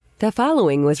The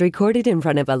following was recorded in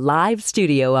front of a live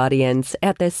studio audience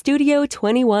at the Studio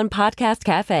 21 Podcast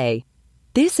Cafe.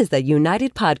 This is the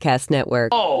United Podcast Network.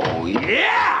 Oh,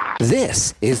 yeah!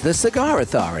 This is the Cigar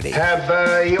Authority.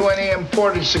 Have you any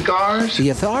imported cigars? The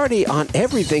authority on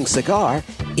everything cigar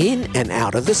in and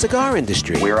out of the cigar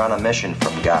industry. We're on a mission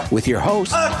from God. With your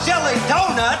host, a jelly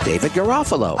donut? David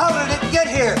Garofalo. How did it get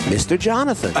here? Mr.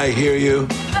 Jonathan. I hear you,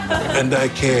 and I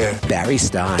care. Barry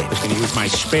Stein. I was going to use my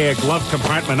spare glove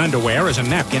compartment underwear as a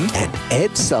napkin. And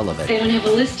Ed Sullivan. They don't have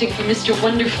a listing for Mr.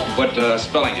 Wonderful. What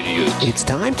spelling did you use? It's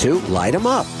time to light 'em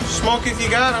up. Smoke if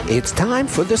you got 'em. It's time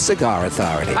for the Cigar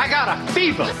Authority. I got a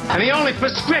fever, and the only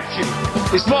prescription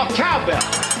is more cowbell.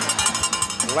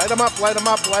 Light 'em up, light 'em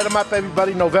up, light 'em up,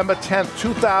 everybody. November 10th,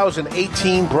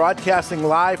 2018, broadcasting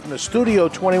live from the Studio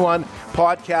 21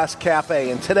 Podcast Cafe.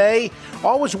 And today,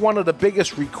 always one of the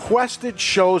biggest requested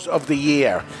shows of the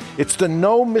year. It's the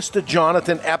No Mr.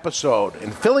 Jonathan episode.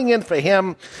 And filling in for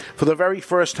him for the very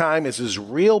first time is his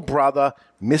real brother,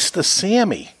 Mr.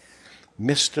 Sammy.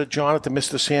 Mr. Jonathan,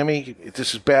 Mr. Sammy,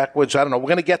 this is backwards. I don't know. We're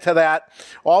going to get to that.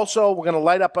 Also, we're going to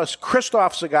light up a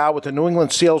Kristoff cigar with the New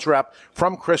England sales rep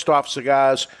from Kristoff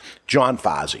Cigars, John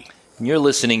Fazzi. You're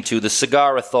listening to the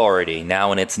Cigar Authority,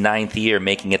 now in its 9th year,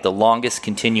 making it the longest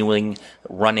continuing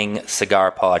running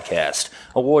cigar podcast.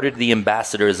 Awarded the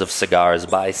Ambassadors of Cigars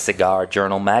by Cigar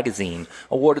Journal magazine.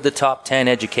 Awarded the top 10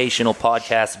 educational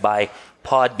podcasts by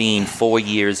Podbean 4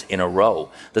 years in a row.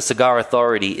 The Cigar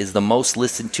Authority is the most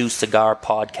listened to cigar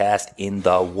podcast in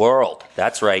the world.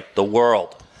 That's right, the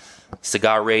world.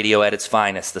 Cigar radio at its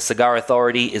finest. The Cigar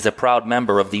Authority is a proud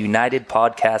member of the United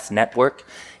Podcast Network.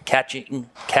 Catch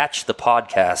the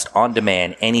podcast on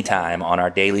demand anytime on our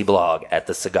daily blog at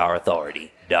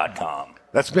thecigarauthority.com.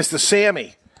 That's Mr.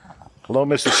 Sammy. Hello,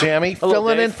 Mr. Sammy. Hello,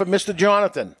 filling Dave. in for Mr.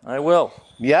 Jonathan. I will.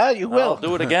 Yeah, you will. I'll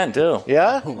do it again, too.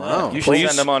 Yeah? Wow. You should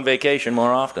send them on vacation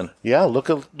more often. Yeah,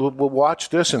 we'll watch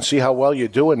this and see how well you're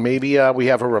doing. Maybe we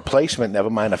have a replacement, never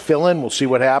mind a fill-in. We'll see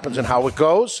what happens and how it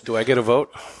goes. Do I get a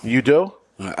vote? You do?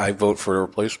 I vote for a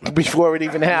replacement. Before it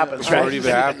even happens, right? Before it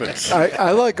even happens.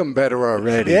 I like them better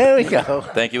already. There we go.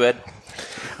 Thank you, Ed.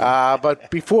 But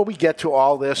before we get to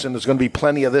all this, and there's going to be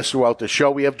plenty of this throughout the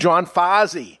show, we have John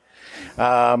Fazzi,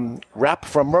 rep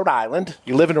from Rhode Island.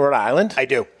 You live in Rhode Island? I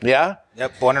do. Yeah?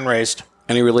 Yep, born and raised.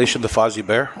 Any relation to Fozzie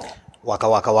Bear? Waka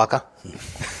waka waka.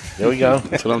 There we go.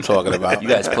 That's what I'm talking about. You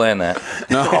guys planned that.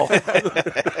 No.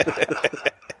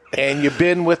 And you've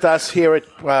been with us here at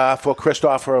for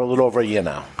Kristoff for a little over a year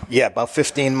now. Yeah, about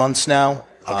 15 months now.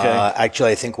 Okay.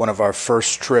 Actually, I think one of our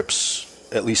first trips,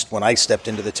 at least when I stepped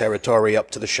into the territory up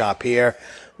to the shop here,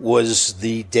 was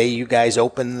the day you guys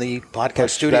opened the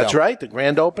podcast studio. That's right, the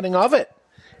grand opening of it.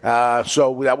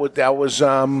 So that was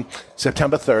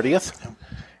September 30th.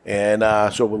 And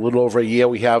so a little over a year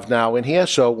we have now in here.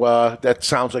 So that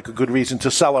sounds like a good reason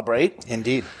to celebrate.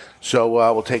 Indeed. So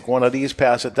we'll take one of these,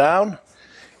 pass it down.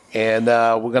 And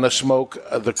we're going to smoke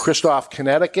the Kristoff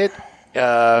Connecticut.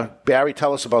 Barry,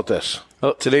 tell us about this.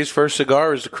 Well, today's first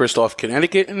cigar is the Kristoff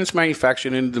Connecticut, and it's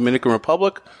manufactured in the Dominican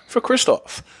Republic for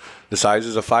Kristoff. The size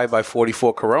is a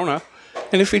 5x44 Corona,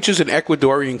 and it features an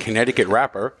Ecuadorian Connecticut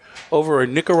wrapper over a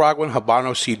Nicaraguan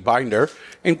Habano seed binder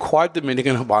and quad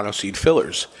Dominican Habano seed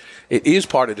fillers. It is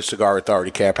part of the Cigar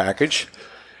Authority care package,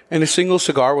 and a single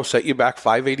cigar will set you back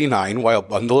 $5.89, while a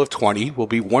bundle of 20 will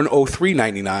be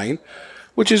 $103.99,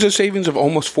 which is a savings of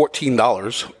almost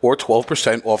 $14 or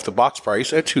 12% off the box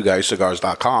price at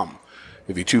twoguyscigars.com.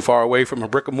 If you're too far away from a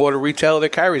brick-and-mortar retailer that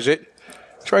carries it,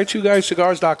 try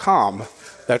twoguyscigars.com.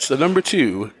 That's the number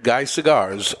 2,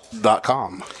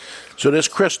 guyscigars.com. So this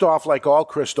Kristoff, like all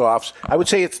Kristoffs, I would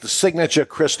say it's the signature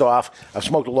Kristoff. I've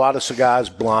smoked a lot of cigars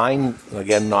blind,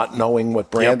 again, not knowing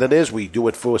what brand it is. We do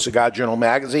it for Cigar Journal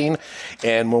magazine.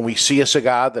 And when we see a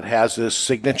cigar that has this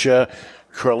signature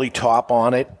curly top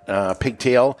on it,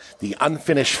 pigtail, the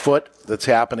unfinished foot that's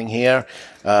happening here,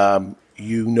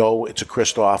 you know it's a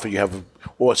Kristoff,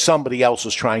 or somebody else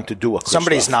is trying to do a Kristoff.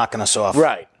 Somebody's knocking us off.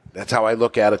 Right. That's how I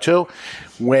look at it, too.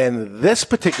 When this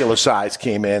particular size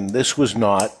came in, this was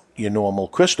not your normal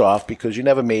Kristoff because you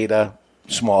never made a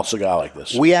small cigar like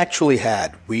this. We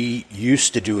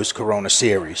used to do his Corona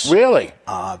series. Really?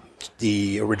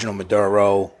 The original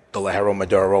Maduro, the Ligero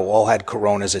Maduro, all had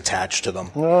Coronas attached to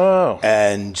them. Oh.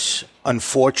 And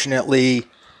unfortunately,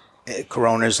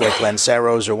 Coronas like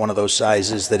Lanceros are one of those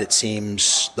sizes that it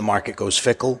seems the market goes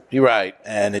fickle. You're right.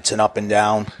 And it's an up and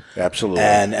down. Absolutely.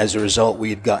 And as a result, we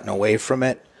had gotten away from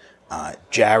it.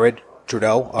 Jared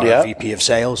Trudeau, our VP of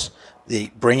sales,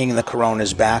 bringing the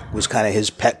Coronas back was kind of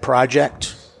his pet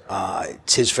project.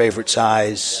 It's his favorite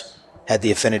size, had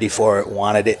the affinity for it,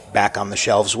 wanted it back on the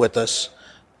shelves with us.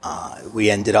 We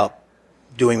ended up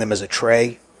doing them as a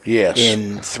tray. Yes.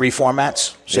 In 3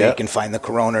 formats. So you can find the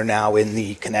Corona now in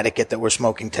the Connecticut that we're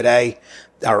smoking today,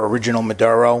 our original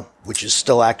Maduro, which is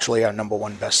still actually our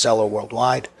 #1 bestseller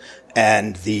worldwide,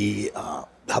 and the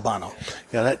Habano.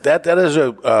 Yeah, that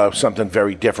is something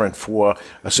very different for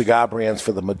a cigar brand,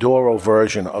 for the Maduro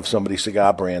version of somebody's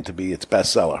cigar brand to be its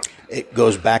bestseller. It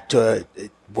goes back to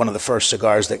one of the first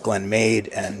cigars that Glenn made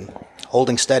and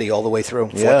holding steady all the way through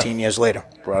 14 years later.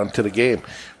 Brought him to the game.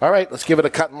 All right, let's give it a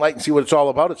cut and light and see what it's all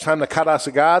about. It's time to cut our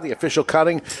cigar. The official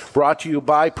cutting brought to you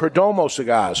by Perdomo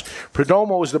Cigars.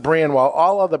 Perdomo is the brand. While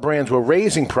all other brands were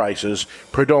raising prices,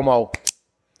 Perdomo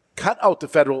cut out the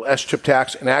federal S-chip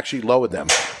tax and actually lowered them.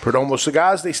 Perdomo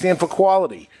Cigars, they stand for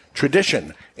quality,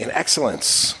 tradition, and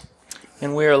excellence.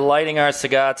 And we're lighting our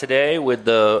cigar today with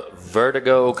the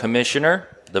Vertigo Commissioner.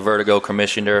 The Vertigo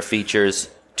Commissioner features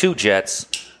 2 jets,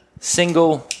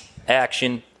 single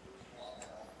action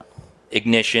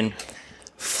ignition,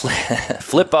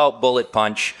 flip out bullet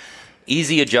punch,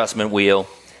 easy adjustment wheel,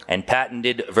 and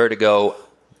patented Vertigo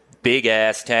big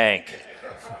ass tank.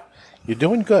 You're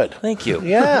doing good. Thank you.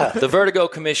 Yeah. The Vertigo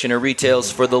Commissioner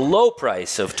retails for the low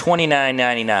price of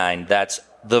 $29.99. That's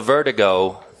the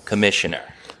Vertigo Commissioner.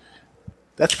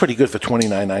 That's pretty good for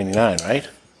 $29.99, right?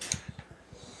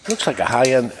 Looks like a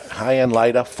high-end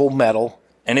lighter, full metal.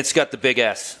 And it's got the big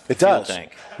ass It does. fuel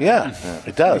tank. Yeah,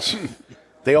 it does.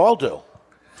 They all do.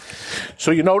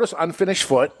 So you notice unfinished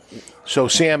foot. So,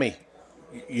 Sammy,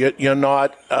 you're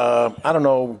not, I don't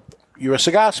know, you're a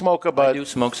cigar smoker, but... I do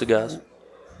smoke cigars.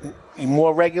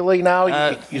 More regularly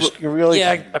now? You really...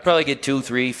 Yeah, I probably get 2,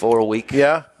 3, 4 a week.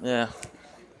 Yeah? Yeah.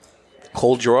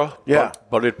 Cold draw? Yeah.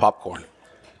 Buttered popcorn.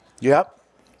 Yep.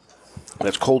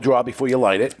 That's cold draw before you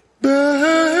light it. I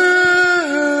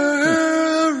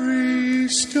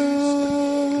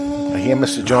hear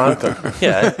Mr. Jonathan.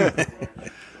 Yeah.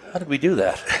 How did we do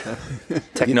that?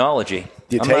 Technology.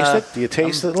 Do you taste it? Do you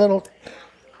taste it a little?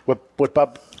 What I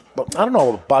don't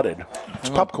know, buttered. It's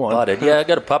popcorn. Buttered. Yeah, I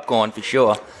got a popcorn for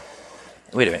sure.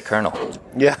 Wait a minute, Colonel.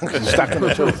 Yeah, stuck in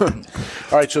the tooth.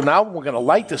 All right, so now we're going to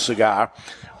light the cigar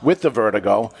with the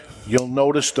Vertigo. You'll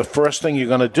notice the first thing you're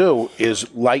going to do is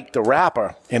light the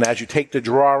wrapper, and as you take the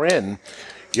draw in,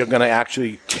 you're going to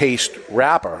actually taste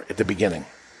wrapper at the beginning.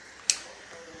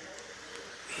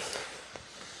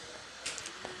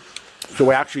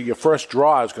 So actually, your first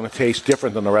draw is going to taste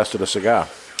different than the rest of the cigar.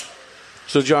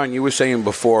 So, John, you were saying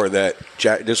before that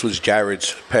this was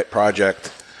Jared's pet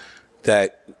project,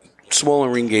 that small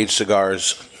and ring gauge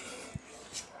cigars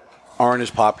aren't as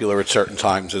popular at certain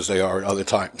times as they are at other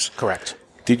times. Correct.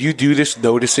 Did you do this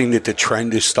noticing that the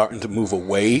trend is starting to move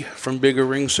away from bigger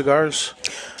ring cigars?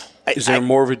 Is there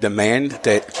more of a demand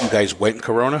that you guys went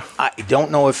Corona? I don't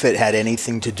know if it had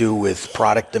anything to do with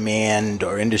product demand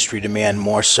or industry demand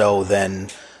more so than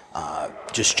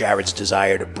just Jared's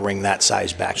desire to bring that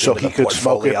size back so into the he could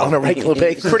smoke it on a regular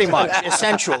basis? Pretty much,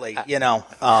 essentially,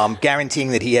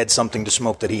 guaranteeing that he had something to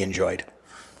smoke that he enjoyed.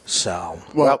 So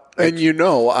well, and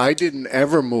I didn't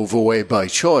ever move away by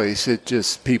choice. It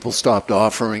just people stopped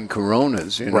offering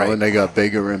Coronas, right. and they got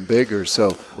bigger and bigger.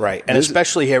 So right, and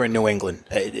especially here in New England,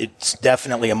 it's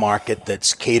definitely a market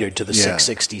that's catered to the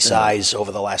 660 size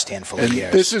over the last handful of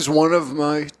years. This is one of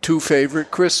my 2 favorite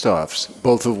Kristoffs,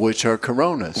 both of which are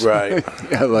Coronas. Right,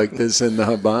 I like this and the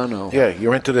Habano. Yeah,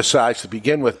 you're into the size to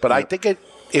begin with, but I think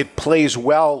it plays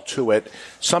well to it.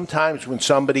 Sometimes when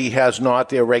somebody has not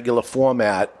their regular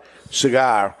format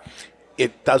cigar,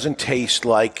 it doesn't taste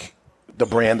like the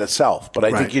brand itself. But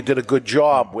I think you did a good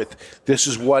job with this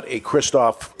is what a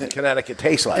Kristoff Connecticut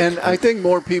tastes like. And I think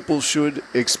more people should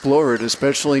explore it,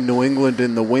 especially New England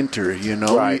in the winter.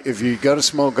 Right. If you got to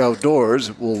smoke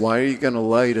outdoors, well, why are you going to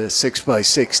light a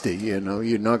 6x60?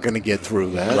 You're not going to get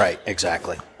through that. Right,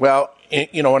 exactly. Well,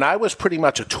 and I was pretty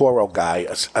much a Toro guy.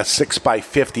 A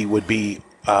 6x50 would be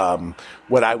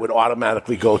what I would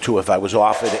automatically go to if I was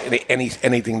offered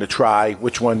anything to try.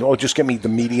 Which one? Oh, just give me the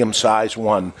medium-sized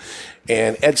one.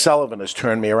 And Ed Sullivan has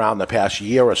turned me around the past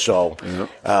year or so,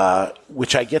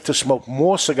 which I get to smoke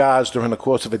more cigars during the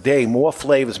course of a day, more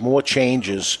flavors, more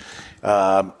changes.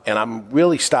 And I'm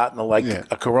really starting to like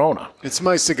a Corona. It's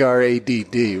my cigar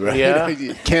ADD, right? Yeah.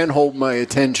 I can't hold my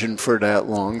attention for that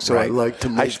long, so I like to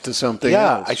move to something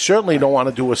else. I certainly don't want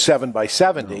to do a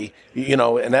 7x70,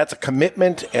 and that's a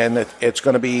commitment, and it's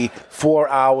going to be 4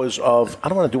 hours of, I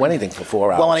don't want to do anything for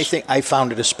 4 hours. Well, and I think I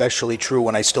found it especially true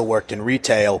when I still worked in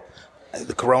retail.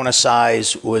 The Corona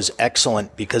size was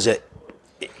excellent because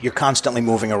you're constantly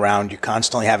moving around. You're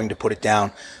constantly having to put it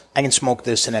down. I can smoke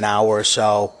this in an hour or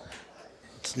so.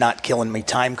 It's not killing me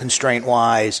time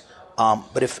constraint-wise.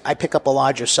 But if I pick up a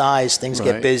larger size, things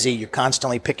get busy. You're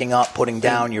constantly picking up, putting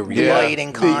down. You're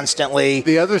relighting constantly.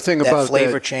 The other thing about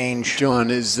flavor that, change,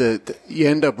 John, is that you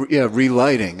end up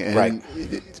relighting.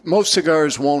 And most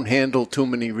cigars won't handle too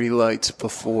many relights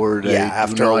before they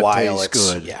after a while, taste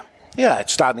good. Yeah,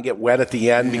 it's starting to get wet at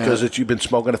the end because you've been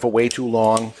smoking it for way too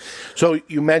long. So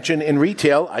you mentioned in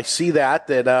retail, I see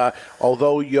that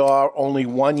although you're only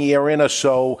 1 year in or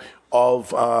so of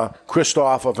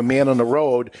Kristoff, of A Man on the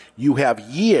Road, you have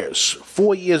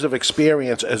 4 years of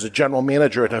experience as a general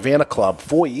manager at Havana Club,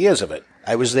 4 years of it.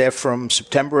 I was there from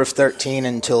September of 13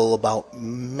 until about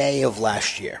May of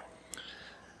last year.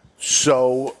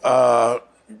 So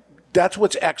that's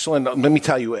what's excellent. Let me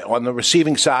tell you, on the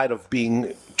receiving side of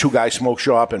being Two Guys Smoke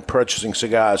Shop and purchasing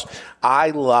cigars, I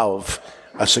love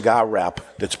a cigar rep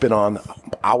that's been on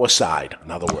our side,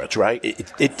 in other words, right?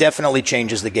 It definitely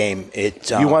changes the game.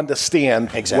 You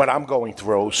understand what I'm going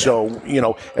through. So,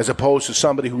 as opposed to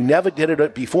somebody who never did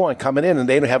it before and coming in and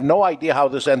they have no idea how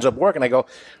this ends up working, I go,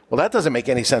 well, that doesn't make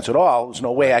any sense at all. There's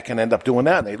no way I can end up doing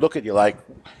that. And they look at you like,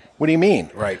 what do you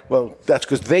mean? Right. Well, that's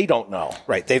because they don't know.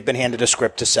 Right. They've been handed a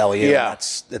script to sell you. Yeah.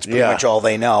 That's pretty much all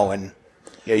they know. And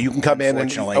you can come in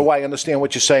and, I understand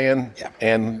what you're saying,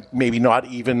 and maybe not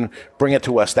even bring it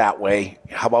to us that way.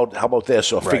 How about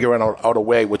this? Or figuring out a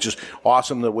way, which is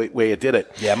awesome the way it did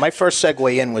it. Yeah, my first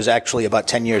segue in was actually about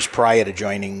 10 years prior to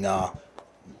joining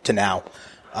to now.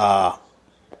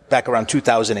 Back around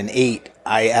 2008,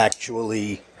 I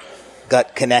actually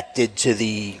got connected to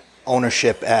the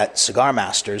ownership at Cigar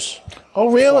Masters.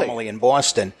 Oh, really? Formerly in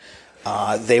Boston.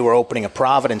 They were opening a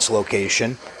Providence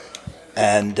location.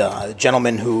 And the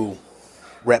gentleman who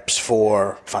reps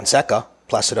for Fonseca,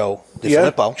 Placido De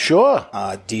Filippo. Sure.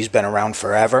 Dee's been around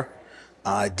forever.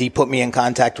 Dee put me in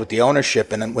contact with the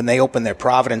ownership, and then when they opened their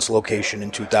Providence location in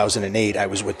 2008, I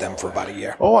was with them for about a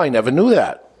year. Oh, I never knew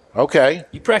that. Okay.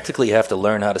 You practically have to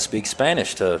learn how to speak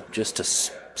Spanish to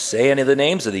say any of the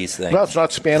names of these things. No, it's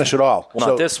not Spanish at all. Well,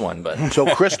 not this one, but... So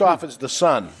Kristoff is the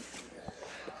son.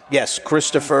 Yes,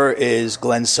 Christopher is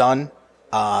Glenn's son.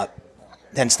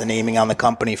 Hence the naming on the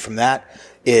company from that.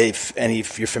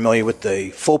 If you're familiar with the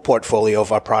full portfolio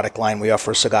of our product line, we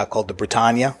offer a cigar called the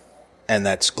Britannia, and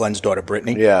that's Glenn's daughter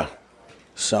Brittany. Yeah.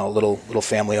 So a little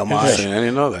family homage. I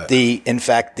didn't know that. In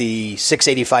fact, the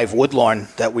 685 Woodlawn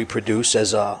that we produce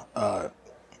as I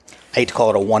hate to call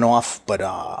it a one-off, but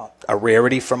a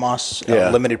rarity from us, a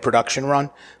limited production run.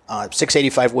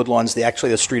 685 Woodlawn's actually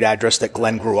the street address that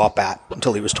Glenn grew up at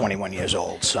until he was 21 years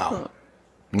old. So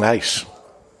nice.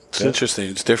 It's interesting.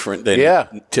 It's different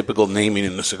than typical naming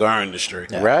in the cigar industry.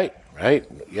 Yeah. Right.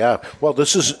 Yeah. Well,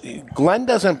 Glenn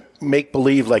doesn't make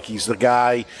believe like he's the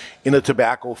guy in the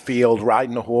tobacco field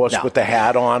riding the horse with the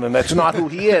hat on, and that's not who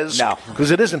he is. No.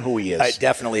 Because it isn't who he is. It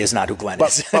definitely is not who Glenn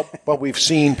is. But we've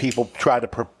seen people try to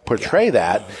portray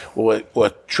that or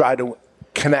try to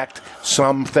connect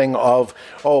something of,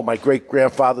 my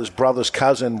great-grandfather's brother's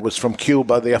cousin was from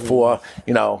Cuba, therefore,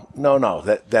 no,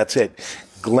 that's it.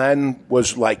 Glenn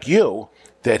was like you,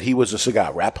 that he was a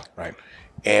cigar rep. Right.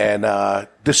 And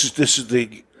this is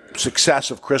the success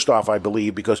of Kristoff, I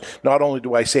believe, because not only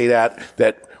do I say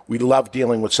that we love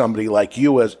dealing with somebody like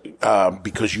you as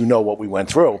because you know what we went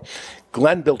through.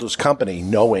 Glenn built his company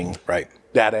knowing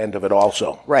that end of it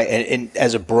also. Right. And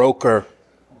as a broker,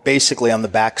 basically on the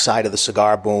backside of the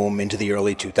cigar boom into the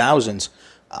early 2000s,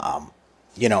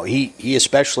 he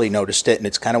especially noticed it, and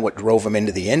it's kind of what drove him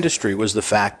into the industry, was the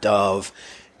fact of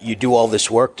you do all this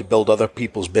work to build other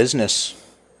people's business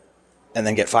and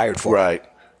then get fired for it. Right.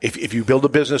 If you build a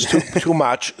business too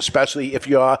much, especially if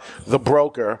you're the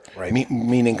broker,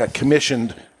 meaning a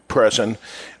commissioned person,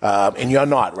 and you're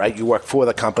not, right? You work for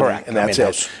the company, Correct. And that's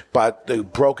it. But the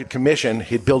brokered commission,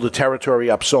 he'd build a territory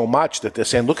up so much that they're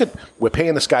saying, look, we're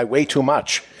paying this guy way too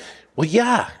much. Well,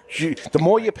 yeah. The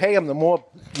more you pay him, the more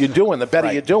you're doing, the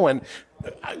better you're doing.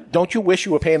 Don't you wish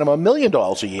you were paying him $1 million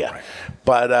a year? Right.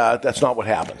 But that's not what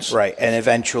happens. Right. And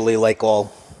eventually,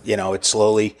 it's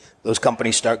slowly, those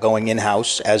companies start going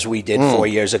in-house, as we did 4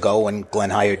 years ago when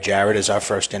Glenn hired Jared as our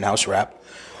first in-house rep.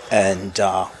 And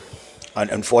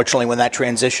unfortunately, when that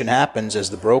transition happens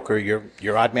as the broker,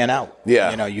 you're odd man out.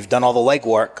 Yeah. You've done all the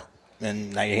legwork,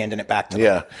 and now you're handing it back to them.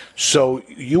 Yeah. So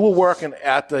you were working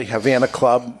at the Havana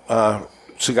Club,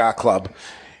 Cigar Club,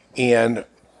 and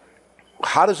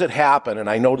how does it happen? And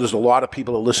I know there's a lot of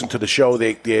people that listen to the show.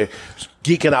 They're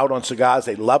geeking out on cigars.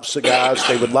 They love cigars.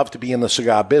 They would love to be in the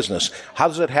cigar business. How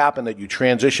does it happen that you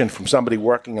transition from somebody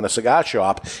working in a cigar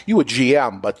shop, you were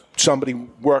GM, but somebody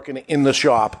working in the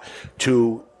shop,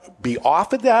 to be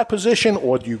offered that position,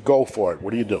 or do you go for it? What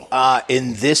do you do?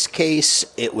 In this case,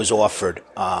 it was offered.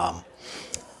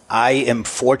 I am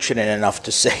fortunate enough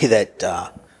to say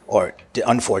that, or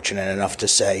unfortunate enough to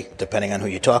say, depending on who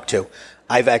you talk to,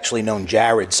 I've actually known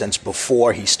Jared since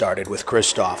before he started with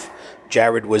Kristoff.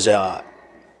 Jared was a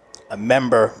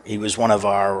member. He was one of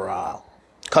our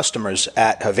customers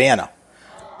at Havana.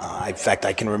 In fact,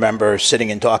 I can remember sitting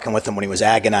and talking with him when he was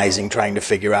agonizing, trying to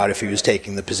figure out if he was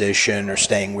taking the position or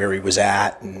staying where he was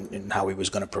at and how he was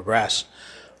going to progress.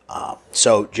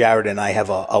 So Jared and I have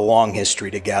a long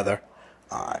history together,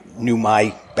 knew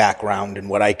my background and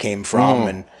what I came from,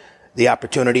 and the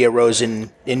opportunity arose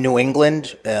in New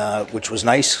England, which was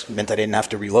nice. It meant I didn't have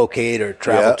to relocate or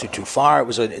travel too far. It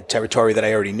was a territory that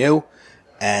I already knew,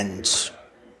 and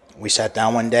we sat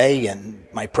down one day, and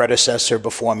my predecessor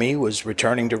before me was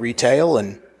returning to retail,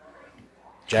 and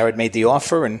Jared made the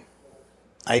offer, and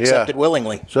I accepted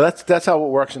willingly. So that's how it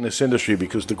works in this industry,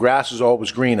 because the grass is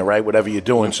always greener, right? Whatever you're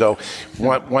doing. So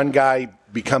one guy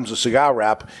becomes a cigar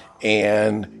rep,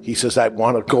 and he says, I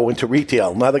want to go into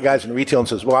retail. Another guy's in retail and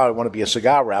says, well, I want to be a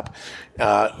cigar rep,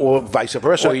 or vice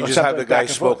versa. Or you just have the guy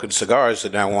smoking cigars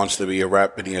that now wants to be a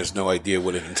rep, and he has no idea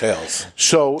what it entails.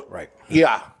 So,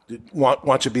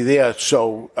 want to be there.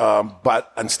 So,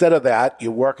 but instead of that,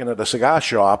 you're working at a cigar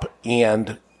shop,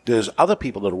 and there's other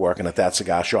people that are working at that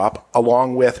cigar shop,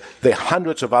 along with the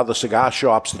hundreds of other cigar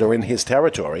shops that are in his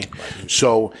territory.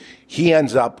 So he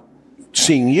ends up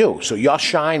seeing you. So you're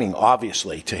shining,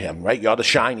 obviously, to him, right? You're the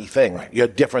shiny thing. Right. You're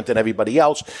different than everybody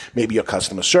else. Maybe your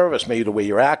customer service, maybe the way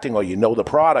you're acting, or you know the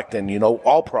product and you know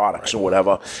all products or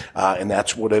whatever, and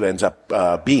that's what it ends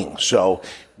up being. So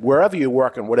wherever you're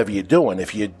working, whatever you're doing,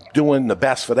 if you're doing the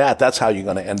best for that, that's how you're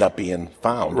going to end up being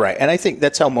found. Right, and I think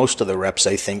that's how most of the reps,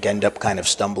 I think, end up kind of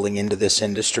stumbling into this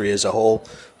industry as a whole.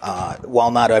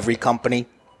 While not every company,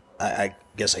 I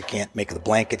guess I can't make the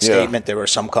blanket statement. There are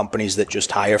some companies that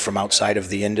just hire from outside of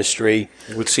the industry.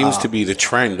 Which seems to be the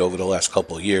trend over the last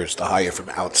couple of years, to hire from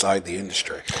outside the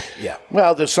industry. Yeah.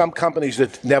 Well, there's some companies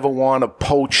that never want to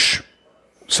poach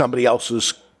somebody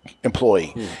else's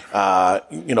employee.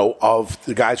 Of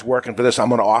the guys working for this, I'm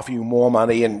going to offer you more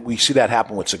money. And we see that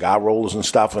happen with cigar rollers and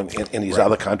stuff in these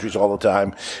other countries all the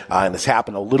time. And it's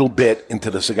happened a little bit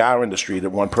into the cigar industry, that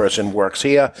one person works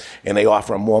here and they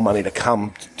offer him more money to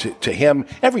come to him.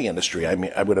 Every industry, I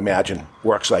mean, I would imagine,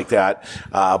 works like that.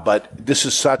 But this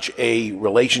is such a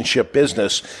relationship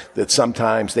business that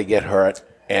sometimes they get hurt.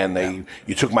 And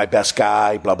you took my best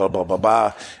guy, blah, blah, blah, blah,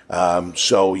 blah.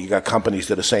 So you got companies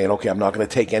that are saying, okay, I'm not going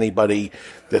to take anybody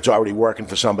that's already working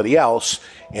for somebody else.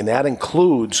 And that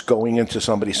includes going into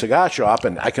somebody's cigar shop.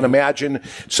 And I can imagine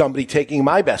somebody taking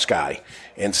my best guy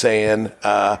and saying,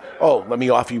 let me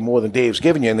offer you more than Dave's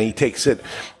giving you. And then he takes it.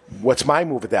 What's my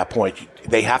move at that point?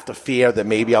 They have to fear that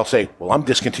maybe I'll say, well, I'm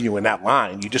discontinuing that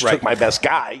line. You just took my best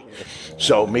guy.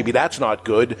 So maybe that's not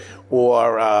good.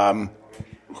 Or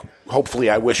hopefully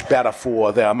I wish better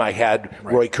for them. I had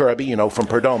Roy Kirby, from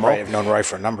Perdomo. Right, I've known Roy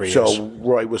for a number of years. So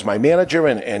Roy was my manager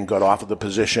and got offered the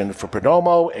position for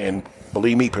Perdomo. And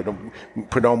believe me,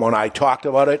 Perdomo and I talked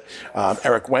about it.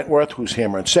 Eric Wentworth, who's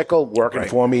Hammer and Sickle, working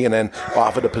for me, and then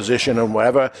offered a position and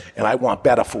whatever. And I want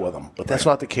better for them. But that's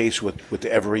not the case with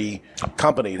every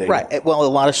company. Well, a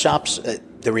lot of shops,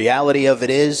 the reality of it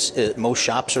is most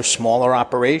shops are smaller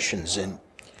operations, and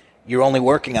you're only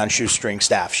working on shoestring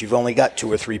staffs. You've only got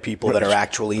 2 or 3 people that are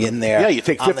actually in there. Yeah, you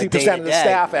take 50% of the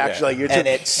staff, actually. Yeah. And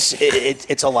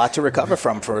it's a lot to recover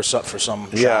from for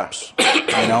some shops.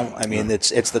 I mean,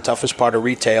 it's the toughest part of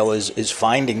retail is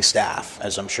finding staff,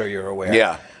 as I'm sure you're aware.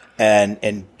 Yeah.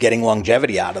 And getting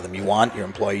longevity out of them. You want your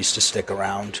employees to stick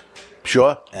around.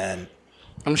 Sure. And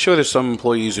I'm sure there's some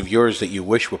employees of yours that you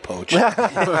wish were poached.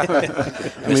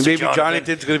 I mean, maybe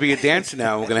Jonathan's going to be a dancer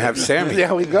now. We're going to have Sammy.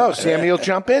 There we go. Sammy will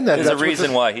jump in. There's a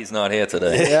reason why he's not here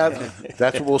today. Yeah,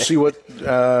 that's what we'll see.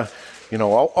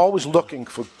 Always looking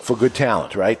for good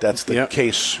talent, right? That's the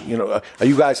case. Are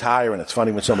you guys hiring? It's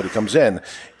funny when somebody comes in,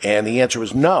 and the answer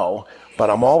is no. But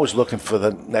I'm always looking for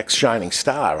the next shining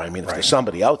star. I mean, if there's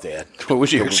somebody out there. What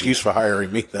was your excuse for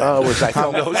hiring me then? I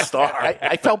felt no star.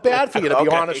 I felt bad for you, to be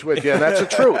honest with you, and that's the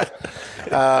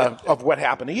truth of what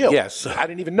happened to you. Yes. I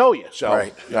didn't even know you,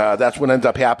 so that's what ends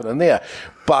up happening there.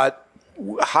 But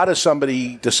how does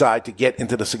somebody decide to get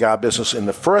into the cigar business in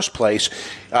the first place?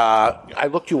 I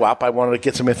looked you up. I wanted to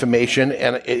get some information,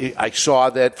 and I saw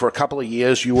that for a couple of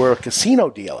years you were a casino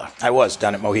dealer. I was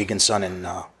down at Mohegan Sun in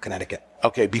Connecticut.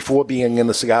 Okay, before being in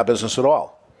the cigar business at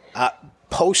all?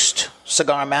 Post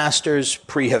Cigar Masters,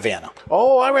 pre-Havana.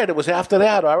 Oh, all right. It was after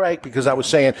that. All right, because I was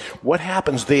saying, what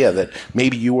happens there that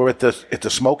maybe you were at the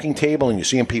smoking table and you're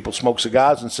seeing people smoke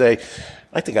cigars and say,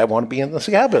 I think I want to be in the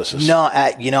cigar business. No,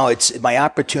 it's my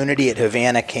opportunity at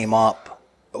Havana came up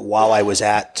while I was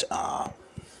at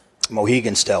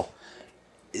Mohegan still.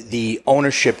 The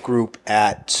ownership group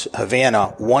at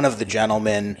Havana, one of the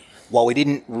gentlemen, while we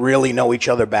didn't really know each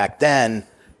other back then,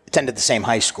 attended the same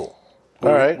high school.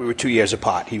 All right. We were 2 years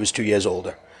apart. He was 2 years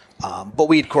older. But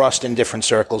we had crossed in different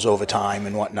circles over time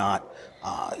and whatnot.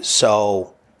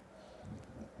 So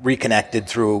reconnected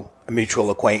through a mutual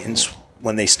acquaintance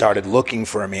when they started looking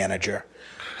for a manager.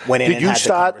 Went in Did and you had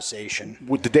start the conversation.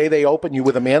 With the day they opened, you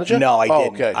were the manager? No, I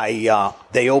didn't. Okay.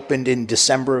 They opened in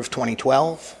December of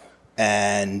 2012,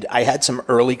 and I had some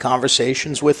early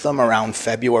conversations with them around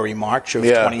February, March of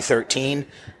 2013.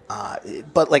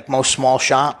 But like most small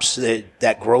shops,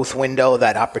 that growth window,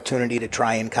 that opportunity to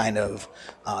try and kind of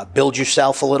build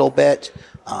yourself a little bit,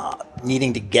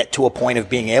 needing to get to a point of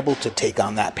being able to take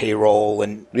on that payroll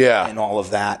and all of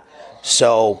that.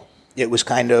 So it was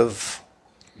kind of,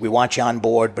 we want you on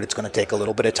board, but it's going to take a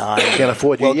little bit of time. Can't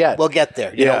afford you yet. We'll get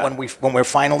there. You know, when we're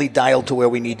finally dialed to where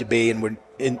we need to be, and we're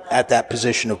at that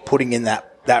position of putting in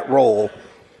that role,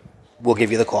 we'll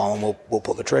give you the call and we'll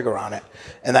pull the trigger on it.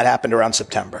 And that happened around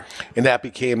September. And that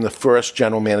became the first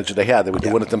general manager they had. They were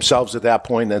doing it themselves at that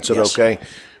point, and then said, "Okay,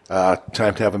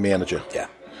 time to have a manager."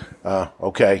 Yeah.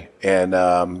 Okay.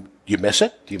 And you miss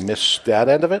it? Do you miss that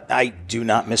end of it? I do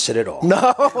not miss it at all.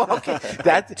 No. Okay.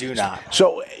 I do not.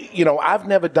 So, I've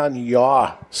never done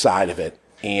your side of it,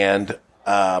 and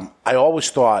I always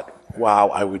thought,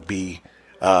 wow, I'd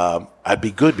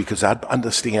be good because I'd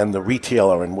understand the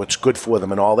retailer and what's good for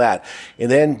them and all that. And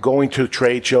then going to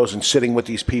trade shows and sitting with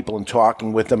these people and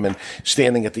talking with them and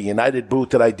standing at the United booth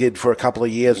that I did for a couple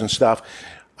of years and stuff,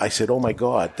 I said, oh, my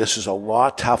God, this is a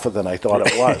lot tougher than I thought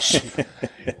it was.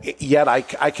 Yet I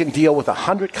can deal with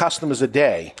 100 customers a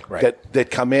day that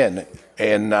come in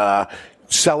and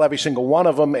sell every single one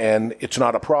of them, and it's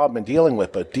not a problem in dealing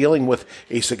with. But dealing with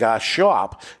a cigar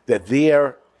shop that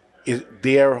their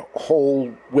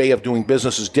whole way of doing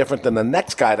business is different than the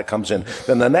next guy that comes in,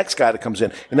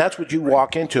 And that's what you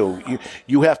walk into.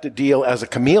 You have to deal as a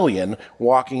chameleon,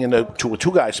 walking into a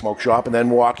two-guy smoke shop and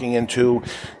then walking into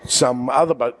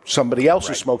somebody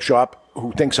else's smoke shop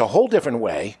who thinks a whole different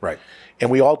way. Right.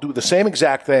 And we all do the same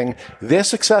exact thing. They're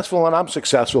successful and I'm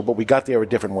successful, but we got there a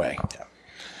different way. Yeah.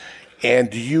 And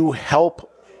do you help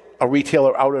a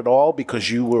retailer out at all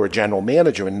because you were a general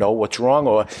manager and know what's wrong,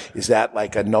 or is that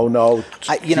like a no?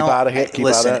 Keep out of it.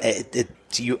 Listen,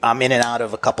 I'm in and out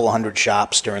of a couple of hundred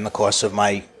shops during the course of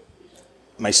my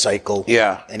cycle.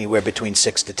 Yeah, anywhere between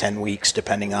 6 to 10 weeks,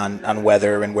 depending on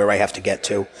weather and where I have to get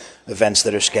to, events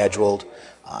that are scheduled.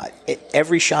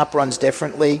 Every shop runs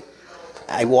differently.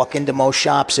 I walk into most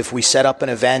shops. If we set up an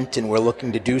event and we're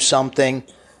looking to do something,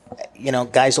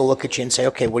 guys will look at you and say,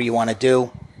 "Okay, what do you want to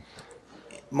do?"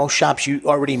 Most shops, you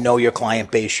already know your client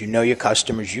base, you know your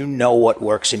customers, you know what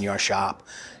works in your shop.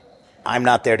 I'm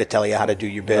not there to tell you how to do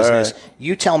your business. Right.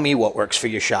 You tell me what works for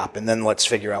your shop, and then let's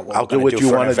figure out what we're going to do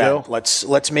for an event.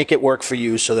 Let's make it work for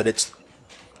you so that it's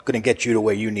going to get you to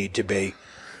where you need to be.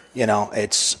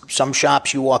 It's some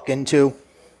shops you walk into,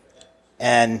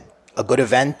 and a good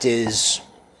event is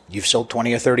you've sold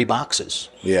 20 or 30 boxes.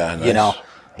 Yeah, nice.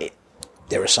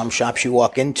 There are some shops you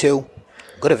walk into.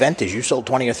 Good event is you sold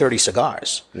 20 or 30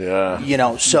 cigars.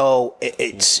 Yeah. So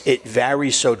it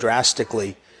varies so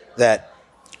drastically that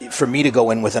for me to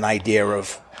go in with an idea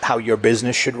of how your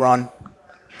business should run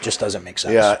just doesn't make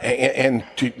sense. Yeah, and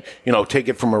to take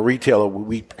it from a retailer,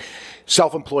 we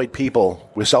self-employed people,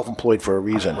 we're self-employed for a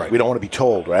reason. Right. We don't want to be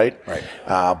told, right? Right.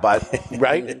 But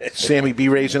Sammy B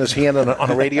raising his hand on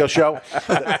a radio show.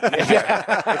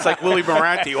 It's like Willie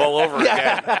Moranti all over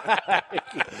again.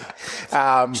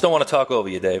 Just don't want to talk over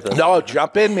you, Dave. No,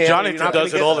 jump in, man. Johnny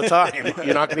does it all the time.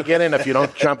 You're not going to get in if you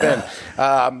don't jump in.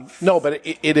 No, but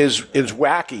it is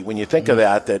wacky when you think of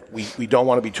that we don't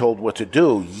want to be told what to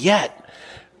do, yet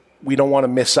we don't want to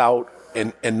miss out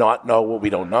and not know what we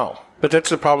don't know. But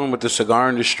that's the problem with the cigar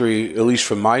industry, at least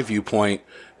from my viewpoint.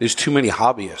 There's too many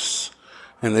hobbyists.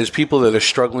 And there's people that are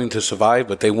struggling to survive,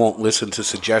 but they won't listen to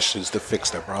suggestions to fix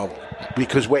their problem.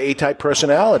 Because we're A-type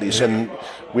personalities, and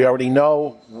we already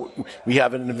know, we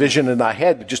have a vision in our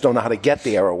head, we just don't know how to get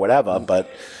there or whatever. But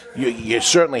you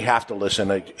certainly have to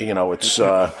listen. It's.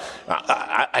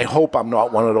 I hope I'm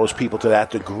not one of those people to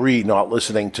that degree, not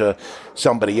listening to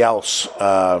somebody else,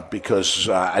 because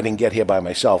I didn't get here by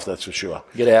myself, that's for sure.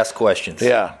 You got to ask questions.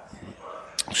 Yeah.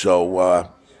 So,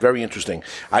 very interesting.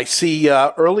 I see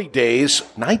early days,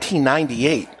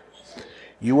 1998,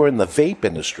 you were in the vape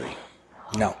industry.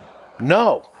 No.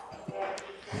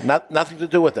 Nothing to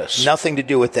do with this. Nothing to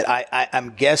do with it.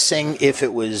 I'm guessing if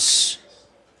it was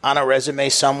on a resume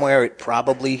somewhere, it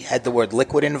probably had the word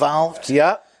liquid involved.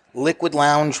 Yeah. Liquid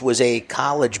Lounge was a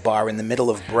college bar in the middle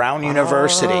of Brown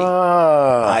University.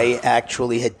 I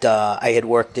actually had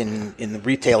worked in the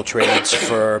retail trades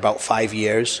for about 5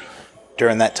 years.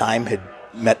 During that time, had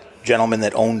met gentlemen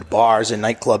that owned bars and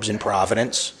nightclubs in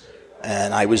Providence,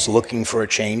 and I was looking for a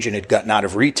change and had gotten out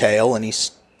of retail, and he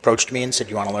approached me and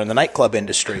said, "You want to learn the nightclub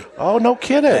industry?" Oh, no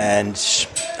kidding. And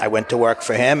I went to work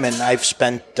for him, and I've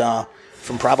spent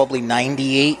from probably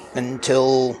 98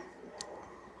 until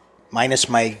minus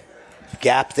my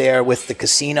gap there with the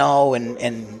casino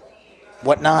and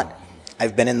whatnot,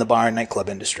 I've been in the bar and nightclub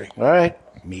industry. All right.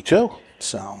 Me too.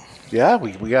 So... Yeah,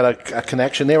 we got a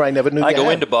connection there. I never knew. I go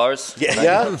into bars.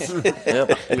 Yeah.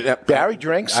 Yep. Barry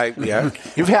drinks.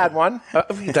 You've had one.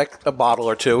 A bottle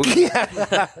or two.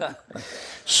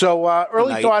 So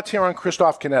early thoughts here on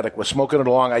Kristoff, Connecticut. We're smoking it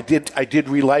along. I did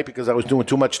relight because I was doing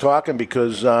too much talking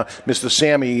because Mr.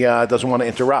 Sammy doesn't want to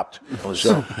interrupt.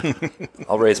 So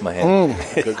I'll raise my hand.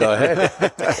 Go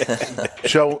ahead.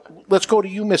 So let's go to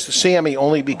you, Mr. Sammy,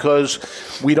 only because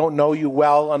we don't know you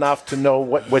well enough to know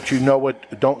what you know,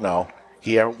 what don't know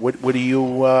here. What do you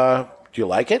do? You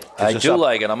like it? I do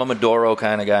like it. I'm a Maduro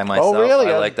kind of guy myself. Oh, really?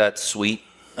 I like that sweet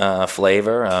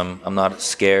flavor. I'm not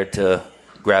scared to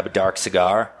grab a dark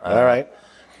cigar. All right.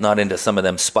 Not into some of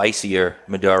them spicier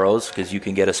Maduros because you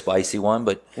can get a spicy one,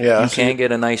 but you can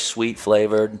get a nice sweet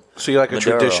flavored. So you like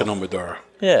Maduro. a traditional Maduro?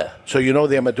 Yeah. So you know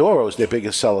their Maduro is their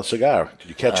biggest seller cigar. Did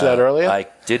you catch that earlier? I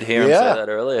did hear him say that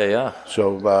earlier, yeah.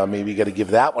 So maybe you got to give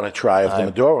that one a try of the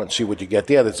Maduro and see what you get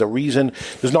there. There's a reason.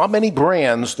 There's not many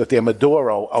brands that their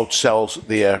Maduro outsells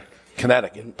their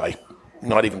Connecticut by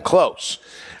not even close.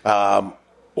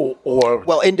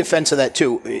 Well, in defense of that,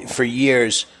 too, for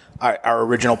years, our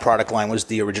original product line was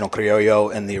the original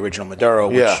Criollo and the original Maduro,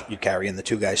 which you carry in the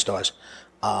Two Guys stores.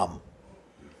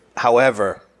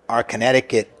 However, our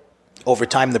Connecticut, over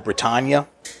time, the Britannia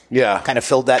kind of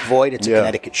filled that void. It's a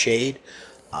Connecticut shade.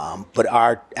 But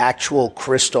our actual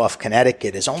Kristoff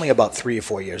Connecticut is only about 3 or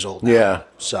 4 years old now. Yeah.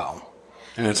 So.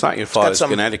 And it's not your father's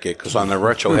Connecticut, because on the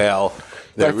retrohale...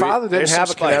 My father didn't have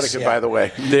a Connecticut, by the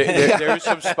way. There is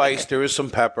some spice, there is some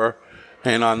pepper,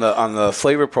 and on the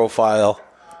flavor profile,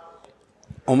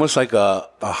 almost like a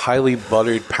highly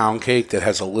buttered pound cake that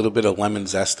has a little bit of lemon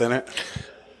zest in it.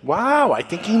 Wow, I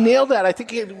think he nailed that. I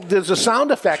think there's a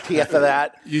sound effect here for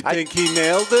that. You think he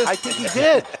nailed it? I think he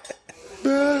did.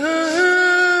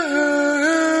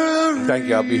 Thank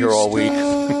you, I'll be here all week.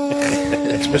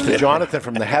 It's Mr. Jonathan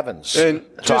from the heavens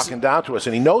talking down to us,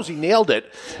 and he knows he nailed it.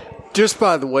 Just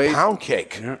by the way, pound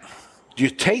cake. Yeah. Do you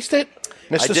taste it,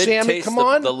 Mr. I did Sammy? taste Come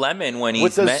on, the lemon when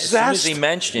with the as soon as he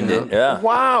mentioned it. Yeah.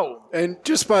 Wow. And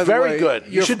just by the way, very good.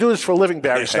 You should do this for a living,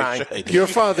 Barry Stein. Your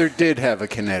father did have a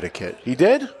Connecticut. He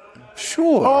did.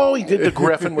 Sure. Oh, he did. The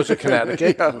Griffin was a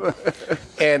Connecticut,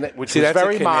 and which was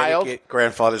very mild.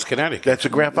 Grandfather's Connecticut. That's a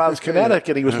grandfather's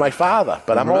Connecticut. He was my father,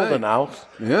 but I'm older now.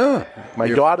 Yeah. My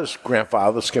daughter's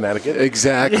grandfather's Connecticut.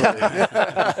 Exactly.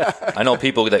 I know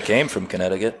people that came from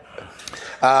Connecticut.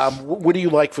 What do you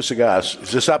like for cigars?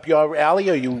 Is this up your alley,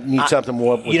 or you need something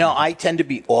more? I tend to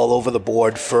be all over the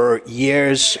board for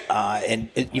years,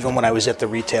 and even when I was at the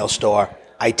retail store,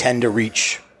 I tend to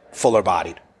reach fuller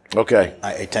bodied. Okay.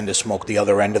 I tend to smoke the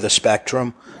other end of the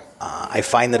spectrum. I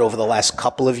find that over the last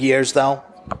couple of years, though,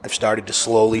 I've started to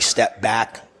slowly step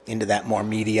back into that more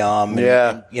medium.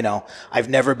 And, I've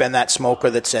never been that smoker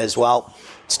that says, well,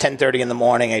 it's 10:30 in the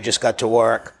morning, I just got to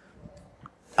work,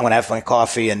 I'm going to have my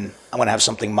coffee, and I'm going to have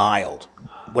something mild.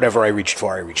 Whatever I reached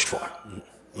for.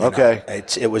 Okay.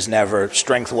 It was never,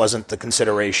 strength wasn't the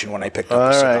consideration when I picked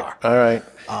up the cigar. All right.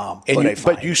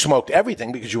 But you smoked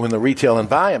everything because you were in the retail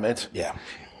environment. Yeah.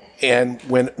 And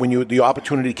when the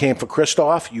opportunity came for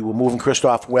Kristoff, you were moving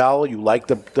Kristoff well. You liked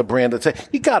the brand.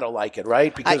 You got to like it,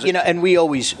 right? Because and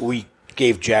we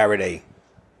gave Jared a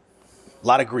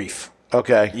lot of grief.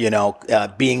 Okay.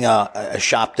 Being a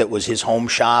shop that was his home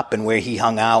shop and where he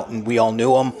hung out and we all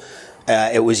knew him,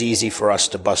 it was easy for us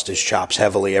to bust his chops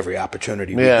heavily every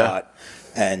opportunity we got.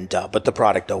 And but the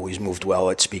product always moved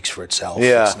well. It speaks for itself.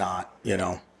 Yeah. It's not,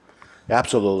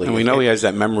 Absolutely. And we know he has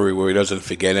that memory where he doesn't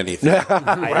forget anything.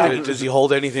 Right? Does he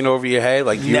hold anything over your head?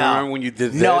 Like, do you remember when you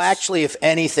did this? No, actually, if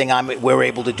anything, we're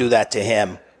able to do that to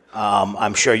him.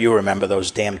 I'm sure you remember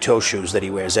those damn toe shoes that he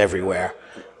wears everywhere.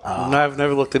 I've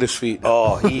never looked at his feet.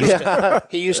 Oh, he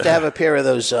used to have a pair of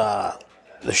those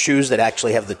the shoes that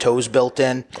actually have the toes built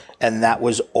in, and that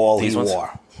was all he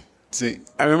wore. See,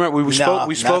 I remember we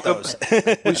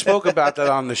spoke about that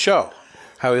on the show.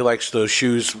 How he likes those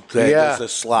shoes that there's a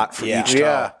slot for each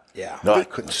toe. Yeah. No, I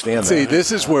couldn't stand that. See,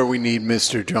 this is where we need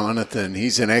Mr. Jonathan.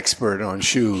 He's an expert on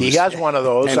shoes. He has one of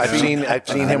those. I've seen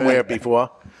him wear it before.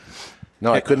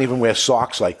 No, I couldn't even wear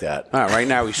socks like that. Right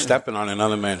now he's stepping on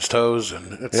another man's toes,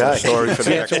 and it's a story for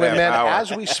the next half hour.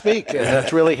 As we speak, and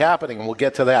that's really happening, and we'll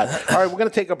get to that. All right, we're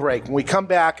going to take a break. When we come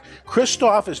back,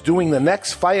 Kristoff is doing the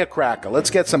next firecracker.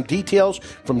 Let's get some details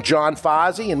from John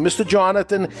Fazzi, and Mr.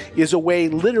 Jonathan is away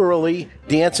literally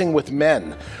dancing with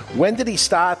men. When did he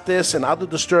start this, and other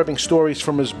disturbing stories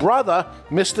from his brother,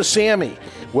 Mr. Sammy.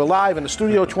 We're live in the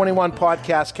Studio 21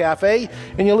 Podcast Cafe,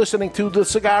 and you're listening to The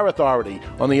Cigar Authority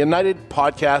on the United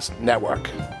Podcast Network.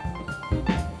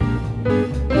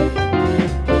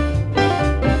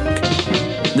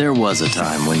 There was a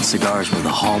time when cigars were the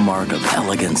hallmark of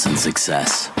elegance and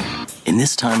success. In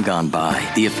this time gone by,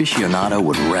 the aficionado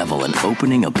would revel in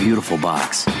opening a beautiful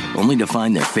box, only to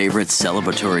find their favorite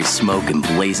celebratory smoke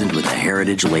emblazoned with a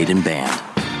heritage-laden band.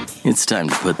 It's time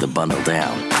to put the bundle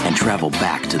down and travel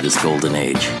back to this golden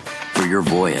age. For your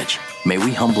voyage, may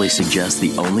we humbly suggest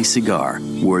the only cigar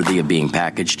worthy of being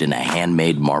packaged in a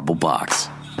handmade marble box.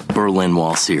 Berlin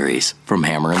Wall Series from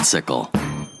Hammer & Sickle.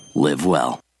 Live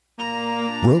well.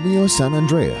 Romeo San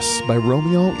Andreas by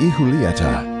Romeo y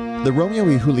Julieta. The Romeo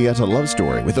y Julieta love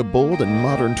story with a bold and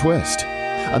modern twist.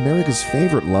 America's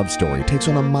favorite love story takes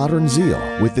on a modern zeal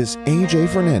with this A.J.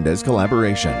 Fernandez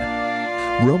collaboration.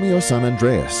 Romeo San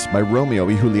Andreas by Romeo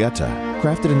y Julieta,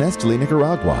 crafted in Esteli,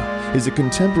 Nicaragua, is a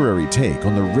contemporary take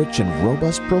on the rich and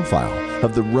robust profile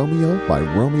of the Romeo by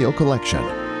Romeo collection.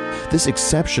 This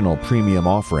exceptional premium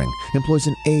offering employs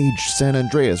an aged San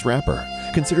Andreas wrapper,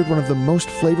 considered one of the most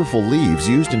flavorful leaves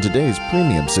used in today's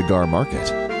premium cigar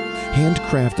market.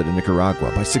 Handcrafted in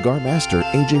Nicaragua by cigar master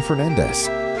A.J. Fernandez,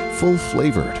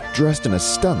 full-flavored, dressed in a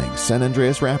stunning San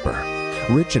Andreas wrapper.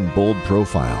 Rich and bold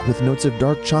profile with notes of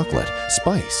dark chocolate,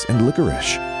 spice, and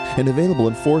licorice. And available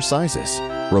in 4 sizes: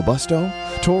 Robusto,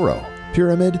 Toro,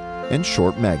 Pyramid, and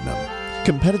Short Magnum.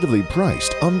 Competitively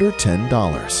priced under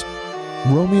 $10.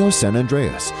 Romeo San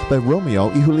Andreas by Romeo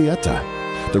y Julieta.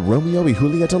 The Romeo y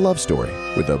Julieta love story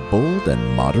with a bold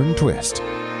and modern twist.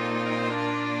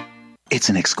 It's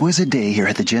an exquisite day here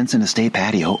at the Jensen Estate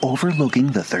patio overlooking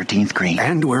the 13th green.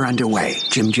 And we're underway.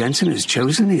 Jim Jensen has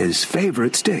chosen his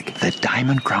favorite stick. The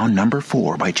Diamond Crown No.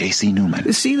 4 by J.C.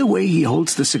 Newman. See the way he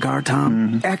holds the cigar, Tom?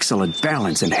 Mm-hmm. Excellent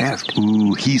balance and heft.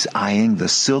 Ooh, he's eyeing the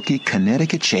silky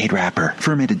Connecticut shade wrapper,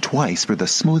 fermented twice for the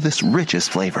smoothest,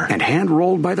 richest flavor. And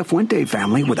hand-rolled by the Fuente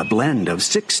family with a blend of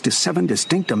 6 to 7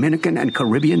 distinct Dominican and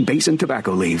Caribbean basin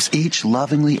tobacco leaves. Each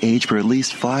lovingly aged for at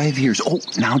least 5 years. Oh,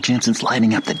 now Jensen's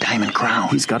lighting up the Diamond Crown.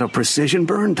 He's got a precision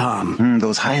burn, Tom.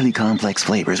 Those highly complex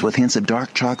flavors with hints of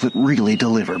dark chocolate really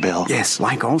deliver, Bill. Yes,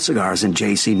 like all cigars in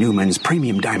J.C. Newman's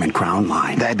premium Diamond Crown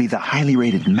line. That'd be the highly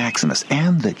rated Maximus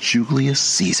and the Julius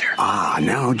Caesar. Ah,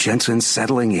 now Jensen's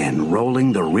settling in,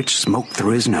 rolling the rich smoke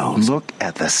through his nose. Look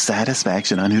at the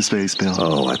satisfaction on his face, Bill.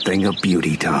 Oh, a thing of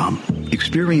beauty, Tom.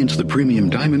 Experience the premium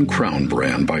Diamond Crown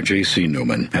brand by J.C.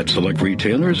 Newman at select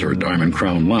retailers or Diamond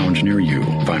Crown Lounge near you.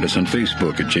 Find us on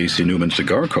Facebook at J.C. Newman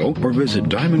Cigar Co. or visit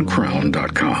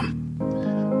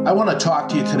DiamondCrown.com. I want to talk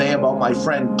to you today about my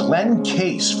friend Glenn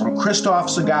Case from Kristoff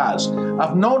Cigars.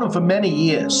 I've known him for many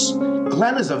years.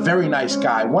 Glenn is a very nice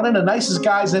guy, one of the nicest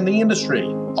guys in the industry.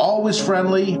 Always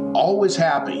friendly, always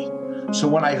happy. So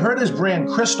when I heard his brand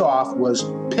Kristoff was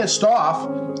pissed off,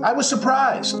 I was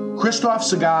surprised. Kristoff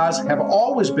cigars have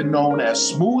always been known as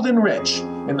smooth and rich,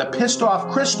 and the pissed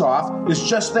off Kristoff is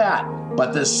just that.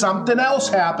 But there's something else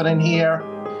happening here.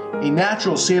 A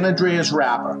natural San Andreas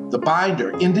wrapper, the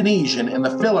binder Indonesian, and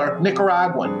the filler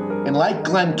Nicaraguan. And like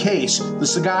Glenn Case, the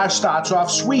cigar starts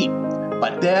off sweet,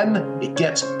 but then it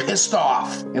gets pissed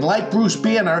off. And like Bruce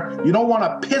Banner, you don't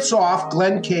want to piss off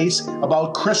Glenn Case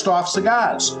about Kristoff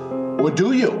cigars. Or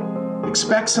do you?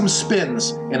 Expect some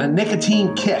spins and a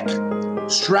nicotine kick.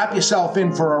 Strap yourself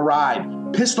in for a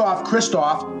ride. Pissed off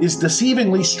Kristoff is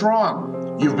deceivingly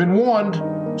strong. You've been warned.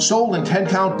 Sold in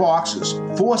 10-count boxes,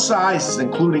 4 sizes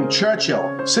including Churchill,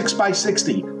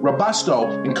 6x60, Robusto,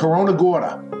 and Corona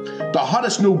Gorda. The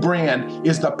hottest new brand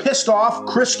is the Pissed Off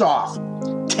Kristoff.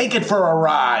 Take it for a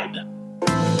ride.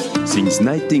 Since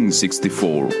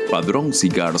 1964, Padron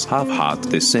Cigars have had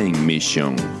the same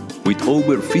mission. With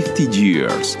over 50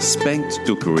 years spent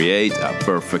to create a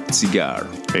perfect cigar,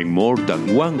 and more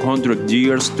than 100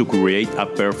 years to create a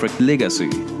perfect legacy,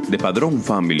 the Padron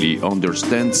family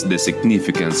understands the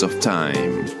significance of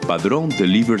time. Padron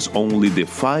delivers only the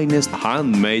finest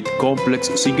handmade complex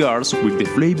cigars with the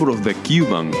flavor of the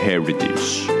Cuban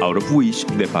heritage, out of which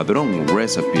the Padron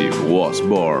recipe was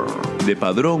born. The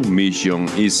Padron mission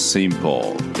is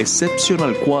simple: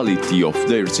 exceptional quality of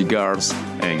their cigars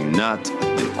and not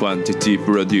the quantity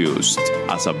produced.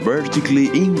 As a vertically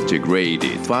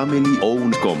integrated,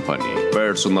 family-owned company,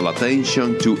 Personal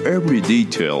attention to every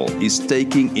detail is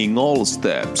taken in all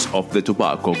steps of the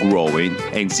tobacco growing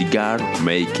and cigar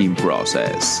making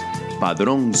process.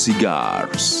 Padron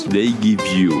Cigars. They give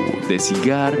you, the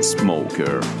cigar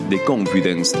smoker, the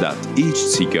confidence that each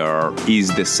cigar is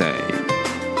the same.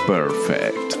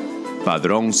 Perfect.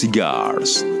 Padron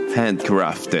Cigars.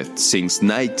 Handcrafted since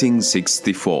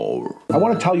 1964. I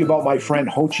want to tell you about my friend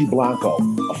Hochi Blanco,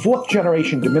 a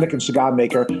fourth-generation Dominican cigar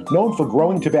maker known for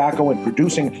growing tobacco and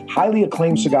producing highly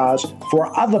acclaimed cigars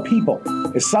for other people.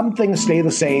 As some things stay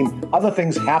the same, other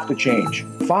things have to change.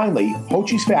 Finally,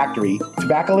 Hochi's factory,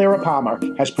 Tabacalera Palmer,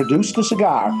 has produced a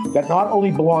cigar that not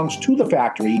only belongs to the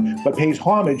factory, but pays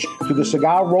homage to the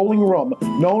cigar rolling room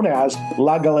known as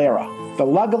La Galera. The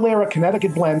La Galera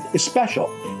Connecticut blend is special,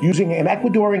 using an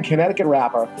Ecuadorian Connecticut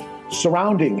wrapper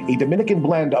surrounding a Dominican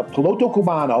blend of Piloto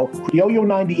Cubano, Criollo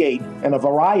 98, and a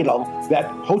varietal that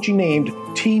Hochi named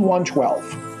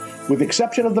T112. With the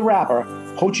exception of the wrapper,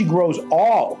 Hochi grows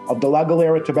all of the La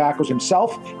Galera tobaccos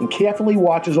himself and carefully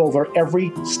watches over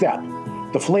every step.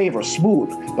 The flavor, smooth,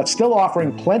 but still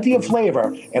offering plenty of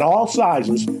flavor in all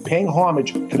sizes, paying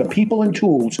homage to the people and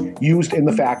tools used in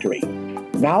the factory.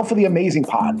 Now for the amazing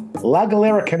part. La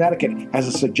Galera, Connecticut has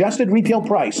a suggested retail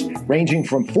price ranging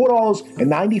from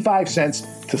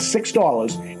 $4.95 to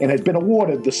 $6 and has been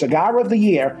awarded the Cigar of the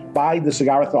Year by the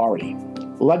Cigar Authority.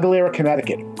 La Galera,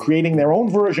 Connecticut, creating their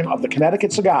own version of the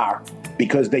Connecticut cigar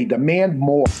because they demand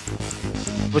more.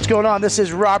 What's going on? This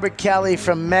is Robert Kelly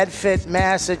from Medford,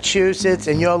 Massachusetts,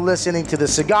 and you're listening to the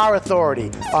Cigar Authority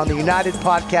on the United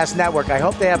Podcast Network. I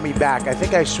hope they have me back. I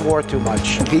think I swore too much.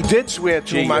 He did swear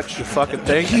too much. You fucking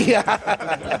thing.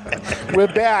 Yeah. We're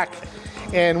back.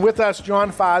 And with us,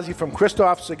 John Fazzi from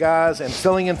Kristoff Cigars, and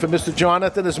filling in for Mr.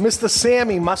 Jonathan is Mr.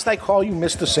 Sammy. Must I call you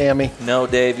Mr. Sammy? No,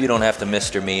 Dave, you don't have to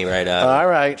Mr. me right out. All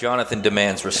right. Jonathan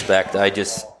demands respect. I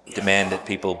just demand that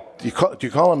people... Do you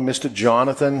call him Mr.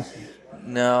 Jonathan?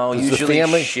 No, Is usually the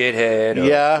family? shithead or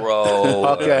Yeah. bro.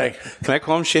 Okay. Can I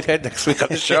call him shithead next week on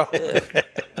the show?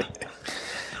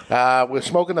 We're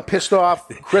smoking the pissed off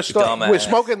Kristoff. Dumbass. We're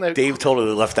smoking the... Dave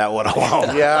totally left that one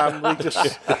alone. Yeah,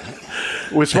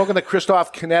 we're smoking the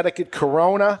Kristoff Connecticut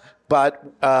Corona, but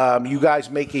you guys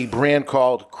make a brand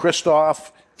called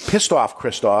Kristoff, Pissed Off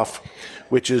Kristoff,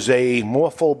 which is a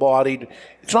more full-bodied...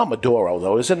 It's not Maduro,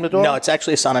 though. Is it Maduro? No, it's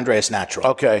actually a San Andreas Natural.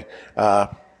 Okay.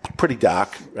 Pretty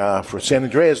dark for San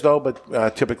Andreas, though,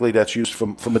 but typically that's used for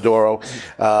Maduro.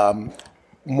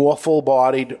 More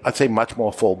full-bodied. I'd say much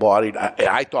more full-bodied.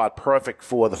 I thought perfect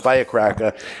for the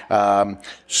firecracker.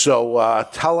 So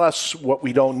tell us what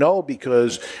we don't know,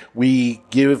 because we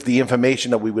give the information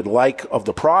that we would like of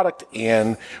the product,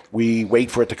 and we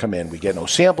wait for it to come in. We get no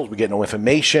samples. We get no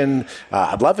information.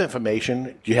 I'd love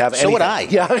information. Do you have anything? So would I.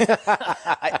 Yeah.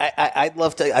 I'd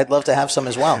love to have some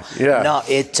as well. Yeah. No,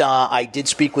 I did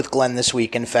speak with Glenn this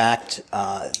week. In fact,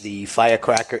 the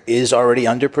firecracker is already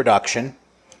under production.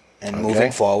 And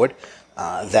moving forward,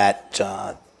 that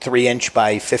 3-inch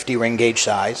by 50 ring gauge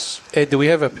size. Hey, do we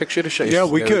have a picture to show you?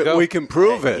 Yeah, we can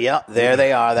prove it. Yeah, there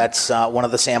they are. That's one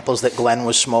of the samples that Glenn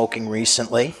was smoking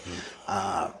recently.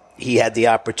 He had the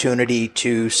opportunity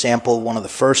to sample one of the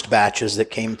first batches that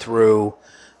came through.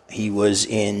 He was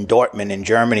in Dortmund in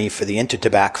Germany for the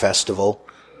Intertobacco Festival,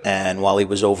 and while he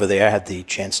was over there, I had the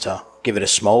chance to give it a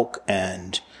smoke,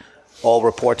 and all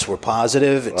reports were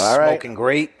positive. It's smoking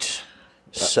great.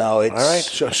 So it's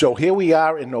all right. So here we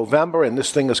are in November, and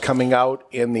this thing is coming out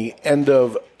in the end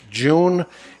of June,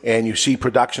 and you see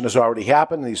production has already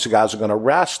happened. These cigars are going to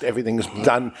rest. Everything is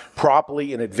done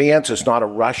properly in advance. It's not a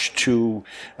rush to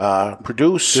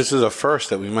produce. This is a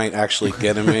first that we might actually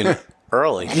get him in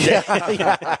early.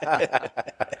 Yeah.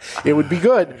 It would be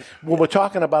good. Well, we're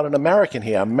talking about an American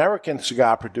here, American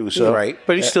cigar producer. Right,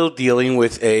 but he's still dealing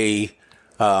with a...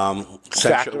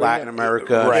 Central Latin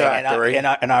America factory.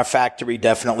 And our factory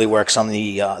definitely works on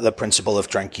the principle of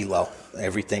tranquilo.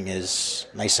 Everything is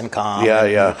nice and calm.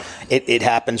 Yeah. It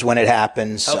happens when it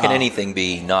happens. How can anything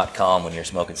be not calm when you're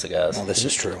smoking cigars? Well, this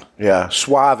is true. Yeah,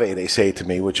 suave, they say to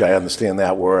me, which I understand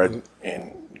that word.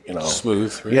 And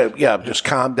smooth. Right? Yeah. Just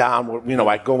calm down.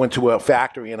 I go into a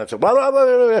factory and it's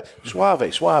blah,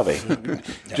 suave.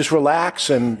 Just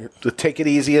relax and take it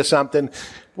easy or something.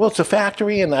 Well, it's a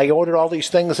factory, and I ordered all these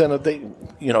things, and they,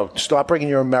 stop bringing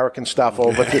your American stuff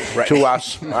over to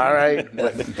us. All right,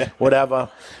 whatever.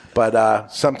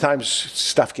 But sometimes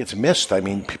stuff gets missed. I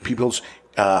mean, people's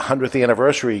 100th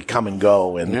anniversary come and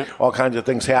go, and all kinds of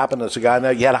things happen. There's a guy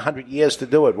now, you had 100 years to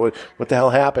do it. What the hell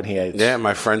happened here? Yeah,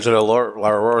 my friends at La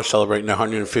Aurora celebrating their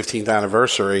 115th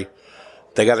anniversary.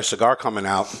 They got a cigar coming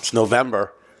out. It's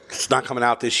November. It's not coming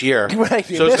out this year. Right,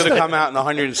 so it's going to come out in the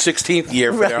 116th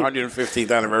year for their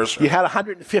 115th anniversary. You had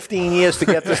 115 years to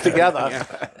get this together.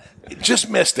 Just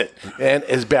missed it. And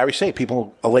as Barry said,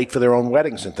 people are late for their own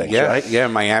weddings and things, right? Yeah,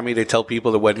 in Miami, they tell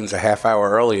people the wedding's a half hour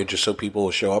earlier just so people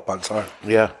will show up on time.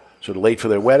 Yeah. So they're late for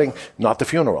their wedding, not the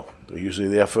funeral. They're usually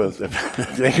there because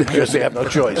they have no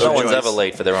choice. No one's ever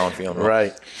late for their own funeral.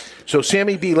 Right. So,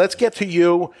 Sammy B, let's get to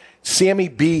you. Sammy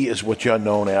B is what you're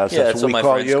known as. Yeah, that's what we my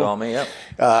call friends you. call me, yep.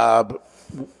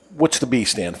 What's the B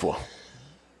stand for?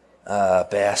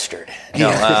 Bastard.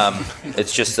 No,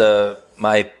 it's just a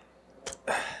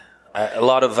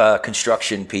lot of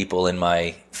construction people in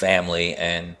my family,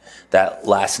 and that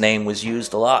last name was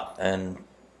used a lot and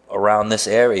around this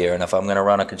area. And if I'm going to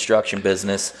run a construction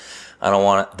business, I don't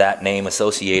want that name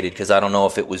associated because I don't know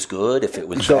if it was good, if it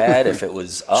was bad, if it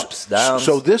was ups, downs.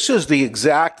 So this is the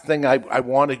exact thing I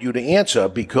wanted you to answer,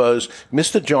 because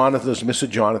Mr.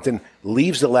 Jonathan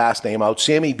leaves the last name out,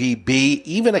 Sammy B,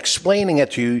 even explaining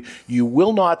it to you, you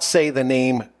will not say the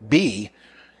name B.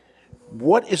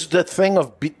 What is the thing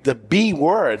of the B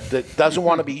word that doesn't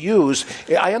want to be used?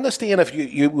 I understand if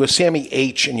you were Sammy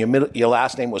H and your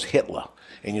last name was Hitler,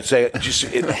 and you'd say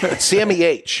it's Sammy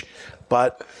H,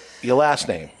 but your last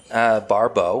name?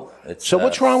 Barbeau. So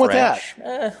what's wrong French. with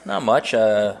that? Not much.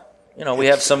 We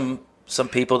have some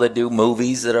people that do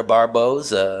movies that are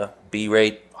Barbeaus,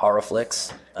 B-rate horror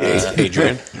flicks.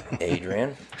 Adrian.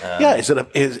 Yeah, is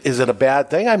it a bad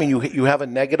thing? I mean, you have a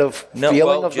negative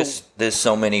feeling of there's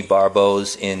so many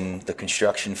Barbeaus in the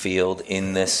construction field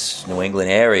in this New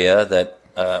England area that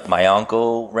my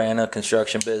uncle ran a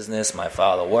construction business. My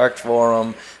father worked for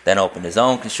him, then opened his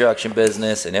own construction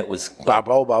business, and it was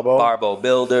Barbeau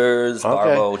Builders,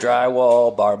 Barbeau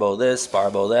Drywall, Barbeau this,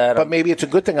 Barbeau that. But maybe it's a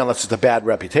good thing unless it's a bad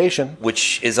reputation.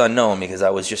 Which is unknown because I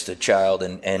was just a child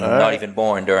and not even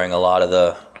born during a lot of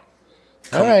the...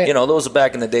 those are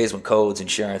back in the days when codes,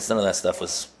 insurance, none of that stuff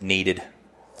was needed.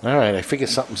 All right, I figure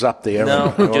something's up there.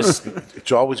 No,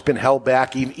 it's always been held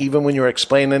back, even when you're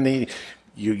explaining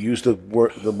you use the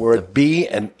word B,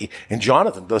 and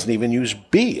Jonathan doesn't even use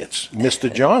B. It's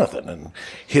Mr. Jonathan, and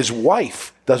his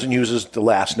wife doesn't use the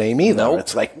last name either. Nope.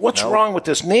 It's like, what's wrong with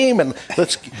this name? And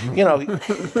let's,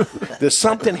 there's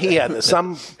something here. There's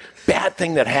some bad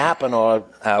thing that happened, or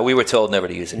we were told never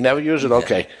to use it. Never use it.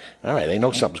 Okay, all right. They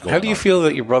know something's going on. How do you feel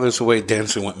that your brother's away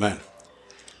dancing with men?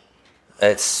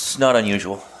 It's not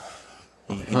unusual.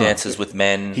 He dances with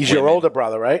men. He's your older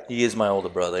brother, right? He is my older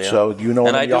brother, yeah. So you know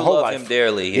him your whole life. And I do love him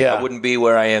dearly. Yeah. I wouldn't be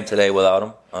where I am today without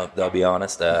him. I'll be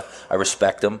honest. I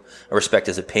respect him. I respect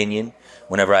his opinion.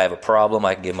 Whenever I have a problem,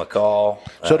 I can give him a call.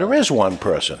 So there is one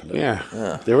person.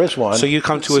 Yeah. There is one. So you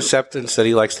come to acceptance that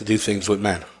he likes to do things with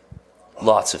men?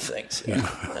 Lots of things,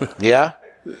 yeah. Yeah?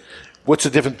 What's the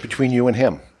difference between you and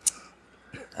him?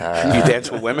 You dance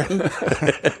with women?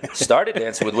 Started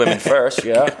dancing with women first,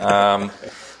 yeah.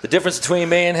 The difference between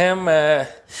me and him,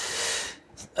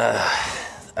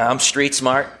 I'm street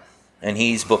smart, and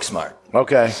he's book smart.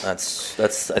 Okay,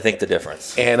 that's I think the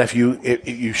difference. And if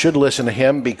you should listen to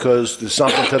him because there's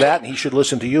something to that, and he should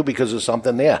listen to you because there's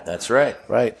something there. That's right.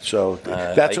 Right. So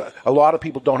a lot of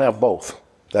people don't have both.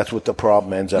 That's what the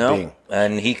problem ends up being.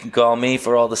 And he can call me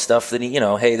for all the stuff that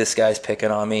hey, this guy's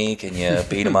picking on me. Can you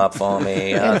beat him up for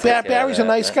me? And Barry's a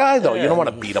nice guy, though. Yeah. You don't want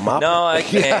to beat him up. No, I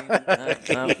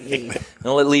can't.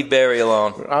 No, leave Barry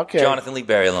alone. Okay. Jonathan, leave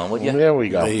Barry alone, would you? There we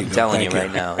go. I'm telling you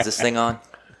right now. Is this thing on?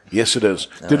 Yes, it is.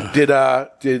 Did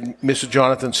Mr.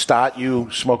 Jonathan start you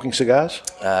smoking cigars?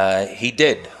 He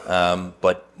did,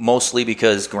 but mostly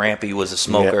because Grampy was a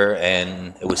smoker,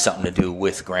 and it was something to do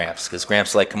with Gramps. Because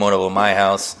Gramps liked coming over to my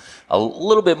house a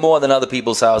little bit more than other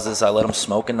people's houses. I let him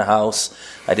smoke in the house.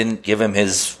 I didn't give him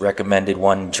his recommended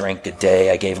one drink a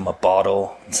day. I gave him a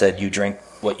bottle and said, "You drink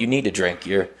what you need to drink.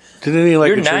 You're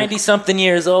 90-something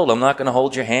years old. I'm not going to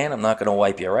hold your hand. I'm not going to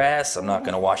wipe your ass. I'm not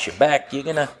going to wash your back. You're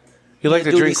going to." You like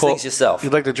to drink things yourself. You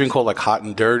like to drink called like Hot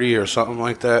and Dirty or something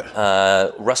like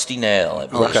that? Rusty Nail.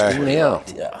 Rusty Nail.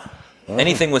 Yeah.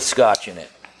 Anything with scotch in it.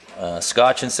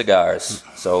 Scotch and cigars.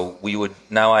 So we would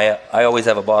now. I always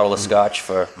have a bottle of scotch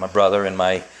for my brother in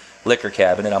my liquor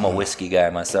cabinet. I'm a whiskey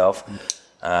guy myself,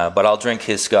 but I'll drink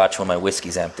his scotch when my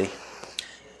whiskey's empty.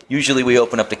 Usually we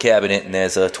open up the cabinet and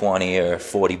there's a $20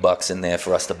 or $40 in there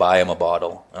for us to buy him a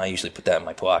bottle. I usually put that in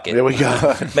my pocket. There we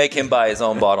go. Make him buy his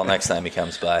own bottle next time he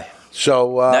comes by.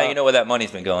 So now you know where that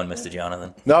money's been going, Mr.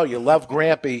 Jonathan. No, you love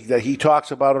Grampy. That he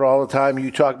talks about it all the time.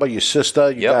 You talk about your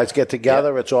sister. You guys get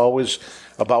together. It's always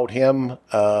about him.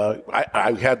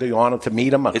 I had the honor to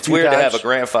meet him. It's weird to have a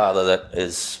grandfather that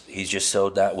he's just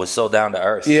was so down to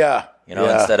earth. Yeah.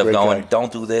 Instead of going,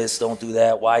 don't do this, don't do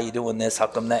that. Why are you doing this? How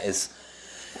come that is?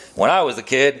 When I was a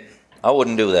kid, I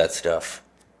wouldn't do that stuff.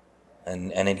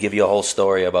 And it'd give you a whole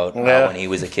story about how when he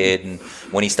was a kid and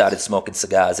when he started smoking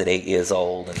cigars at 8 years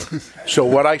old. And So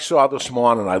what I saw this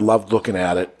morning, I loved looking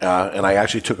at it, and I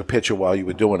actually took a picture while you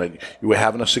were doing it. You were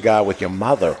having a cigar with your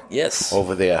mother. Yes.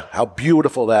 Over there. How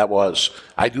beautiful that was.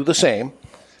 I do the same.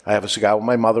 I have a cigar with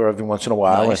my mother every once in a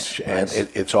while, Nice, and nice.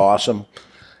 it's awesome.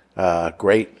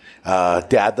 Great.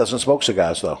 Dad doesn't smoke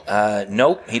cigars, though.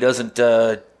 Nope, he doesn't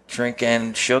drink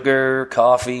and sugar,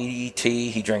 coffee,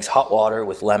 tea. He drinks hot water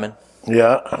with lemon.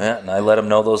 Yeah. And I let him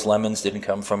know those lemons didn't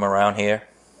come from around here.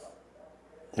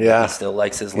 Yeah. He still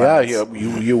likes his Yeah,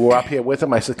 lemons. you were up here with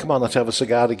him. I said, come on, let's have a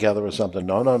cigar together or something.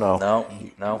 No. No.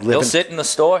 Live He'll in- sit in the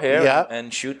store here Yeah.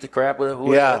 and shoot the crap with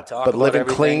whoever. Yeah, talk but about living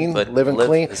everything, clean, but living live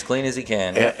clean. as clean as he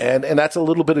can. And that's a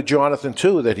little bit of Jonathan,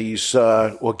 too, that he's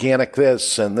organic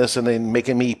this and then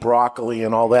making me eat broccoli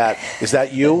and all that. Is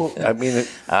that you? I mean...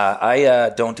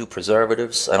 I don't do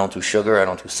preservatives. I don't do sugar. I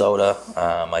don't do soda.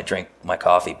 I drink my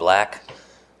coffee black,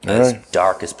 as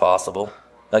dark as possible.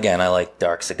 Again, I like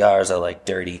dark cigars. I like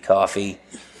dirty coffee.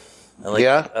 I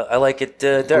like it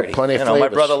dirty. Plenty of my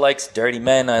flavors. brother likes dirty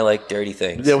men. I like dirty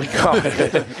things. There we go.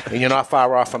 And you're not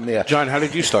far off from there. John, how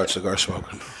did you start cigar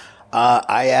smoking?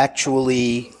 I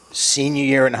actually, senior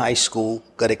year in high school,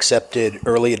 got accepted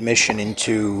early admission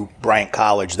into Bryant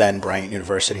College, then Bryant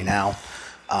University now.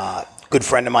 Good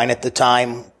friend of mine at the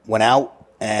time went out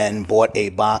and bought a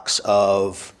box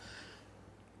of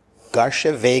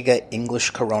Garcia Vega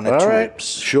English Corona All right. tubes.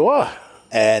 Sure.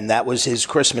 And that was his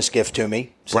Christmas gift to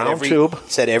me. Brown tube.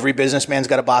 Said every businessman's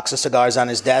got a box of cigars on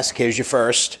his desk. Here's your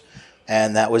first.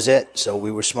 And that was it. So we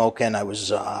were smoking. I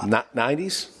was... Not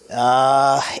 90s?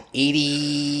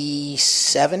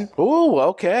 87. Ooh,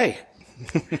 okay.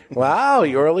 Wow,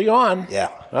 you're early on. Yeah.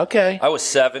 Okay. I was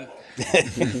 7.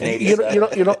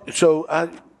 So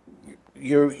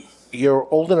you're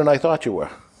older than I thought you were.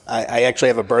 I actually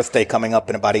have a birthday coming up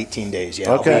in about 18 days.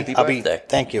 Yeah. Okay. I'll be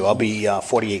thank you. I'll be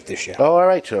 48 this year. Oh, all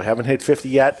right. So haven't hit 50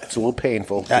 yet. It's a little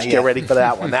painful. Just yeah. get ready for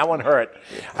that one. That one hurt.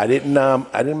 I didn't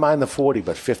mind the 40,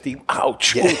 but 50.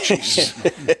 Ouch. Yeah. Ooh,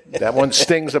 jeez. That one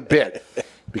stings a bit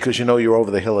because you know you're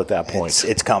over the hill at that point.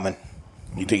 It's coming.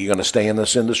 You think you're going to stay in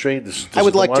this industry? This I would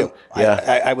is the like one? to.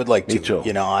 Yeah. I would like to. Me too.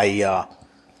 You know, I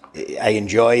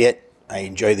enjoy it. I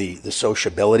enjoy the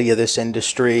sociability of this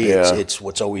industry. Yeah. It's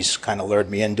what's always kind of lured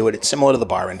me into it. It's similar to the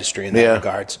bar industry in that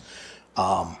regards.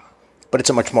 But it's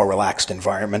a much more relaxed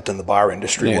environment than the bar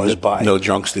industry was. No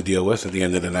drunks to deal with at the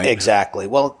end of the night. Exactly.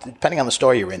 Well, depending on the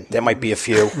store you're in, there might be a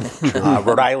few.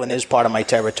 Rhode Island is part of my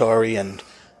territory, and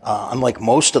unlike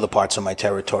most of the parts of my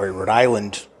territory, Rhode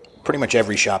Island, pretty much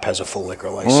every shop has a full liquor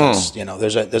license. You know,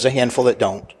 there's a handful that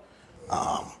don't,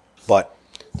 but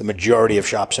the majority of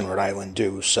shops in Rhode Island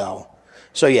do.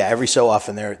 So yeah, every so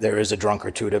often there is a drunk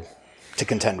or two to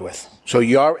contend with. So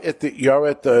you're at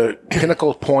the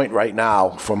pinnacle point right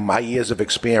now, from my years of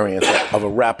experience, of a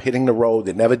rep hitting the road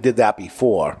that never did that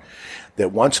before.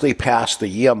 That once they pass the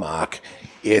year mark,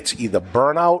 it's either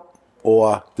burnout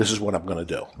or this is what I'm going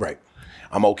to do. Right.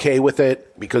 I'm okay with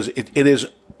it because it is.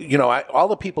 You know, all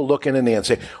the people looking in there and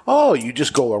say, "Oh, you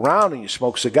just go around and you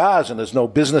smoke cigars, and there's no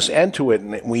business end to it."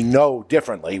 And we know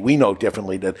differently. We know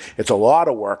differently that it's a lot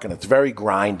of work and it's very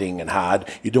grinding and hard.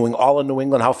 You're doing all of New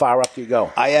England. How far up do you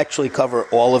go? I actually cover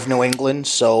all of New England.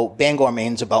 So Bangor,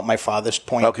 Maine's about my farthest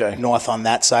point north on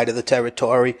that side of the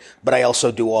territory. But I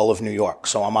also do all of New York.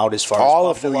 So I'm out as far All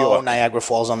as of New Buffalo, York. Niagara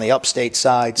Falls on the upstate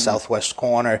side, southwest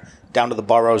corner, down to the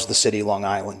boroughs, the city, Long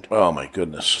Island. Oh my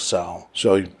goodness! So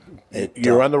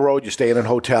you're on the road. You're staying in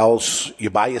hotels.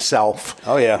 You're by yourself.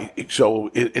 Oh yeah. So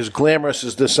as glamorous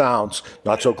as this sounds,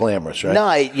 not so glamorous, right? No,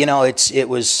 it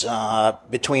was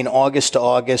between August to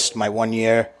August, my 1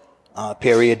 year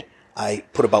period. I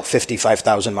put about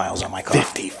 55,000 miles on my car.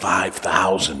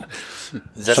 55,000.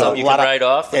 Is that something you can write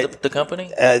off the company?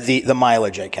 The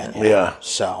mileage I can. Yeah.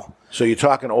 So you're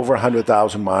talking over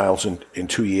 100,000 miles in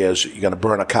 2 years. You're going to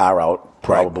burn a car out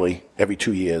probably every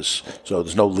 2 years. So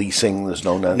there's no leasing. There's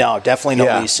no definitely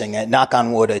no leasing. Knock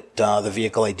on wood at the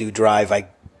vehicle I do drive. I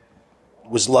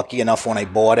was lucky enough when I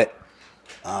bought it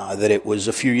that it was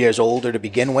a few years older to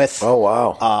begin with. Oh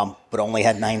wow! But only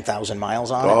had 9,000 miles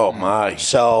on it. Oh my!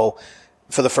 So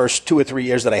for the first 2 or 3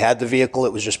 years that I had the vehicle,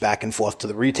 it was just back and forth to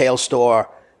the retail store.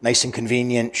 Nice and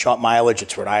convenient, short mileage.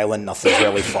 It's Rhode Island. Nothing's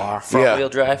really far. Front-wheel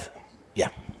drive? Yeah.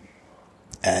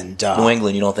 And New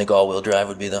England, you don't think all-wheel drive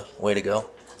would be the way to go?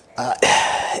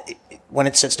 When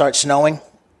it starts snowing,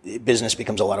 business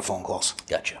becomes a lot of phone calls.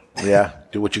 Gotcha. Yeah,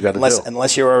 do what you got to do.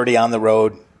 Unless you're already on the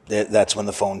road, that's when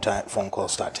the phone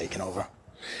calls start taking over.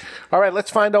 All right, let's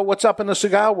find out what's up in the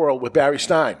cigar world with Barry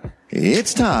Stein.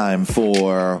 It's time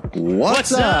for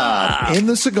What's Up in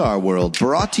the Cigar World,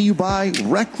 brought to you by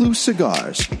Recluse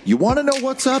Cigars. You want to know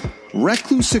what's up?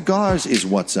 Recluse Cigars is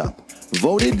what's up.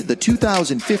 Voted the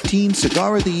 2015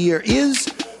 Cigar of the Year is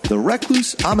the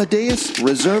Recluse Amadeus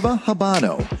Reserva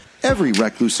Habano. Every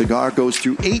Recluse cigar goes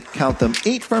through 8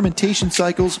 fermentation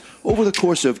cycles over the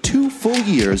course of 2 full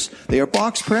years. They are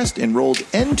box pressed and rolled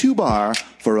end to bar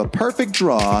for a perfect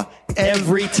draw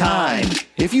every time.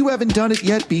 If you haven't done it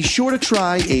yet, be sure to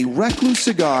try a Recluse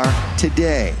cigar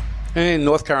today. And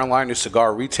North Carolina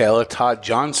cigar retailer Todd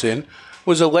Johnson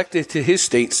was elected to his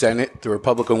state senate. The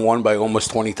Republican won by almost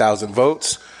 20,000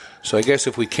 votes. So I guess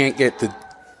if we can't get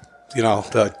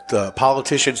the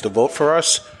politicians to vote for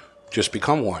us, just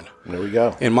become one. There we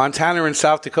go. In Montana and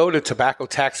South Dakota, tobacco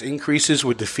tax increases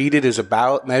were defeated as a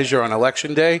ballot measure on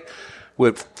Election Day,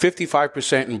 with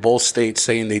 55% in both states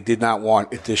saying they did not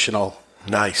want additional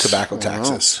tobacco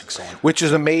taxes. Excellent. Which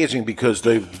is amazing because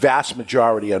the vast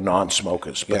majority are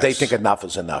non-smokers, but they think enough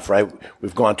is enough, right?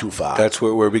 We've gone too far. That's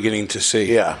what we're beginning to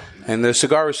see. Yeah. And the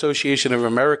Cigar Association of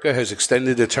America has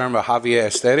extended the term of Javier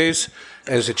Esteres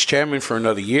as its chairman for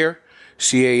another year.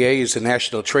 CAA is the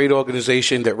national trade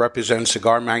organization that represents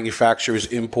cigar manufacturers,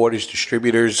 importers,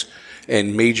 distributors,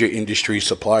 and major industry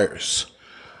suppliers.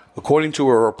 According to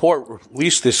a report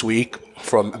released this week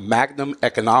from Magnum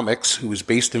Economics, who is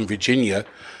based in Virginia,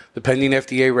 the pending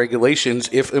FDA regulations,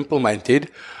 if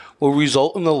implemented, will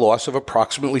result in the loss of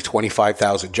approximately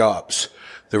 25,000 jobs.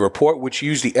 The report, which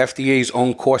used the FDA's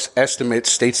own cost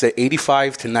estimates, states that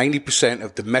 85 to 90%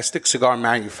 of domestic cigar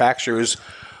manufacturers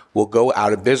will go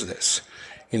out of business.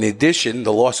 In addition,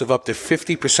 the loss of up to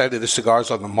 50% of the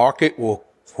cigars on the market will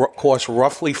cause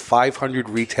roughly 500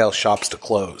 retail shops to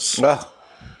close.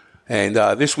 And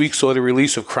this week saw the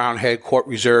release of Crown Head Court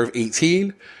Reserve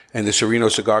 18 and the Sereno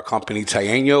Cigar Company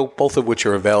Taeno, both of which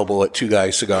are available at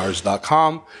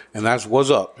twoguyscigars.com. And that's what's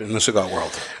up in the cigar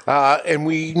world. And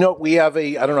we have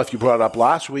I don't know if you brought it up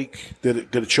last week,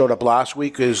 did it showed up last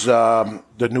week, is the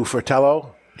new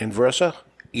Fratello in Versa.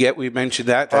 Yeah, we mentioned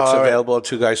that. That's available at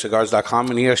twoguyscigars.com.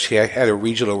 And he actually had a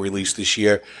regional release this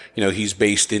year. You know, he's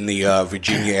based in the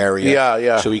Virginia area.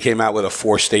 Yeah. So he came out with a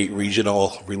 4-state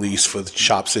regional release for the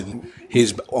shops in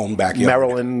his own backyard.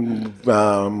 Maryland,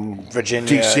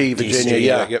 Virginia, DC,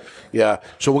 Virginia. Yep. Yeah.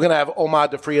 So we're going to have Omar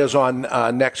De Frias on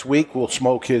next week. We'll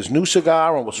smoke his new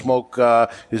cigar and we'll smoke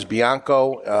his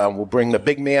Bianco. We'll bring the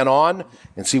big man on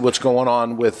and see what's going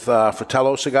on with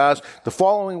Fratello cigars. The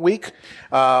following week,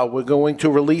 we're going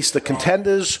to release the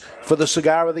contenders for the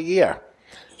Cigar of the Year.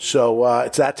 So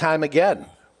it's that time again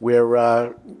where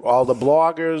all the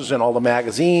bloggers and all the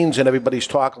magazines and everybody's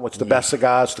talking what's the best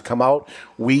cigars to come out.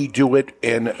 We do it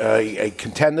in a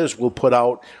contenders. We'll put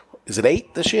out, is it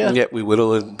 8 this year? Yeah, we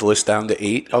whittled the list down to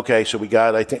 8. Okay, so we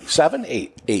got, I think, 7,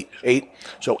 8. 8.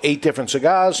 So 8 different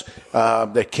cigars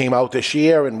that came out this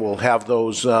year, and we'll have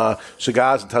those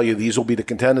cigars and tell you these will be the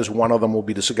contenders. One of them will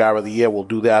be the Cigar of the Year. We'll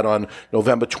do that on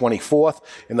November 24th.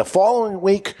 In the following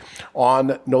week,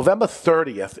 on November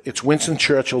 30th, it's Winston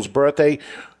Churchill's birthday.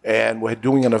 And we're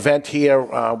doing an event here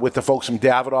with the folks from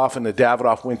Davidoff and the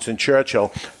Davidoff Winston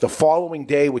Churchill. The following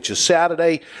day, which is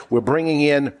Saturday, we're bringing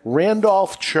in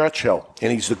Randolph Churchill.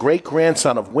 And he's the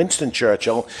great-grandson of Winston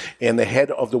Churchill and the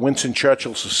head of the Winston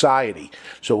Churchill Society.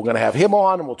 So we're going to have him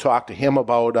on, and we'll talk to him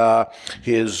about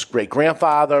his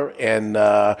great-grandfather and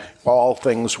all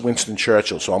things Winston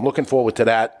Churchill. So I'm looking forward to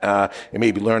that and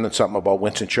maybe learning something about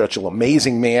Winston Churchill.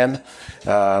 Amazing man.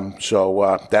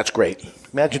 So that's great.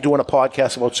 Imagine doing a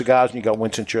podcast about cigars and you got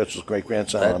Winston Churchill's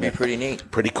great-grandson on That'd be there. pretty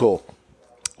neat. Pretty cool.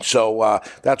 So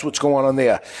that's what's going on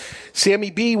there.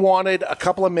 Sammy B wanted a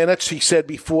couple of minutes. He said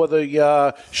before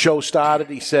the show started,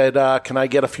 he said, can I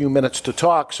get a few minutes to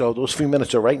talk? So those few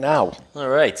minutes are right now. All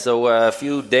right. So a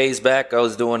few days back, I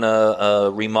was doing a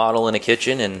remodel in a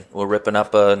kitchen, and we're ripping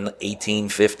up an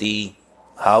 1850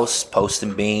 house,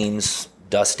 posting beams,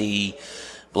 dusty,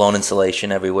 blown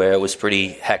insulation everywhere. It was pretty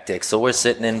hectic. So we're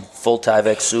sitting in full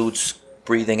Tyvek suits,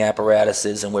 breathing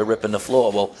apparatuses, and we're ripping the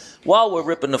floor. Well, while we're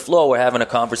ripping the floor, we're having a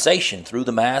conversation through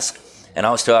the mask. And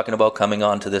I was talking about coming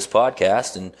on to this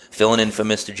podcast and filling in for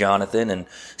Mr. Jonathan and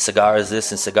cigars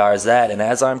this and cigars that. And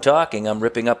as I'm talking, I'm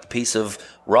ripping up a piece of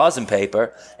rosin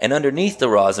paper. And underneath the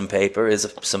rosin paper is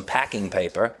some packing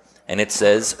paper. And it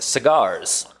says,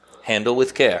 cigars, handle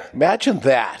with care. Imagine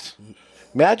that.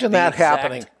 Imagine that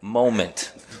happening.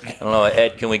 Moment. I don't know,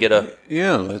 Ed, can we get a...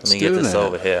 Yeah, let me get this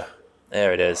over here.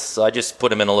 There it is. So I just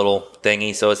put them in a little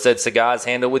thingy. So it said cigars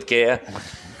handled with care.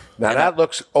 Now that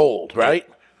looks old, right?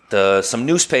 Some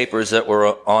newspapers that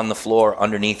were on the floor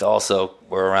underneath also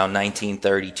were around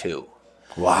 1932.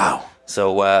 Wow.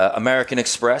 So American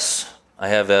Express, I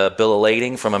have a bill of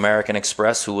lading from American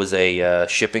Express, who was a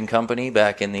shipping company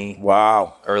back in the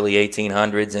early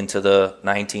 1800s into the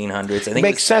 1900s. I think it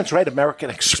makes sense, right?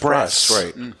 American Express.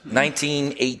 Right.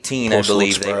 1918, Postal I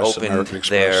believe, Express, they American opened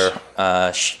their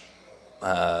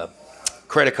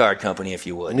credit card company, if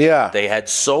you would. Yeah. They had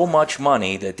so much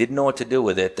money that didn't know what to do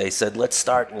with it. They said, let's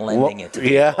start lending it to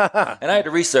people. Yeah. And I had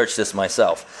to research this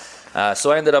myself.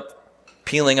 So I ended up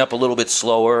peeling up a little bit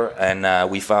slower, and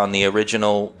we found the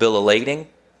original bill of lading,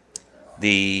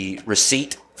 the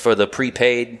receipt for the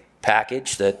prepaid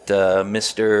package that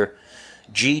Mr.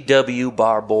 G.W.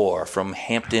 Barbour from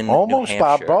Hampton, Almost New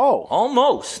Hampshire. Barbeau.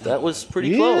 Almost. That was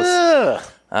pretty close.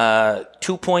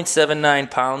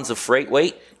 2.79 pounds of freight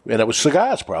weight. And it was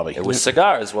cigars, probably. It was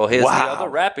cigars. Well, here's the other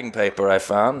wrapping paper I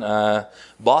found.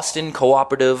 Boston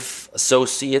Cooperative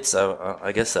Associates.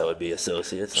 I guess that would be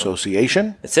Associates.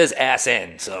 Association? It says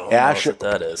ASN, so I don't know what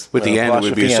that is. With the end, it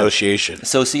would be association.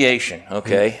 Association,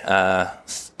 okay.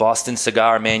 Boston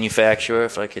Cigar Manufacturer,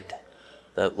 if I could,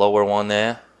 that lower one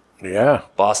there. Yeah.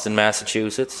 Boston,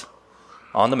 Massachusetts.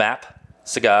 On the map.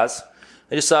 Cigars.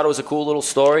 I just thought it was a cool little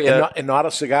story. And not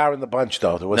a cigar in the bunch,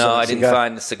 though. There wasn't No, a I didn't cigar.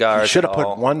 find the cigars He should have at put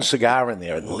all. one cigar in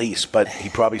there at least, but he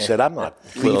probably said, I'm not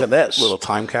leaving this. Little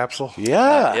time capsule.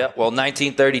 Yeah. Yeah, well,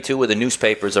 1932 were the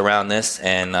newspapers around this,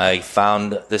 and I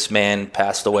found this man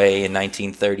passed away in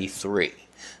 1933.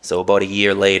 So about a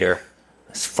year later,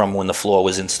 from when the floor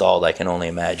was installed, I can only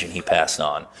imagine he passed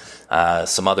on.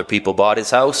 Some other people bought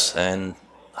his house and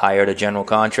hired a general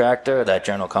contractor. That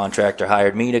general contractor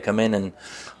hired me to come in and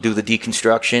do the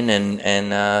deconstruction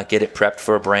and get it prepped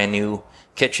for a brand new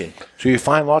kitchen. So you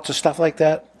find lots of stuff like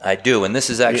that? I do, and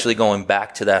this is actually going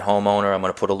back to that homeowner. I'm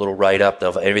going to put a little write-up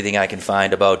of everything I can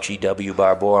find about G.W.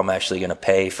 Barbour. I'm actually going to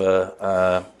pay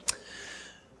for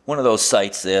one of those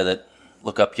sites there that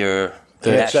look up your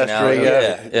nationality.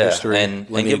 History, and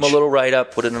give them a little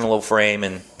write-up, put it in a little frame,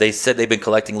 and they said they've been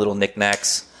collecting little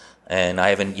knickknacks, and I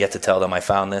haven't yet to tell them I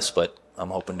found this, but I'm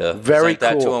hoping to present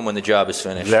that to them when the job is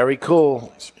finished. Very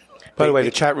cool. By the way,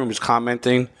 the chat room is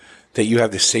commenting that you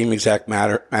have the same exact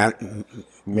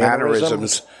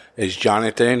mannerisms as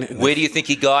Jonathan. Where do you think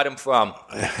he got him from?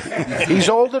 He's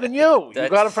older than you. You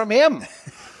got it from him.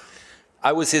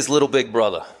 I was his little big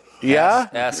brother. Yeah?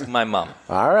 Ask my mom.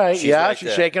 All right. She's right she's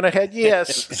there. shaking her head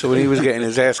yes. So when he was getting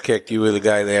his ass kicked, you were the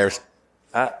guy there.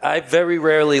 I very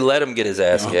rarely let him get his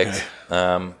ass kicked,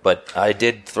 but I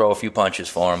did throw a few punches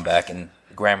for him back in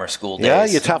grammar school days. Yeah,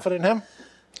 you're tougher than him?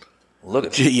 Look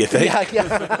at Gee, you think?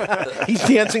 Yeah. He's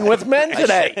dancing with men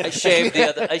today.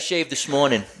 I shaved this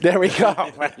morning. There we go.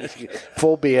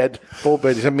 Full beard.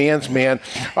 He's a man's man.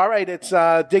 All right, it's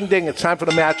ding ding. It's time for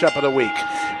the matchup of the week.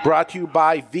 Brought to you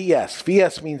by VS.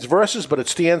 VS means versus, but it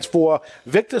stands for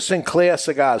Victor Sinclair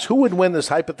Cigars. Who would win this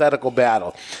hypothetical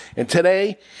battle? And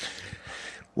today,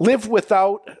 live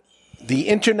without the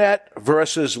internet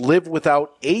versus live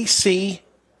without AC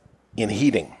and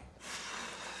heating.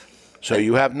 So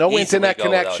you have no Easily internet go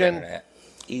without connection. internet.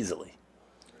 Easily.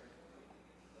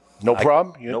 No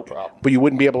problem? No problem. But you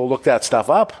wouldn't be able to look that stuff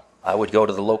up? I would go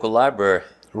to the local library.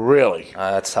 Really?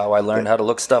 That's how I learned how to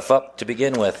look stuff up to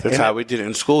begin with. That's how we did it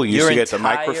in school. You used to get the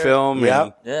microfilm. Yeah.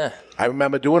 And Yeah. I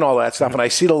remember doing all that stuff, and I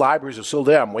see the libraries are still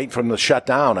there. I'm waiting for them to shut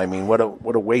down. I mean, what a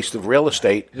waste of real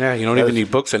estate. Yeah, you don't even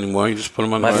need books anymore. You just put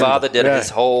them on My the father did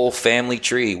his whole family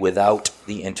tree without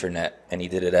the internet, and he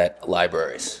did it at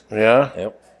libraries. Yeah?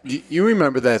 Yep. You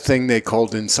remember that thing they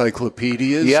called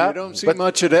encyclopedias? Yeah, You don't see but-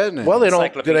 much of that anymore. Well, they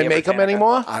don't. Do they make them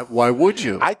anymore? Why would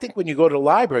you? I think when you go to the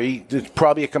library, there's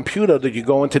probably a computer that you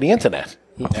go into the internet.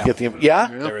 To get the,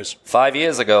 There is. 5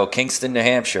 years ago, Kingston, New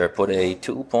Hampshire put a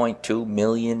 $2.2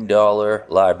 million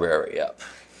library up.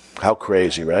 How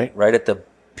crazy, right? Right at the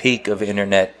peak of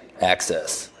internet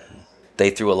access.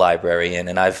 They threw a library in,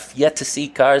 and I've yet to see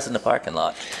cars in the parking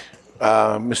lot.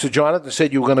 Mr. Jonathan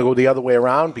said you were going to go the other way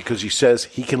around because he says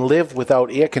he can live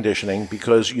without air conditioning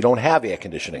because you don't have air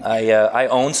conditioning. I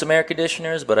own some air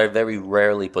conditioners, but I very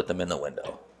rarely put them in the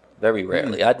window. Very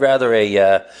rarely. I'd rather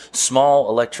a small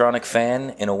electronic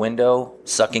fan in a window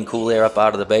sucking cool air up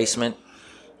out of the basement.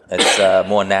 It's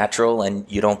more natural,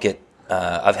 and you don't get...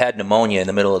 I've had pneumonia in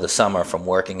the middle of the summer from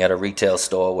working at a retail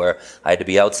store where I had to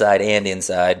be outside and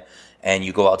inside, and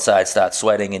you go outside, start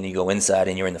sweating, and you go inside,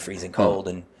 and you're in the freezing cold,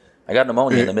 and I got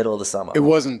pneumonia in the middle of the summer. It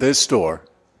wasn't this store.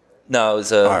 No, it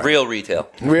was a real retail.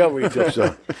 Real retail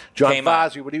store. John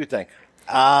Fazzi, what do you think?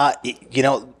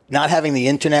 Not having the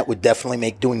internet would definitely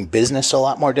make doing business a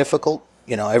lot more difficult.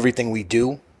 You know, everything we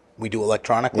do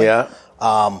electronically. Yeah.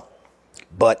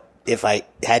 But if I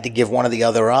had to give one or the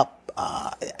other up,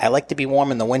 I like to be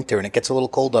warm in the winter, and it gets a little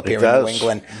cold up here in New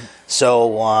England.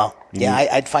 So,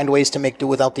 I'd find ways to make do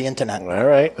without the internet. All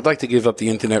right. I'd like to give up the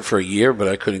internet for a year, but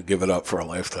I couldn't give it up for a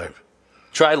lifetime.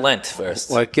 Try Lent first.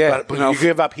 Like, yeah. But you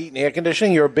give up heat and air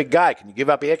conditioning? You're a big guy. Can you give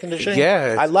up air conditioning?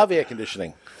 Yeah. I love air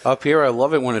conditioning. Up here, I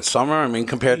love it when it's summer. I mean,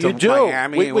 compared to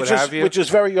Miami and what have you. Which is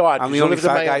very odd. I'm the only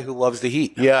fat guy who loves the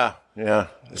heat. Yeah.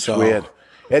 It's weird.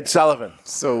 Ed Sullivan.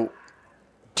 So,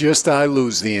 just I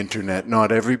lose the internet,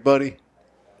 not everybody.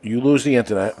 You lose the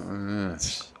internet.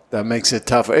 That makes it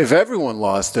tough. If everyone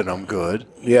lost it, I'm good.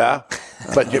 Yeah.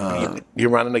 But you're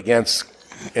running against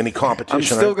any competition. I'm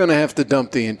still going to have to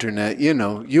dump the internet. You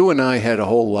know, you and I had a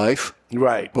whole life.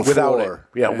 Right. Before. Without it.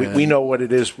 Yeah, we know what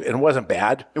it is. And it wasn't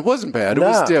bad. It wasn't bad. It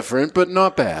was different, but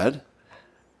not bad.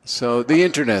 So the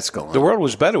internet's gone. The world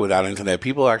was better without internet.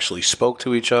 People actually spoke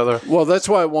to each other. Well, that's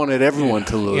why I wanted everyone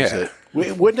to lose it.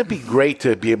 Wouldn't it be great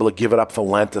to be able to give it up for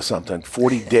Lent or something?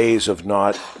 40 days of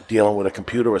not dealing with a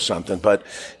computer or something. But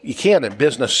you can't. In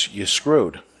business, you're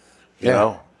screwed. You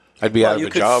know? I'd be out of a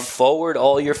job. You could forward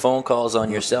all your phone calls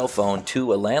on your cell phone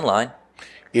to a landline.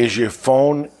 Is your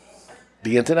phone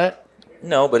the internet?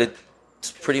 No, but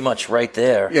it's pretty much right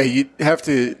there. Yeah, you'd have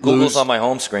to Google's on my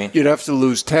home screen. You'd have to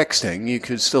lose texting. You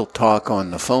could still talk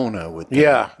on the phone, I would think.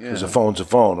 Yeah, because a phone's a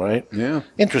phone, right? Yeah.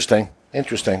 Interesting.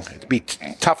 It'd be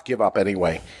tough give up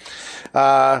anyway.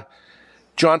 John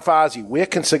Fazzi, where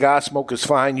can cigar smokers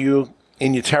find you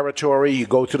in your territory? You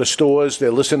go to the stores,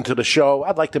 they're listening to the show.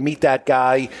 I'd like to meet that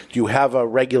guy. Do you have a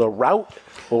regular route,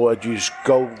 or do you just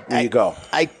go where you go?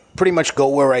 I pretty much go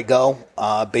where I go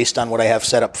based on what I have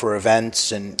set up for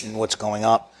events and what's going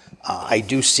up. I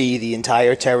do see the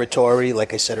entire territory,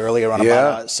 like I said earlier, on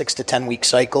about a 6 to 10 week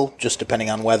cycle, just depending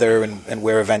on weather and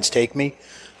where events take me.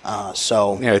 I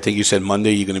think you said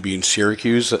Monday you're going to be in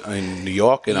Syracuse in New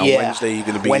York, and on Wednesday you're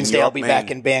going to be in New York, I'll be back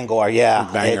in Bangor.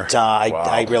 Yeah,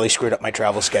 I really screwed up my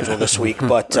travel schedule this week,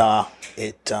 but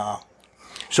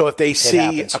So if they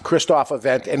see a Kristoff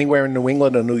event anywhere in New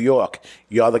England or New York,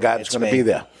 you're the guy that's going to be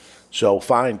there. So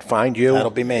find you.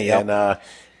 That'll be me. Yep. And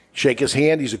shake his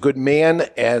hand. He's a good man,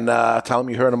 and tell him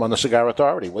you heard him on the Cigar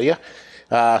Authority, will you?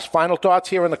 Final thoughts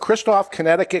here on the Kristoff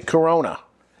Connecticut Corona.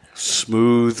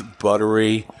 Smooth,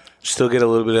 buttery. Still get a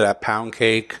little bit of that pound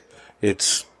cake.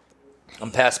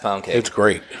 I'm past pound cake. It's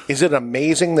great. Is it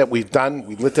amazing that we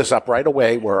lit this up right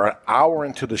away? We're an hour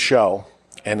into the show,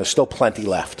 and there's still plenty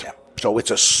left. Yeah. So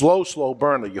it's a slow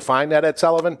burner. You find that, Ed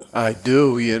Sullivan? I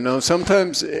do,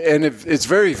 sometimes, and it's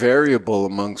very variable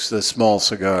amongst the small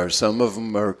cigars. Some of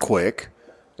them are quick,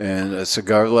 and a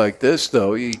cigar like this,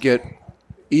 though, you get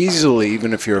easily,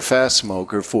 even if you're a fast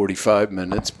smoker, 45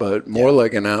 minutes, but more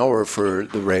like an hour for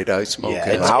the rate I smoke.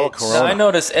 Yeah, I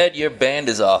noticed, Ed, your band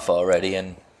is off already,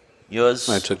 and yours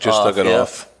took it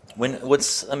off.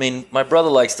 My brother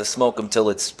likes to smoke them till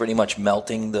it's pretty much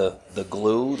melting the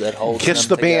glue that holds Kiss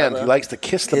them the band. together. He likes to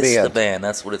kiss the band. Kiss the band.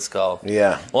 That's what it's called.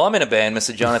 Yeah. Well, I'm in a band,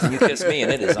 Mr. Jonathan. You kiss me,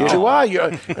 and it is on. You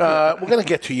are. We're going to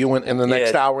get to you in the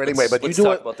next hour anyway. But let's you do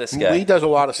talk about this guy. He does a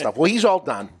lot of stuff. Well, he's all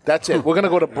done. That's it. We're going to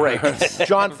go to break.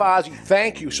 John Fazzi,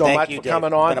 thank you so much for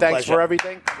coming on. Thanks for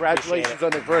everything. Congratulations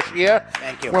on your first year.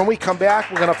 Thank you. When we come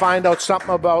back, we're going to find out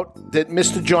something about that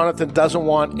Mr. Jonathan doesn't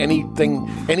want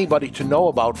anybody to know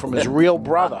about from his real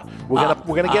brother. We're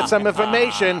going to get some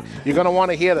information. You're going to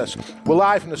want to hear this. We're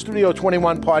live from the Studio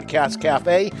 21 Podcast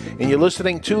Cafe, and you're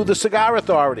listening to The Cigar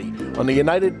Authority on the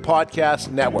United Podcast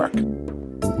Network.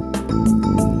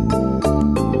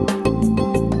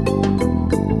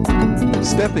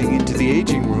 Stepping into the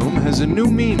aging room has a new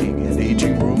meaning at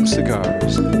Aging Room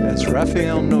Cigars, as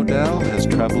Rafael Nodal has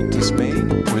traveled to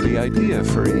Spain, where the idea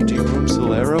for Aging Room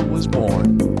Solera was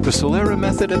born. The Solera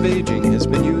method of aging has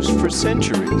been used for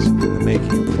centuries in the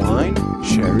making of wine,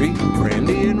 sherry,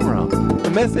 brandy, and rum.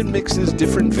 The method mixes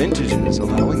different vintages,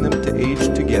 allowing them to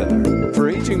age together. For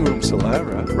Aging Room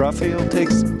Solera, Rafael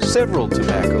takes several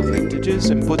tobacco vintages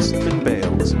and puts them in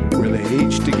bales, where they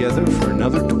age together for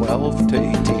another 12 to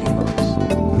 18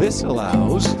 months. This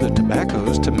allows the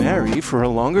tobaccos to marry for a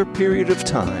longer period of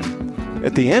time.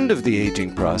 At the end of the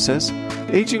aging process,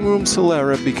 Aging Room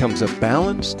Solera becomes a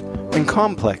balanced and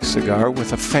complex cigar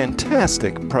with a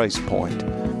fantastic price point.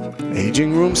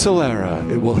 Aging Room Solera,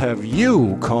 it will have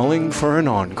you calling for an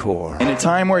encore. In a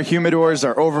time where humidors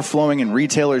are overflowing and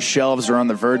retailers' shelves are on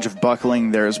the verge of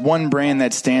buckling, there is one brand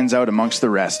that stands out amongst the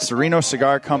rest. Sereno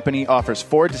Cigar Company offers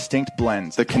 4 distinct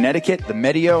blends: the Connecticut, the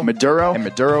Medio, Maduro, and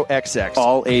Maduro XX,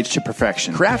 all aged to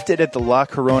perfection. Crafted at the La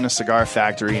Corona Cigar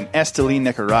Factory in Esteli,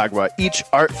 Nicaragua, each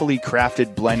artfully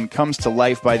crafted blend comes to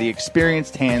life by the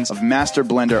experienced hands of master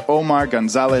blender Omar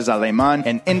Gonzalez Aleman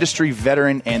and industry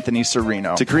veteran Anthony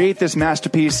Sereno. To create Create this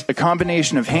masterpiece, a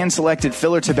combination of hand-selected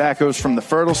filler tobaccos from the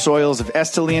fertile soils of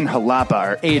Esteli and Jalapa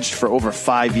are aged for over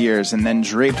 5 years and then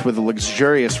draped with a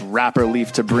luxurious wrapper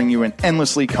leaf to bring you an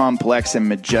endlessly complex and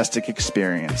majestic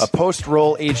experience. A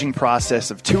post-roll aging process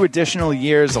of 2 additional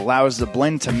years allows the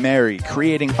blend to marry,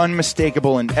 creating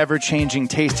unmistakable and ever-changing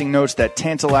tasting notes that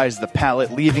tantalize the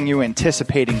palate, leaving you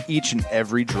anticipating each and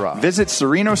every drop. Visit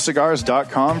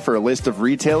SerenoCigars.com for a list of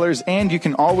retailers, and you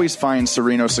can always find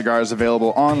Sereno cigars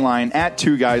available online at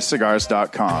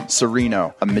twoguyscigars.com.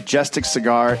 Sereno, a majestic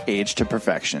cigar aged to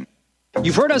perfection.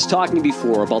 You've heard us talking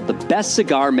before about the best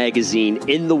cigar magazine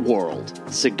in the world,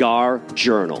 Cigar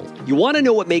Journal. You want to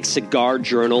know what makes Cigar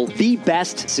Journal the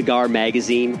best cigar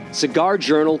magazine? Cigar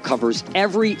Journal covers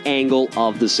every angle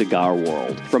of the cigar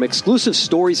world, from exclusive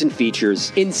stories and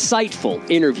features, insightful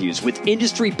interviews with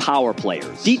industry power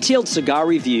players, detailed cigar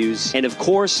reviews, and of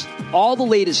course, all the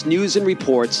latest news and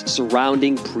reports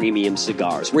surrounding premium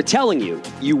cigars. We're telling you,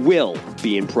 you will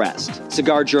be impressed.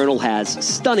 Cigar Journal has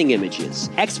stunning images,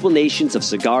 explanations of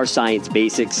cigar science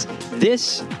basics.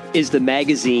 This is the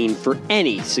magazine for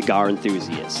any cigar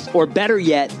enthusiast, or better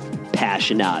yet,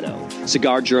 passionado.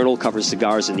 Cigar Journal covers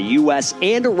cigars in the U.S.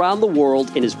 and around the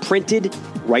world and is printed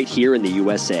right here in the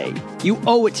USA. You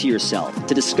owe it to yourself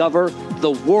to discover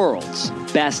the world's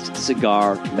best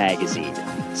cigar magazine,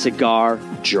 Cigar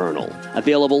Journal.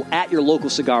 Available at your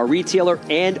local cigar retailer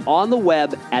and on the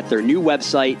web at their new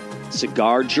website,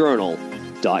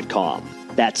 cigarjournal.com.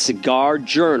 That's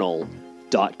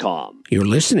cigarjournal.com. You're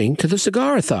listening to The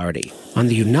Cigar Authority on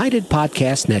the United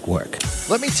Podcast Network.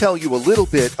 Let me tell you a little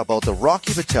bit about the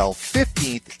Rocky Patel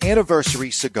 15th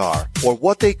Anniversary Cigar, or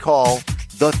what they call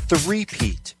the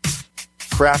Three-Peat.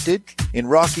 Crafted in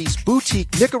Rocky's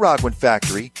boutique Nicaraguan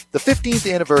factory, the 15th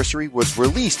anniversary was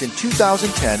released in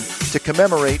 2010 to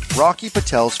commemorate Rocky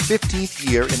Patel's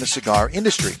 15th year in the cigar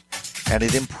industry, and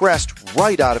it impressed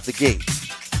right out of the gate.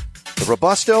 The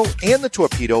Robusto and the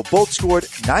Torpedo both scored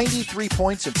 93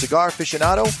 points in Cigar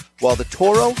Aficionado, while the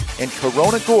Toro and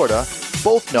Corona Gorda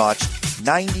both notched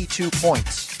 92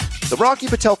 points. The Rocky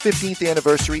Patel 15th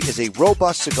Anniversary is a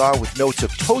robust cigar with notes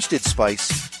of toasted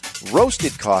spice,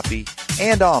 roasted coffee,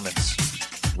 and almonds.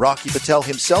 Rocky Patel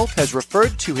himself has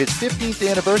referred to his 15th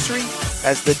anniversary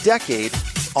as the decade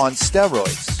on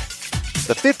steroids.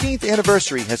 The 15th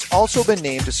anniversary has also been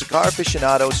named to Cigar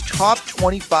Aficionado's top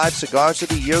 25 cigars of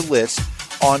the year list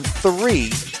on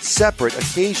 3 separate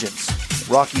occasions.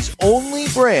 Rocky's only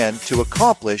brand to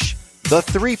accomplish the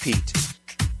three-peat.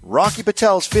 Rocky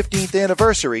Patel's 15th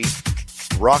anniversary,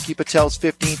 Rocky Patel's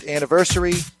 15th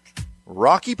anniversary,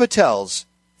 Rocky Patel's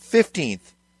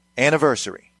 15th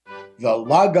anniversary. The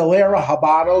La Galera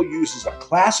Habano uses a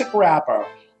classic wrapper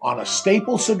on a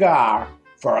staple cigar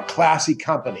for a classy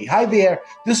company. Hi there,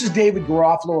 this is David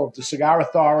Garofalo of the Cigar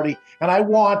Authority, and I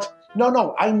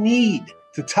need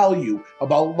to tell you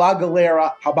about La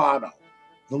Galera Habano.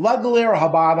 The La Galera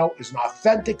Habano is an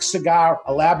authentic cigar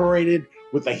elaborated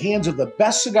with the hands of the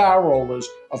best cigar rollers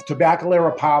of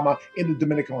Tabacalera Palma in the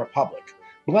Dominican Republic.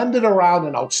 Blended around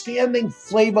an outstanding,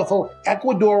 flavorful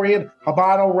Ecuadorian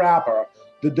Habano wrapper,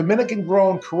 the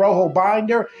Dominican-grown Corojo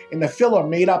binder, and the filler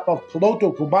made up of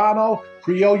Piloto Cubano,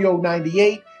 Criollo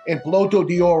 98, and Piloto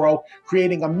de Oro,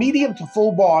 creating a medium to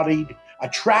full-bodied,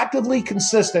 attractively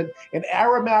consistent, and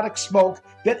aromatic smoke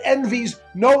that envies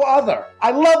no other. I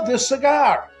love this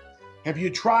cigar. Have you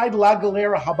tried La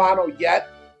Galera Habano yet?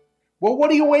 Well,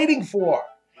 what are you waiting for?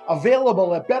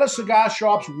 Available at better cigar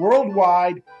shops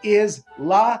worldwide is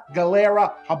La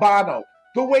Galera Habano.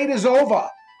 The wait is over.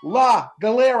 La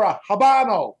Galera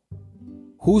Habano.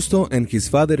 Justo and his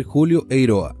father Julio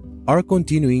Eiroa are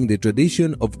continuing the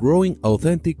tradition of growing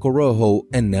authentic Corojo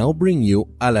and now bring you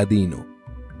Aladino.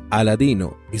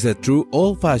 Aladino is a true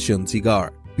old-fashioned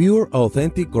cigar, pure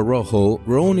authentic Corojo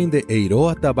grown in the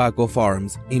Eiroa tobacco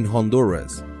farms in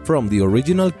Honduras from the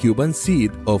original Cuban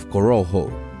seed of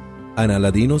Corojo. An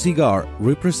Aladino cigar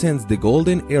represents the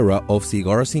golden era of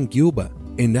cigars in Cuba,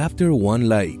 and after one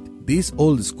light, this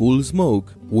old-school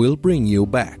smoke will bring you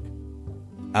back.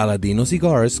 Aladino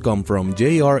cigars come from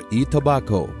JRE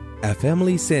Tobacco, a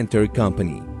family-centered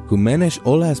company who manage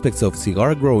all aspects of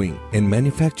cigar growing and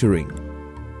manufacturing.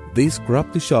 This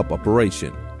crop-to-shop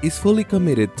operation is fully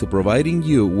committed to providing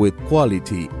you with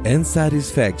quality and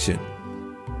satisfaction.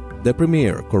 The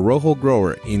premier Corojo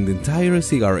grower in the entire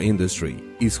cigar industry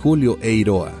is Julio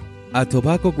Eiroa, a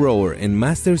tobacco grower and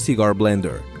master cigar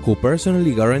blender who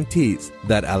personally guarantees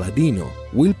that Aladino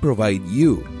will provide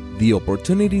you the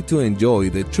opportunity to enjoy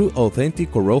the true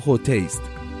authentic Corojo taste.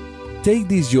 Take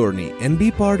this journey and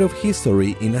be part of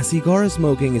history in a cigar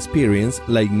smoking experience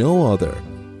like no other.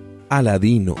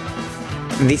 Aladino.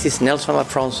 This is Nelson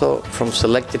Alfonso from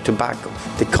Selected Tobacco,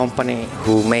 the company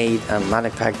who made and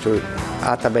manufactured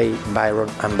Atabey, Byron,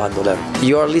 and Bandolero.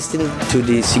 You are listening to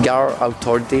the Cigar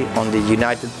Authority on the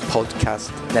United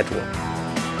Podcast Network.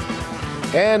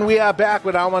 And we are back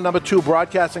with hour number 2,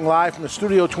 broadcasting live from the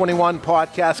Studio 21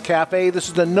 Podcast Cafe. This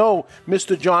is the No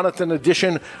Mr. Jonathan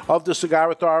edition of the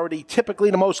Cigar Authority, typically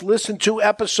the most listened to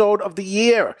episode of the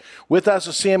year. With us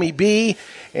is Sammy B,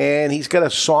 and he's got a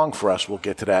song for us. We'll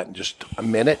get to that in just a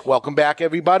minute. Welcome back,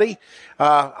 everybody.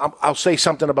 I'll say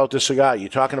something about this cigar. You're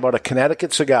talking about a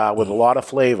Connecticut cigar with a lot of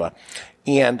flavor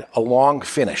and a long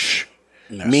finish,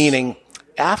 meaning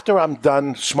after I'm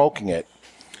done smoking it,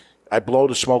 I blow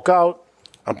the smoke out.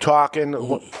 I'm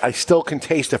talking, I still can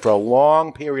taste it for a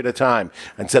long period of time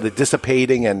instead of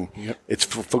dissipating and it's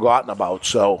forgotten about.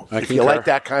 So if you like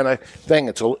that kind of thing,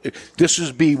 this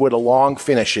is what a long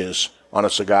finish is on a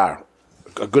cigar.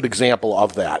 A good example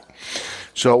of that.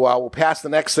 So we'll pass the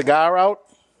next cigar out.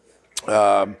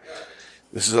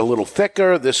 This is a little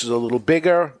thicker. This is a little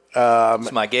bigger.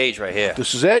 It's my gauge right here.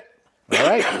 This is it. All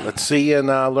right, let's see and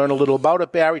learn a little about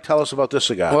it. Barry, tell us about this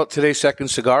cigar. Well, today's second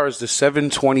cigar is the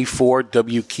 724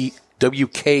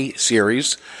 WK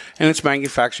series, and it's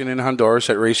manufactured in Honduras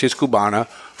at Reyes Cubana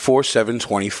for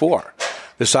 724.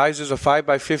 The size is a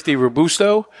 5x50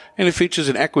 Robusto, and it features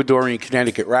an Ecuadorian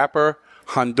Connecticut wrapper,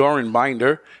 Honduran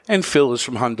binder, and fillers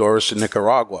from Honduras and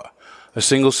Nicaragua. A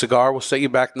single cigar will set you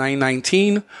back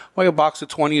 $9.19, while a box of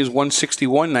 20 is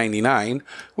 $161.99,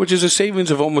 which is a savings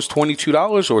of almost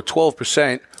 $22 or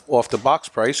 12% off the box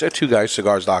price at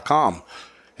twoguyscigars.com.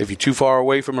 If you're too far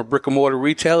away from a brick-and-mortar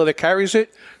retailer that carries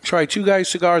it, try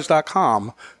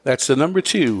twoguyscigars.com. That's the number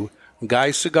 2,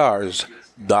 guyscigars.com.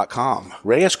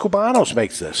 Reyes Cubanos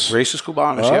makes this. Reyes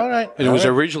Cubanos, all yeah. right. And it was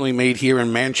originally made here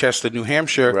in Manchester, New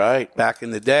Hampshire, back in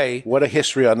the day. What a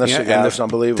history on this cigar. It's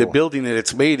unbelievable. The building that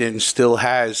it's made in still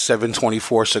has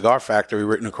 724 Cigar Factory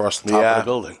written across the top of the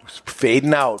building. It's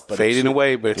fading out. Fading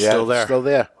away, but it's still there.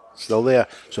 Still there.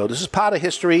 So this is part of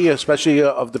history, especially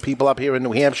of the people up here in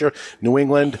New Hampshire, New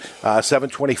England.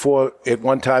 724, at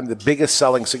one time, the biggest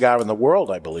selling cigar in the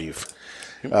world, I believe.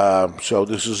 So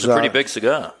this is a pretty big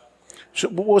cigar. So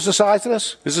what was the size of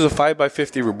this? This is a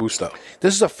 5x50 Robusto.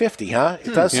 This is a 50, huh?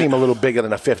 It does seem a little bigger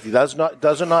than a 50. Does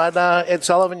it not, Ed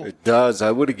Sullivan? It does. I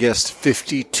would have guessed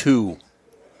 52.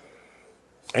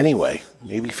 Anyway,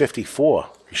 maybe 54.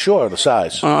 You sure of the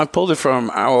size? I pulled it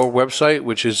from our website,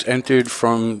 which is entered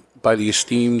by the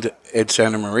esteemed Ed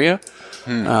Santa Maria.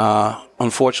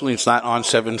 Unfortunately, it's not on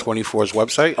 724's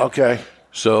website. Okay.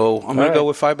 So I'm going to go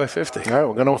with 5x50. All right,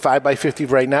 we're going to go 5x50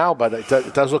 right now, but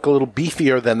it does look a little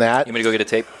beefier than that. You want me to go get a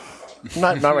tape?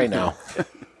 Not right now.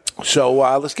 So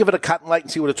let's give it a cut and light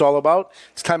and see what it's all about.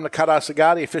 It's time to cut our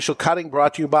cigar. The official cutting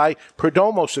brought to you by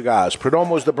Perdomo Cigars.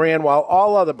 Perdomo is the brand. While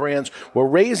all other brands were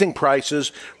raising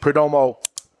prices, Perdomo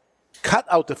cut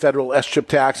out the federal S-chip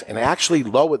tax and actually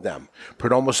lowered them.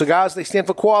 Perdomo Cigars, they stand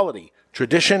for quality,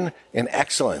 tradition, and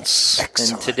excellence.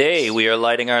 And today we are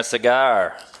lighting our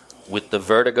cigar with the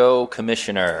Vertigo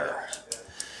Commissioner.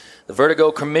 The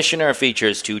Vertigo Commissioner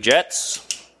features 2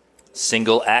 jets,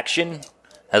 single action,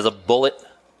 has a bullet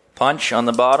punch on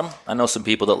the bottom. I know some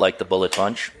people that like the bullet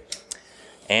punch.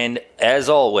 And as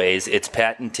always, it's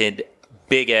patented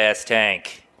big-ass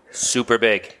tank. Super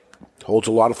big. Holds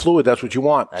a lot of fluid. That's what you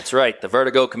want. That's right. The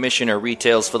Vertigo Commissioner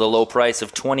retails for the low price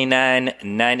of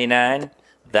 $29.99.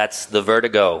 That's the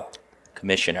Vertigo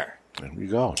Commissioner. There we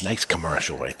go. Nice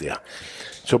commercial right there.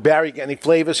 So, Barry, got any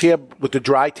flavors here with the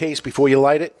dry taste before you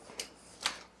light it?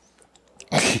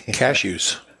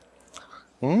 Cashews.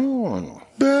 Berry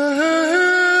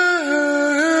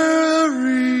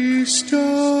Stein.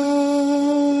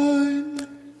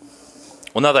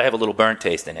 Well, now they have a little burnt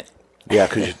taste in it. Yeah,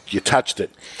 because you touched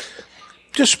it.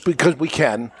 Just because we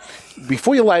can,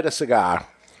 before you light a cigar,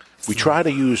 we try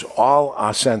to use all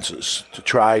our senses to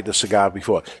try the cigar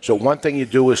before. So one thing you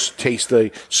do is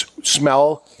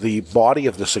smell the body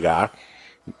of the cigar,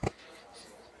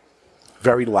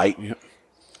 very light,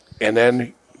 and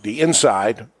then the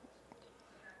inside,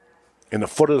 in the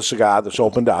foot of the cigar that's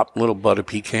opened up. A little butter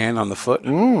pecan on the foot.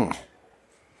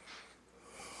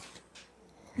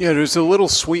 Yeah, there's a little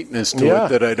sweetness to it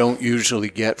that I don't usually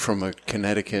get from a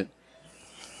Connecticut.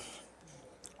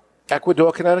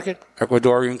 Ecuador, Connecticut?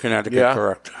 Ecuadorian Connecticut,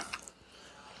 correct.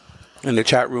 And the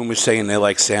chat room is saying they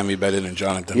like Sammy better than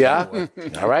Jonathan. Yeah?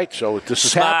 All right, so this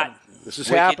is happening. This is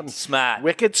happening. Smart.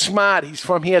 Wicked smart. He's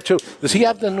from here, too. Does he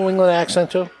have the New England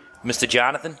accent, too? Mr.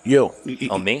 Jonathan? You.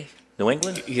 Oh, me? New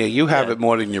England? Yeah, you have it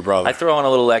more than your brother. I throw in a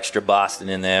little extra Boston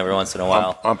in there every once in a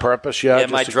while. On purpose, yeah? Yeah,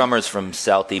 my drummer's from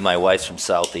Southie. My wife's from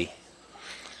Southie.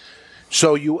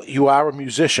 So you are a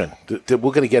musician. We're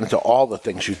going to get into all the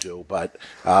things you do, but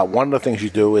one of the things you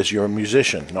do is you're a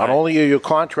musician. Not only are you a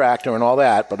contractor and all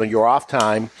that, but on your off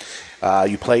time,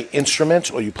 you play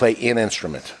instruments or you play an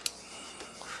instrument.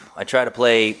 I try to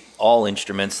play all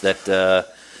instruments that.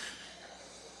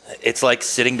 It's like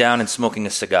sitting down and smoking a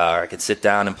cigar. I could sit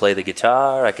down and play the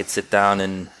guitar. I could sit down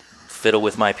and fiddle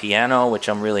with my piano, which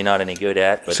I'm really not any good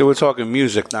at. But so we're talking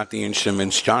music, not the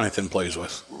instruments Jonathan plays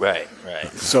with. Right.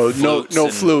 So no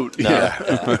flute. No.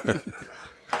 Yeah.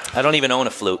 I don't even own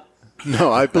a flute.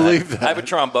 No, I believe that. I have a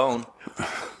trombone.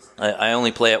 I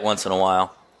only play it once in a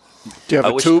while. Do you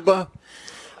have a tuba?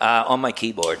 On my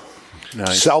keyboard.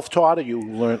 Nice. Self-taught, or you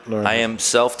learn? I am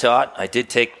self-taught. I did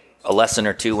take a lesson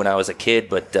or two when I was a kid,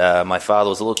 but my father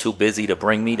was a little too busy to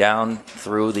bring me down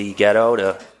through the ghetto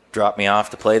to drop me off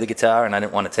to play the guitar, and I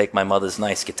didn't want to take my mother's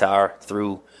nice guitar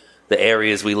through the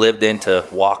areas we lived in to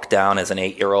walk down as an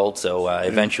 8-year-old, so I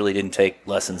eventually didn't take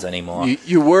lessons anymore.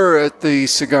 You were at the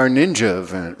Cigar Ninja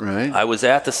event, right? I was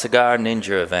at the Cigar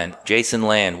Ninja event. Jason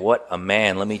Land, what a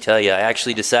man, let me tell you. I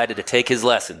actually decided to take his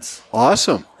lessons.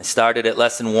 Awesome. I started at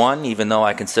lesson 1, even though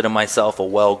I consider myself a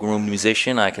well-groomed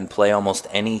musician. I can play almost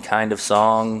any kind of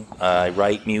song. I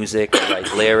write music, I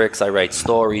write lyrics, I write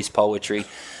stories, poetry.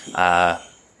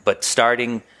 But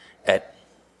starting at,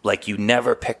 like, you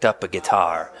never picked up a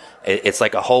guitar. It's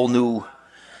like a whole new,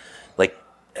 like,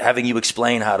 having you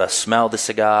explain how to smell the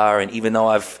cigar. And even though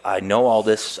I know all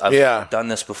this, I've done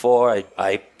this before, I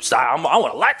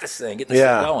want to light this thing, get this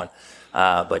thing going.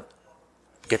 But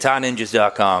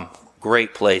GuitarNinjas.com,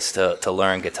 great place to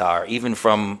learn guitar, even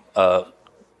from a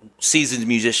seasoned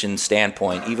musician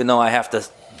standpoint. Even though I have to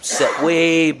sit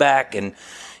way back and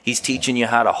he's teaching you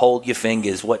how to hold your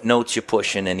fingers, what notes you're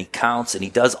pushing, and he counts, and he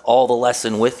does all the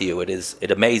lesson with you. It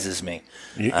amazes me.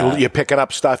 You're picking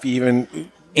up stuff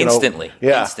even instantly.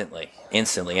 Yeah.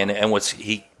 Instantly. And what's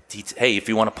hey, if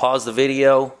you want to pause the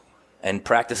video and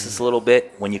practice this a little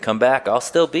bit, when you come back, I'll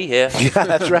still be here. Yeah,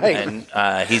 that's right. And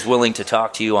he's willing to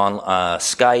talk to you on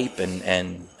Skype,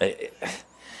 and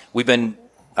we've been.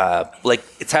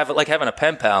 It's like having a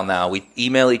pen pal now. We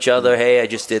email each other. Hey, I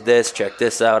just did this. Check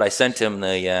this out. I sent him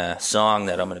the song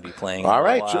that I'm going to be playing. All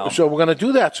right, so we're going to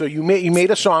do that. So you made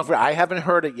a song for. I haven't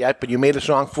heard it yet, but you made a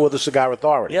song for the Cigar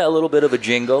Authority. Yeah, a little bit of a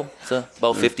jingle. It's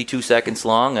about 52 seconds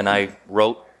long, and I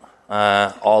wrote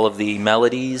all of the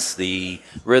melodies, the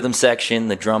rhythm section,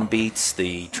 the drum beats,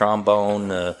 the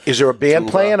trombone. Is there a band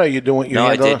playing? Or are you doing? No,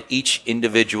 I did each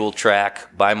individual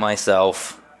track by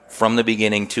myself. From the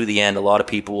beginning to the end. A lot of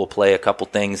people will play a couple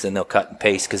things and they'll cut and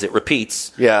paste because it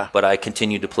repeats. Yeah. But I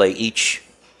continued to play each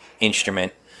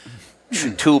instrument.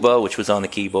 Tuba, which was on the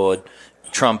keyboard,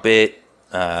 trumpet,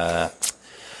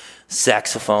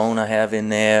 saxophone I have in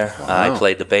there. Wow. I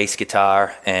played the bass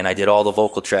guitar, and I did all the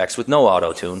vocal tracks with no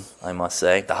auto-tune, I must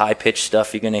say. The high-pitched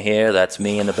stuff you're going to hear, that's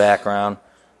me in the background.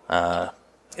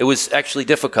 It was actually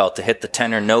difficult to hit the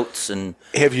tenor notes. And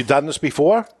have you done this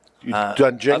before? You've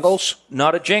done jingles?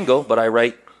 Not a jingle, but I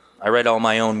write all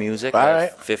my own music. All I right.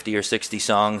 have 50 or 60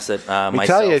 songs that Let me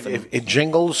myself. tell you, if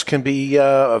jingles can be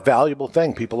a valuable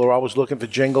thing. People are always looking for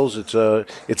jingles. It's a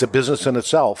business in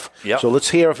itself. Yep. So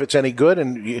let's hear if it's any good,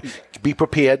 and be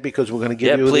prepared because we're going to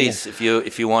give you. Yeah, please. If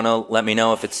you want to let me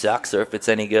know if it sucks or if it's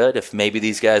any good. If maybe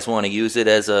these guys want to use it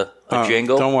as a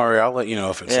jingle. Don't worry, I'll let you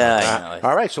know if it sucks.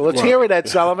 All right, so let's hear it, Ed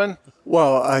Sullivan.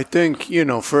 Well, I think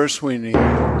first we need.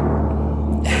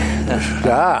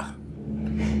 A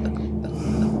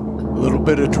little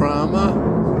bit of drama.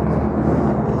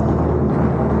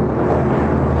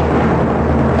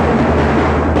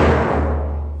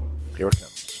 Here it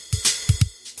comes.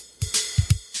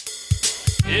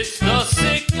 It's the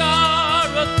Cigar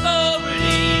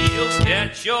Authority. You'll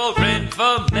get your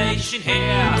information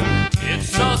here.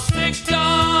 It's the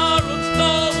Cigar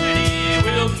Authority.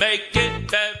 We'll make it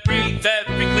very,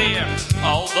 very clear.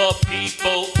 All the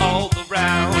people all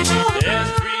around,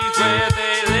 everywhere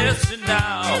they listen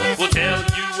now, we'll tell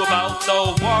you about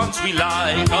the ones we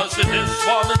like. Cause in this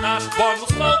one and that one will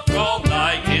smoke all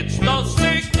night. It's the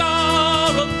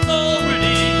Cigar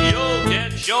Authority. You'll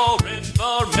get your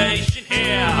information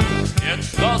here.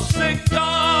 It's the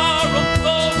Cigar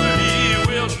Authority.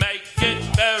 We'll make it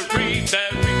very,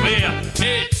 very clear.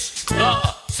 It's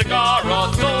the Cigar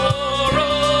Authority.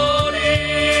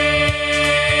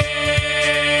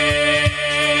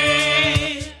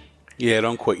 Yeah,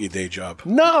 don't quit your day job.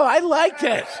 No, I liked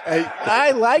it. I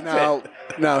liked it.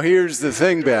 Now, here's the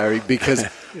thing, Barry, because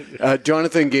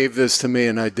Jonathan gave this to me,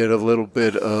 and I did a little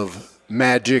bit of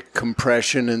magic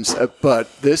compression and stuff,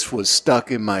 but this was stuck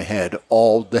in my head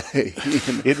all day.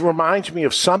 It reminds me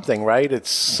of something, right? It's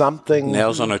something.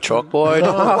 Nails on a chalkboard?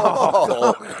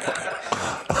 No.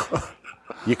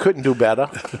 You couldn't do better.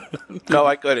 No,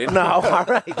 I couldn't. No, all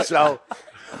right. So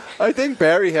I think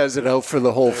Barry has it out for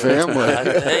the whole family.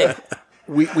 Hey,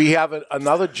 we have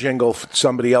another jingle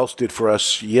somebody else did for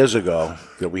us years ago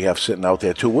that we have sitting out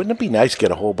there too. Wouldn't it be nice to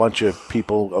get a whole bunch of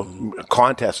people, a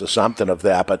contest or something of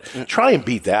that? But try and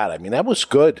beat that. I mean, that was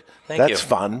good. Thank you. That's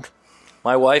fun.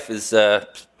 my wife is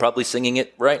probably singing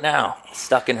it right now,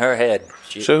 stuck in her head.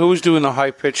 So who was doing the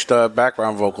high-pitched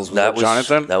background vocals? Was that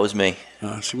Jonathan? That was me.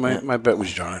 See, my bet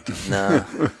was Jonathan.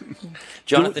 No.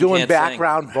 Jonathan doing can't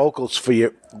background vocals for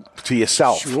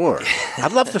yourself. Sure.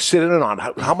 I'd love to sit in on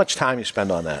how much time you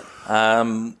spend on that.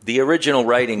 The original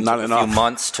writing took a few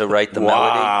months to write the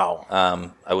Wow.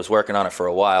 melody. I was working on it for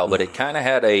a while, but it kind of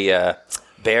had a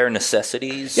bare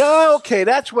necessities. Yeah, okay,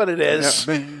 that's what it is.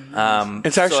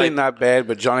 It's actually not bad,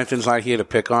 but Jonathan's not here to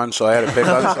pick on, so I had to pick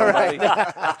on somebody.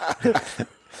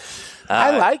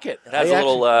 I like it. It has a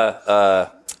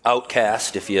little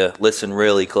outcast if you listen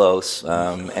really close.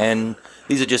 And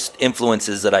these are just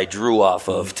influences that I drew off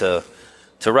of to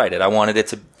write it. I wanted it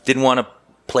to, didn't want to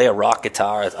play a rock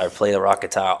guitar. I play the rock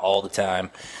guitar all the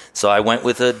time. So I went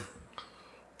with a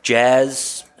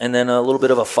jazz and then a little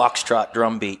bit of a foxtrot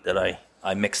drum beat that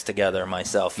I mixed together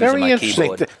myself using Very my interesting.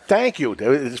 keyboard. Thank you.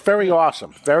 It's very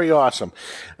awesome. Very awesome.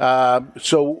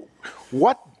 So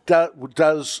what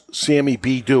does Sammy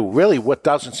B do? Really, what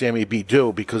doesn't Sammy B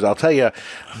do? Because I'll tell you,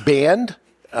 band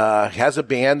has a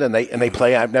band and they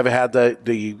play. I've never had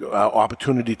the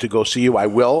opportunity to go see you. I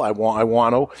will. I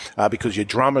want to because your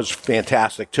drummer's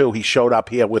fantastic too. He showed up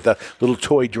here with a little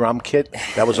toy drum kit.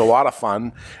 That was a lot of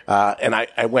fun. And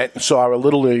I went and saw a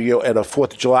little at a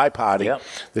 4th of July party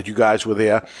that you guys were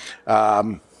there.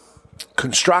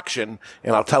 Construction,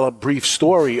 and I'll tell a brief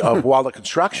story of while the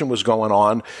construction was going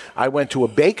on, I went to a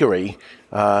bakery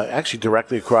actually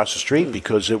directly across the street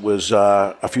because it was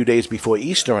a few days before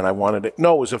Easter, and I wanted it.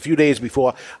 No, it was a few days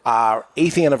before our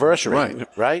 8th anniversary.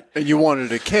 Right? And you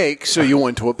wanted a cake, so you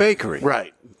went to a bakery.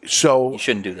 Right. So you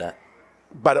shouldn't do that.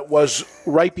 But it was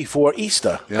right before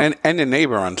Easter. And a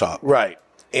neighbor on top. Right.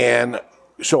 And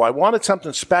so I wanted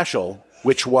something special,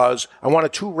 which was I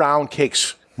wanted 2 round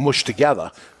cakes mushed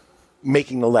together,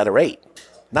 making the letter 8.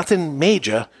 Nothing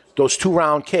major. Those 2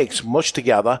 round cakes mushed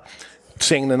together,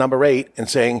 saying the number 8 and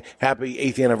saying happy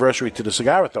 8th anniversary to the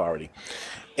Cigar Authority.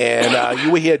 And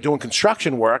you were here doing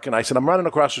construction work, and I said, I'm running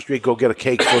across the street, go get a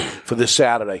cake for this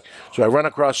Saturday. So I run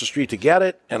across the street to get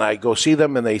it, and I go see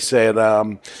them, and they said,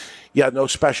 yeah, no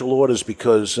special orders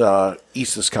because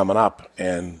Easter's coming up,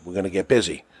 and we're going to get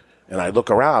busy. And I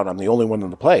look around, I'm the only one in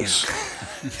the place.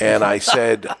 And I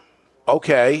said,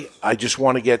 okay, I just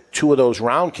want to get 2 of those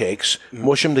round cakes,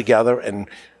 mush them together, and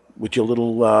with your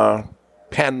little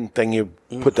pen thing, you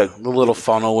put the little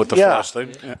funnel with the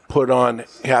frosting. Yeah. Put on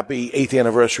happy 8th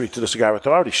anniversary to the Cigar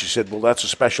Authority. She said, well, that's a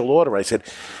special order. I said,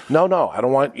 no, I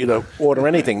don't want you to order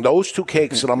anything. Those 2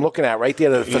 cakes that I'm looking at right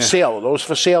there, for sale, are those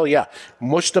for sale? Yeah.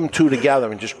 Mush them 2 together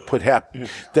and just put happy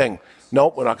thing.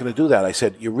 Nope, we're not going to do that. I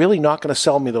said, you're really not going to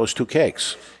sell me those 2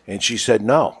 cakes? And she said,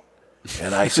 no.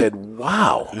 And I said,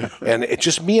 wow. And it's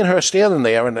just me and her standing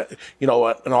there, and,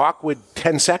 an awkward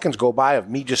 10 seconds go by of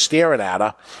me just staring at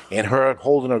her and her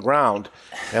holding her ground.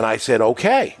 And I said,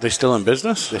 okay. They still in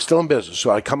business? They're still in business.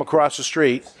 So I come across the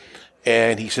street,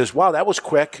 and he says, wow, that was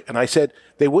quick. And I said,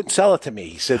 they wouldn't sell it to me.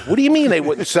 He said, what do you mean they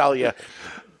wouldn't sell you?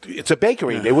 It's a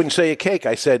bakery. They wouldn't sell you a cake.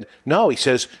 I said, no. He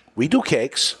says, we do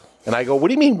cakes. And I go, what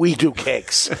do you mean we do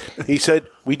cakes? He said,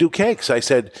 we do cakes. I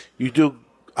said, you do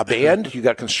a band, you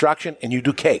got construction, and you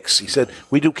do cakes. He said,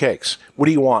 we do cakes. What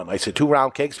do you want? I said, 2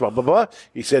 round cakes, blah, blah, blah.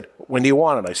 He said, when do you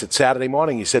want it? I said, Saturday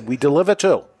morning. He said, we deliver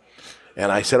too. And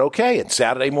I said, okay. And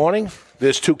Saturday morning,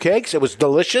 there's 2 cakes. It was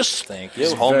delicious. Thank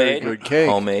you. Homemade. Good cake.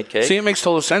 Homemade cake. See, it makes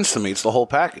total sense to me. It's the whole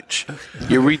package.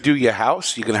 You redo your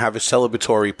house. You're going to have a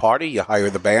celebratory party. You hire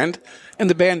the band, and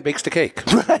the band bakes the cake.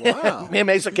 Wow. Man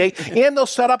makes a cake, and they'll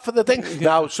set up for the thing.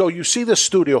 Now, so you see the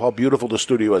studio, how beautiful the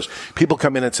studio is. People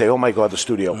come in and say, oh, my God, the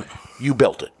studio. You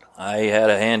built it. I had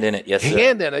a hand in it, yes, sir.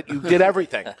 Hand in it. You did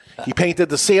everything. He painted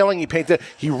the ceiling.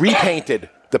 He repainted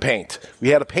the paint. We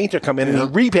had a painter come in and he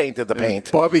repainted the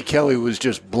paint. Bobby Kelly was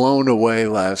just blown away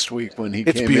last week when he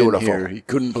came in here. He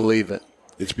couldn't believe it.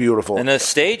 It's beautiful. And the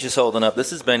stage is holding up.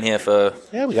 This has been here for...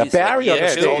 Yeah, we got Barry on the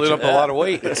stage. It's holding up a lot of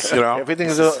weight.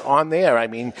 Everything's on there. I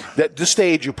mean, the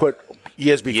stage you put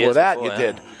years before you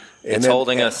did. And it's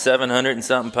holding a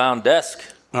 700-and-something pound desk.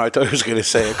 Oh, I thought he was going to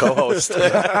say a co-host.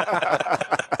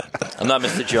 I'm not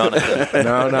Mr. Jonathan.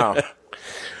 No.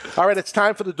 All right, it's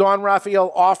time for the Don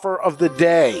Raphael offer of the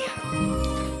day.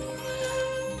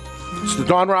 It's the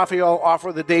Don Raphael offer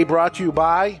of the day brought to you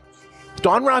by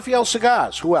Don Raphael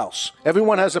Cigars. Who else?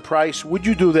 Everyone has a price. Would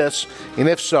you do this? And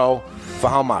if so, For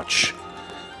how much?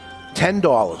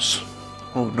 $10.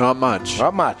 Oh, not much.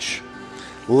 Not much.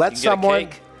 Let someone.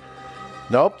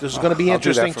 Nope, this is going to be I'll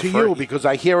do that interesting for to you free. because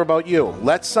I hear about you.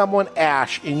 Let someone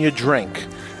ash in your drink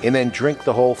and then drink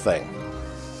the whole thing.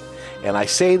 And I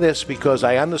say this because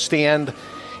I understand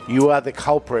you are the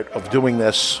culprit of doing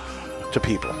this to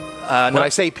people. When I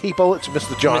say people, it's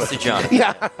Mr. Jonathan. Mr. Jonathan.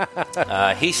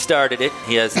 Yeah. He started it.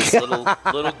 He has this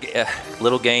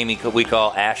little game we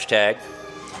call hashtag.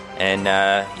 And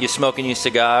you're smoking your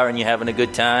cigar and you're having a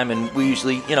good time. And we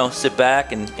usually, sit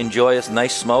back and enjoy a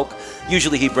nice smoke.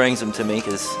 Usually he brings them to me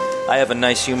because I have a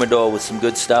nice humidor with some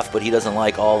good stuff, but he doesn't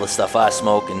like all the stuff I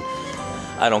smoke. And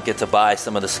I don't get to buy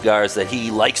some of the cigars that he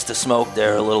likes to smoke.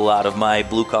 They're a little out of my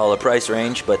blue-collar price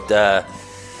range. But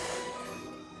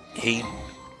he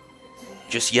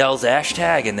just yells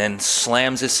hashtag and then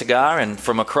slams his cigar, and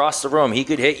from across the room, he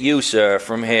could hit you, sir,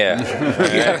 from here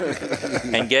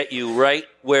and get you right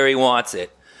where he wants it.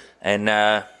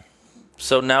 And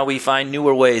so now we find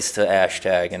newer ways to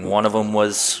hashtag, and one of them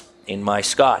was in my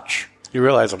scotch. You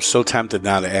realize I'm so tempted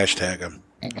now to hashtag him.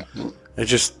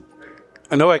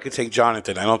 I know I could take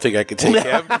Jonathan. I don't think I could take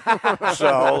him.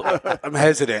 So I'm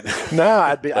hesitant. No,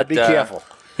 I'd be careful.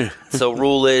 So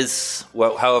rule is,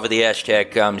 however the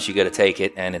hashtag comes, you got to take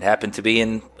it. And it happened to be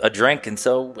in a drink, and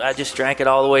so I just drank it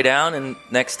all the way down. And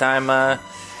next time,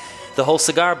 the whole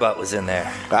cigar butt was in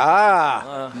there.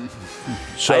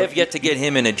 So I have yet to get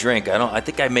him in a drink. I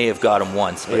think I may have got him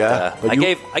once, but, but I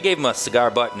gave him a cigar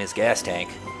butt in his gas tank.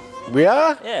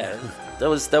 Yeah? Yeah. That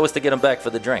was to get him back for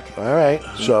the drink. All right.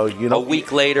 So, a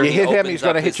week later, you he hit him, opens he's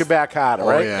going to up hit you back harder,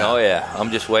 right? Oh, yeah.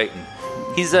 I'm just waiting.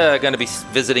 He's going to be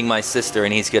visiting my sister,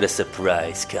 and he's got a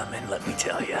surprise coming, let me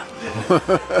tell you.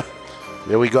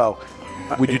 There we go.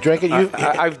 Would you drink it?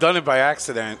 I've done it by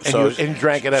accident. And you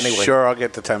drank it anyway. Sure, I'll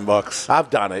get the $10. I've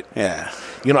done it. Yeah.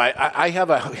 I have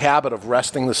a habit of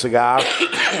resting the cigar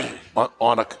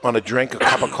on a drink, a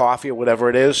cup of coffee or whatever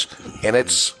it is, and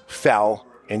it's fell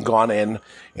and gone in,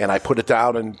 and I put it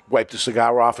down and wipe the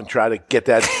cigar off and try to get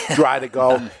that dry to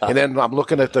go, and then I'm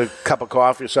looking at the cup of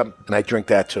coffee or something, and I drink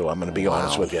that too. I'm going to be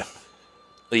honest with you.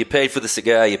 Well, you paid for the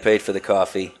cigar, you paid for the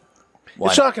coffee.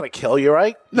 It's not going to kill you,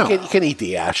 right? No. You can eat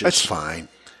the ashes. That's fine.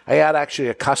 I had actually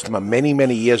a customer many,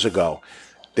 many years ago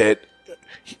that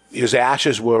his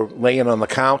ashes were laying on the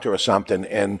counter or something,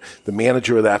 and the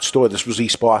manager of that store, this was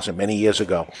East Boston many years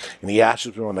ago, and the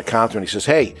ashes were on the counter, and he says,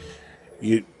 hey,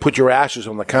 you put your ashes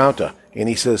on the counter. And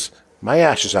he says, my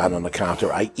ashes aren't on the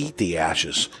counter. I eat the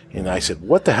ashes. And I said,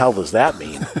 what the hell does that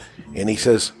mean? And he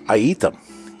says, I eat them.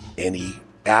 And he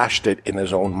ashed it in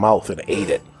his own mouth and ate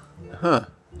it. Huh.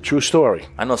 True story.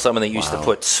 I know someone that used to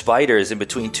put spiders in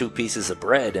between two pieces of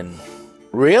bread and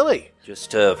really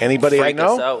just to anybody I freak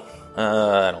know? us out.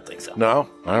 I don't think so. No?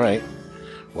 All right.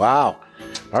 Wow.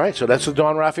 All right, so that's the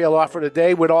Don Raphael offer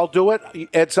today. We'd all do it.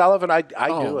 Ed Sullivan, I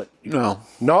do it. No.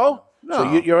 No? No.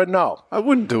 So you're a no. I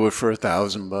wouldn't do it for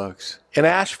 $1,000. And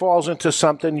ash falls into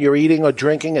something you're eating or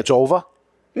drinking, it's over?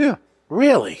 Yeah.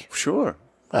 Really? Sure.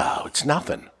 Oh, it's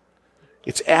nothing.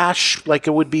 It's ash like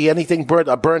it would be anything burnt,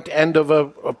 a burnt end of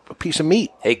a piece of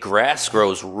meat. Hey, grass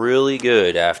grows really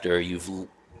good after you've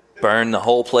burned the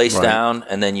whole place down,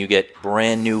 and then you get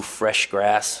brand new fresh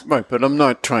grass. Right, but I'm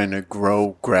not trying to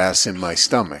grow grass in my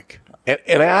stomach. And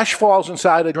ash falls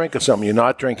inside a drink or something. You're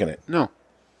not drinking it. No.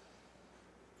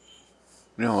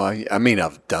 No, I mean,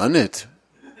 I've done it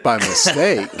by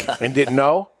mistake. And didn't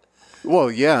know? Well,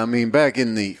 yeah, I mean, back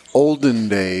in the olden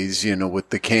days, with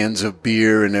the cans of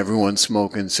beer and everyone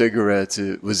smoking cigarettes,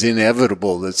 it was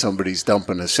inevitable that somebody's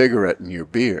dumping a cigarette in your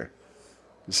beer.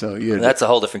 So that's a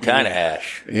whole different kind of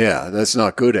ash. Yeah, that's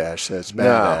not good ash. That's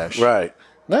bad ash. Right.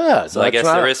 No, so I guess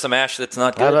there is some ash that's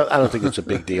not good. I don't think it's a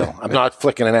big deal. I'm not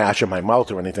flicking an ash in my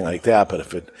mouth or anything like that, but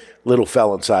if it little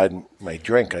fell inside my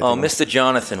drink, Mr.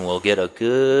 Jonathan will get a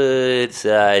good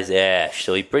size ash,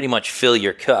 so he pretty much fill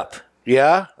your cup.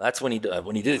 Yeah? That's when he did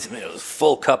it to me. It was a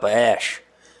full cup of ash.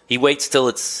 He waits till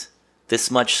it's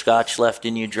this much scotch left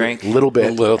in your drink. A little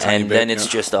bit. And then it's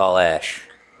just all ash.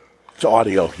 It's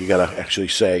audio. You got to actually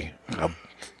say,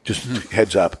 just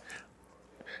heads up.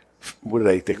 What are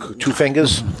they? 2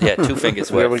 fingers? Yeah, 2 fingers.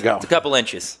 There we go. It's a couple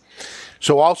inches.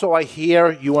 So also I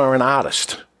hear you are an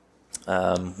artist.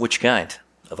 Which kind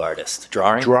of artist?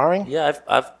 Drawing? Drawing? Yeah,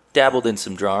 I've dabbled in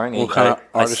some drawing. What kind of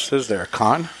artist is there?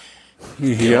 Con?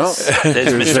 Yeah.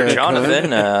 There's Mr.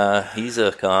 Jonathan. He's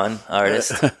a con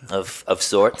artist of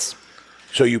sorts.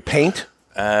 So you paint?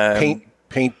 Paint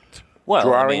well,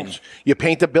 drawings? I mean, you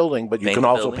paint a building, but you can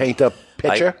also paint a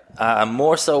picture?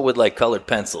 More so with like colored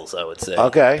pencils, I would say.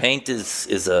 Okay. Paint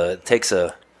takes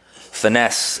a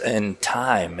finesse and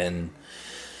time, and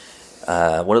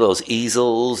one of those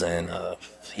easels, and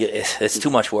it's too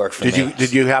much work for me.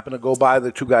 Did you happen to go by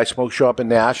the Two Guys Smoke Shop in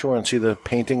Nashua and see the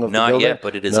painting of the building? Not yet,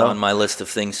 but it is on my list of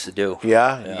things to do.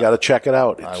 Yeah, you got to check it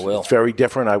out. I will. It's very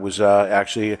different. I was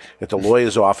actually at the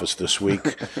lawyer's office this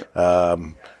week.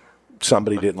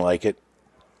 Somebody didn't like it,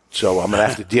 so I'm going to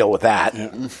have to deal with that.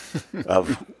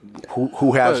 Of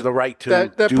who has the right to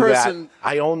that do person, that?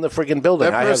 I own the friggin'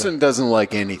 building. That person doesn't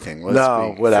like anything.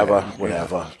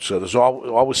 Whatever. So there's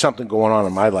always something going on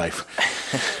in my life.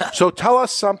 So tell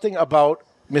us something about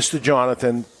Mr.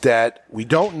 Jonathan that we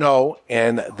don't know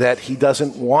and that he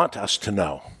doesn't want us to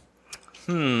know.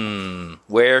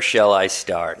 Where shall I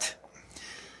start?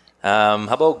 How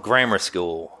about grammar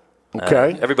school?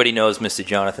 Okay. Everybody knows Mr.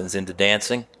 Jonathan's into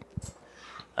dancing.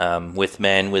 With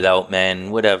men, without men,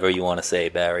 whatever you want to say,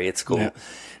 Barry. It's cool.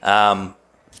 Yeah.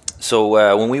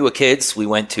 So when we were kids, we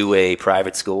went to a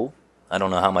private school. I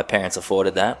don't know how my parents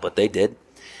afforded that, but they did.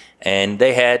 And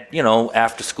they had,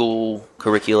 after-school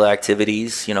curricular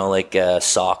activities, like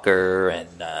soccer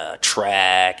and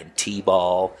track and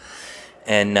t-ball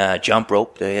and jump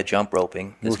rope. They had jump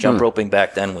roping. This jump roping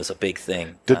back then was a big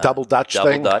thing. The double Dutch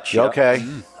thing? Double Dutch, yeah. Okay.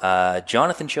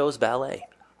 Jonathan chose ballet.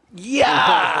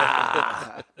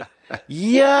 Yeah.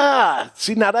 Yeah.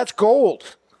 See, now that's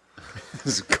gold.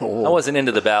 It's gold. I wasn't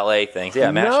into the ballet things. Yeah,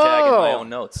 I'm hashtagging my own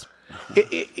notes.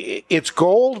 It's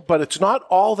gold, but it's not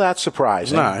all that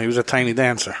surprising. No, he was a tiny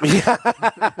dancer.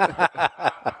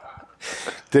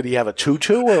 Did he have a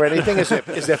tutu or anything? Is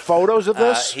there photos of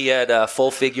this? He had a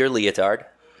full-figure leotard.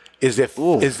 Is there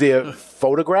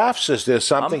photographs? Is there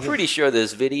something? I'm pretty sure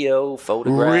there's video,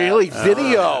 photographs. Really?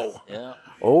 Video? Yeah.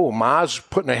 Oh, Ma's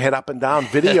putting her head up and down.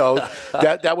 Video.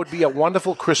 that would be a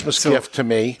wonderful Christmas gift to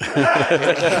me.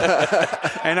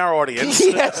 And our audience.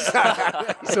 Yes.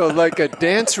 So like a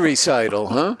dance recital,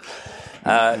 huh?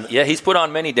 Yeah, he's put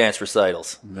on many dance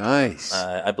recitals. Nice.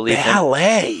 I believe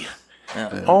ballet.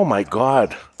 Yeah. Oh, my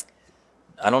God.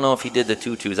 I don't know if he did the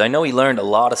tutus. I know he learned a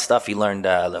lot of stuff. He learned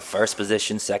the first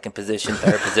position, second position,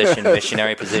 third position,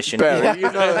 missionary position. Barry,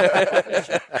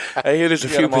 I hear there's a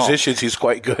few positions he's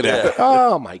quite good at.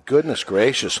 Oh, my goodness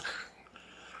gracious.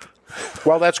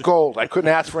 Well, that's gold. I couldn't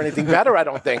ask for anything better, I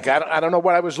don't think. I don't know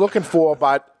what I was looking for,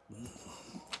 but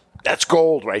that's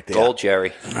gold right there. Gold,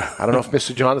 Jerry. I don't know if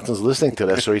Mr. Jonathan's listening to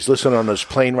this or he's listening on his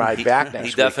plane ride back next He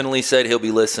week. definitely said he'll be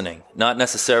listening. Not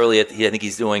necessarily I think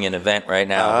he's doing an event right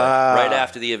now. But right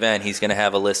after the event, he's going to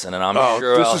have a listen, and I'm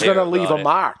sure this I'll is going to hear leave a about it.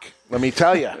 mark. Let me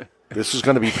tell you. This is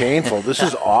going to be painful. This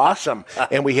is awesome.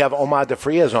 And we have Omar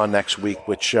DeFrias on next week,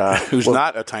 which... Who's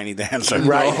not a tiny dancer.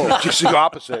 Right, just the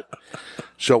opposite.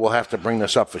 So we'll have to bring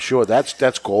this up for sure.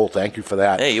 That's gold. Thank you for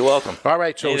that. Hey, you're welcome. All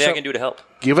right. So anything I can do to help.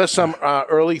 Give us some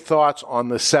early thoughts on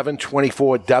the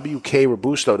 724 WK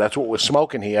Robusto. That's what we're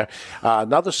smoking here.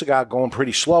 Another cigar going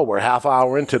pretty slow. We're a half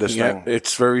hour into this thing.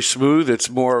 It's very smooth. It's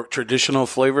more traditional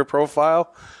flavor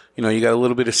profile. You got a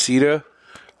little bit of cedar.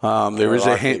 There is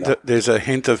a hint. There's a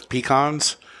hint of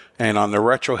pecans, and on the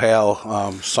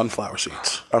retrohale, sunflower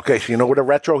seeds. Okay, so you know what a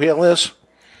retrohale is?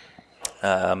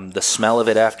 The smell of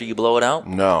it after you blow it out?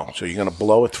 No. So you're going to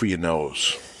blow it through your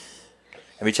nose.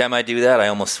 Every time I do that, I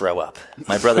almost throw up.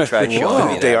 My brother tried showing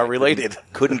me that. They are related.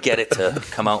 Couldn't get it to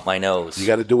come out my nose. You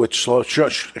got to do it slow.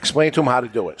 Explain to him how to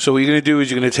do it. So what you're going to do is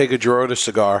you're going to take a drawer of the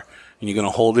cigar, and you're going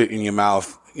to hold it in your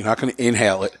mouth. You're not going to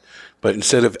inhale it, but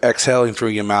instead of exhaling through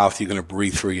your mouth, you're going to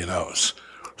breathe through your nose.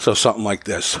 So something like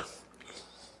this.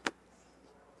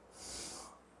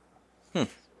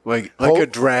 Like a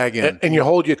dragon. And you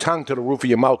hold your tongue to the roof of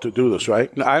your mouth to do this,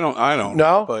 right? No, I don't.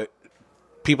 No? But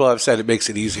people have said it makes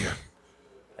it easier.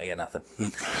 I get nothing.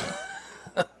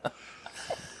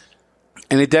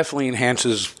 And it definitely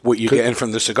enhances what you're getting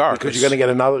from the cigar. Because you're going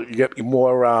to get you get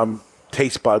more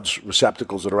taste buds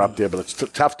receptacles that are up there, but it's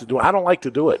tough to do. I don't like to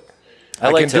do it.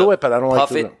 I like can to do it, but I don't like puff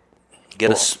to do it. it.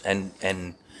 Get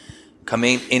and come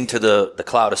into the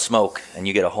cloud of smoke, and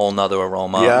you get a whole nother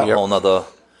aroma, a whole nother.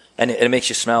 And it makes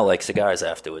you smell like cigars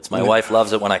afterwards. My wife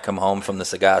loves it when I come home from the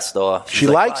cigar store. She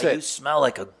likes wow, it. You smell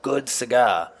like a good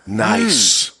cigar.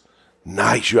 Nice.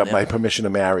 Nice. You have my permission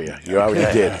to marry her. You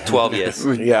already did. 12 years.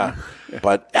 Yeah.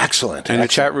 But excellent. And the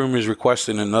chat room is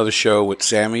requesting another show with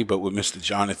Sammy, but with Mr.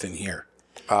 Jonathan here.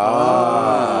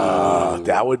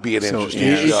 That would be an interesting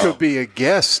show. He could be a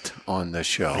guest on the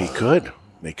show. He could.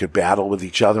 They could battle with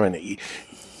each other and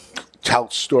tell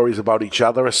stories about each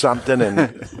other or something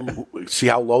and see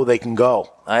how low they can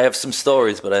go. I have some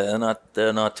stories, but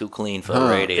they're not too clean for the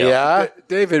radio. Yeah?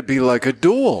 David, it'd be like a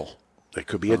duel. It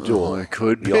could be a duel. It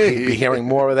could be. You'll be hearing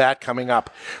more of that coming up.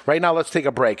 Right now, let's take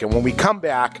a break. And when we come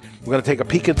back, we're going to take a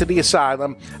peek into the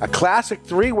asylum, a classic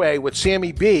three-way with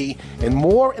Sammy B, and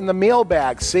more in the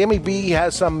mailbag. Sammy B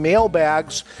has some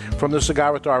mailbags from the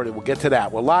Cigar Authority. We'll get to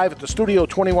that. We're live at the Studio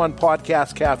 21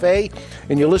 Podcast Cafe,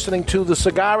 and you're listening to the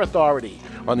Cigar Authority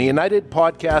on the United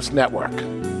Podcast Network.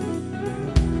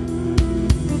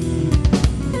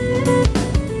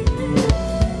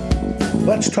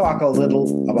 Let's talk a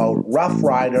little about Rough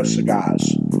Rider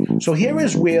cigars. So here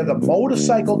is where the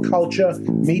motorcycle culture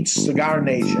meets Cigar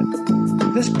Nation.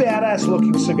 This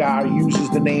badass-looking cigar uses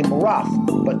the name Rough,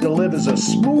 but delivers a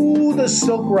smooth as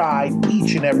silk ride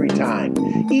each and every time.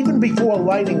 Even before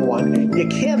lighting one, you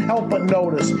can't help but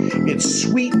notice its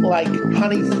sweet like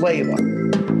honey flavor.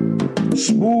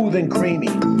 Smooth and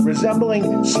creamy,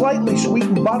 resembling slightly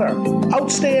sweetened butter.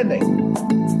 Outstanding.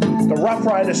 The Rough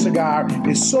Rider cigar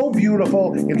is so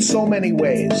beautiful in so many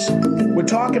ways. We're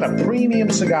talking a premium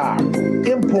cigar,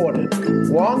 imported,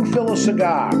 long filler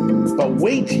cigar, but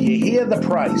wait till you hear the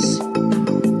price.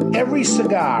 Every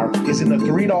cigar is in the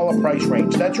 $3 price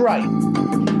range. That's right.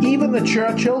 Even the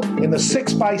Churchill in the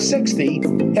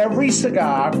 6x60, every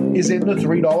cigar is in the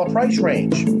 $3 price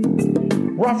range.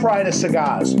 Rough Rider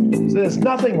cigars. There's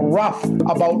nothing rough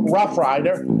about Rough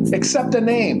Rider except the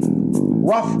name.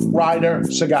 Rough Rider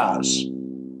cigars.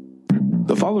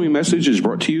 The following message is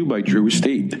brought to you by Drew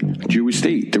Estate. Drew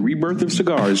Estate, the rebirth of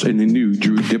cigars in the new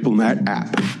Drew Diplomat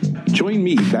app. Join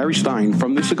me, Barry Stein,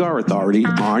 from the Cigar Authority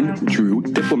on Drew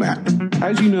Diplomat.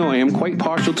 As you know, I am quite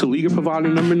partial to Liga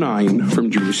Privada number 9 from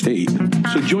Drew Estate.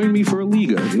 So join me for a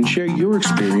Liga and share your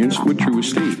experience with Drew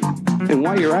Estate. And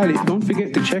while you're at it, don't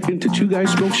forget to check into Two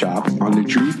Guys Smoke Shop on the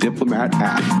Drew Diplomat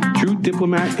app. Drew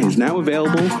Diplomat is now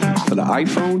available for the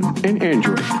iPhone and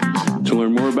Android. To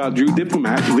learn more about Drew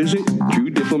Diplomat, visit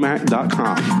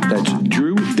drewdiplomat.com. That's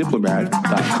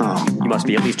drewdiplomat.com. You must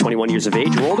be at least 21 years of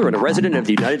age or older and a resident of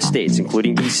the United States,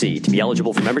 including D.C. To be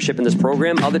eligible for membership in this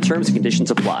program, other terms and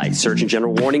conditions apply. Surgeon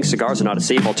General warning, cigars are not a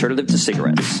safe alternative to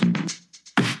cigarettes.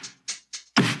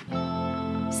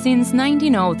 Since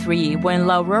 1903, when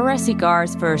La Aurora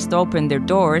Cigars first opened their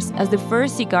doors as the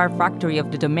first cigar factory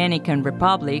of the Dominican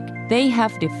Republic, they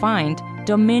have defined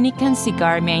Dominican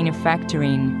cigar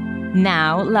manufacturing.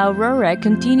 Now, La Aurora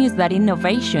continues that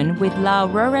innovation with La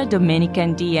Aurora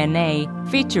Dominican DNA,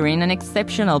 featuring an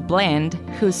exceptional blend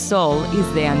whose soul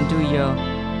is the Andullo.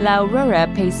 La Aurora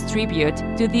pays tribute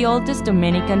to the oldest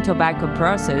Dominican tobacco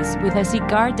process with a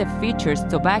cigar that features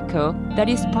tobacco that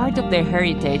is part of their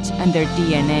heritage and their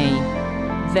DNA.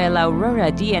 The La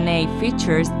Aurora DNA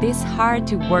features this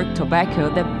hard-to-work tobacco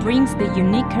that brings the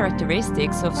unique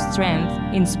characteristics of strength,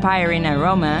 inspiring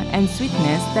aroma, and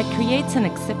sweetness that creates an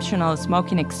exceptional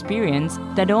smoking experience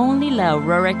that only La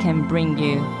Aurora can bring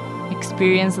you.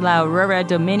 Experience La Aurora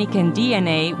Dominican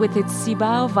DNA with its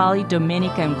Cibao Valley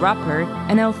Dominican wrapper,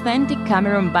 an authentic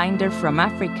Cameron binder from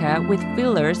Africa with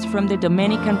fillers from the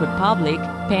Dominican Republic,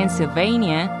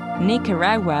 Pennsylvania,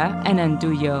 Nicaragua, and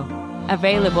Andullo.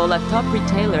 Available at top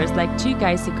retailers like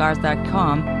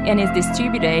twoguyscigars.com and is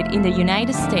distributed in the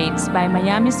United States by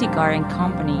Miami Cigar and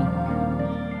Company.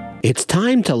 It's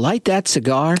time to light that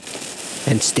cigar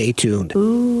and stay tuned.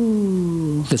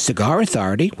 Ooh. The Cigar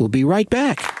Authority will be right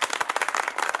back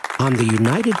on the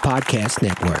United Podcast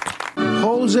Network.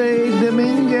 Jose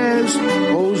Dominguez,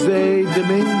 Jose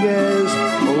Dominguez,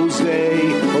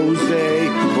 Jose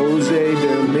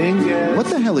Dominguez. What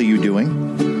the hell are you doing?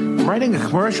 I'm writing a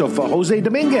commercial for Jose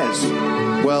Dominguez.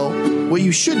 Well, what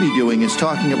you should be doing is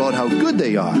talking about how good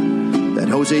they are. That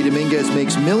Jose Dominguez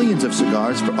makes millions of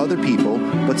cigars for other people,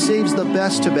 but saves the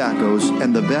best tobaccos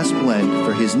and the best blend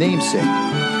for his namesake,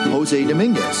 Jose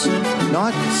Dominguez.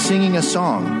 Not singing a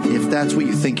song, if that's what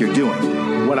you think you're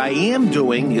doing. What I am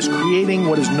doing is creating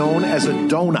what is known as a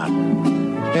donut.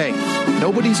 Hey,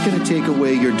 nobody's going to take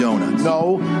away your donuts.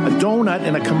 No, a donut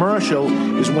in a commercial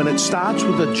is when it starts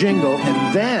with a jingle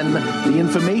and then the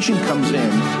information comes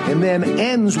in and then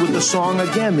ends with the song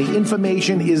again. The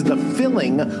information is the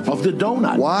filling of the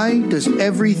donut. Why does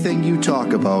everything you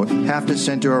talk about have to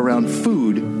center around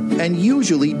food and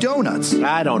usually donuts?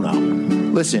 I don't know.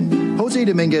 Listen, Jose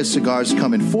Dominguez cigars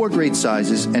come in 4 great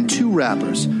sizes and 2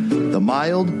 wrappers. The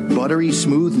mild, buttery,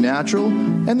 smooth, natural,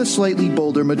 and the slightly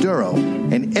bolder Maduro.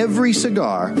 And every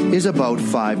cigar is about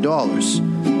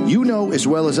 $5. You know as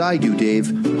well as I do, Dave,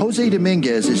 Jose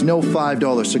Dominguez is no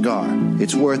 $5 cigar.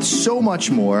 It's worth so much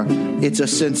more. It's a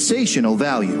sensational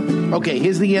value. Okay,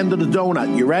 here's the end of the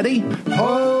donut. You ready?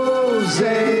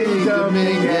 Jose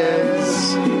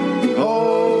Dominguez.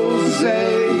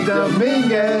 Jose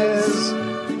Dominguez.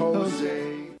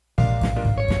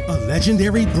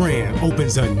 legendary brand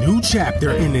opens a new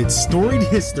chapter in its storied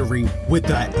history with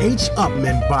the H.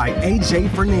 Upmann by A.J.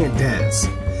 Fernandez.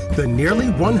 The nearly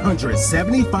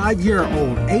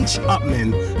 175-year-old H.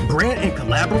 Upmann brand, in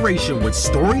collaboration with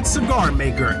storied cigar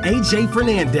maker A.J.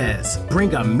 Fernandez,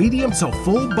 bring a medium to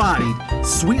full-bodied,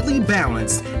 sweetly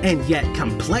balanced, and yet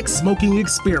complex smoking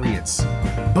experience.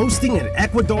 Boasting an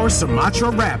Ecuador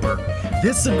Sumatra wrapper,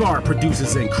 this cigar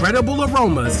produces incredible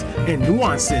aromas and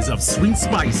nuances of sweet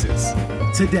spices.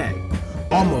 Today,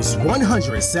 almost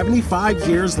 175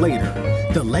 years later,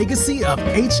 the legacy of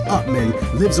H. Upmann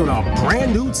lives on a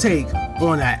brand new take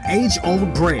on an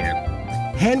age-old brand.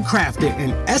 Handcrafted in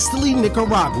Esteli,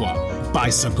 Nicaragua by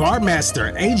cigar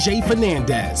master A.J.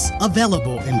 Fernandez.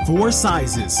 Available in 4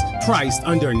 sizes, priced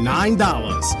under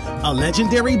 $9. A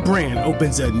legendary brand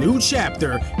opens a new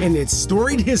chapter in its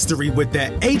storied history with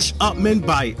the H. Upmann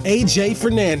by A.J.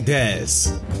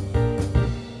 Fernandez.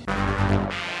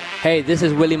 Hey, this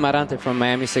is Willie Marante from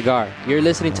Miami Cigar. You're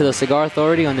listening to the Cigar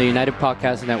Authority on the United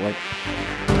Podcast Network.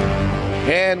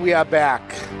 And we are back.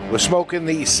 We're smoking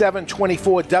the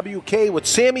 724 WK with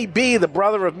Sammy B, the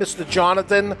brother of Mr.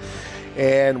 Jonathan.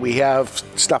 And we have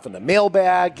stuff in the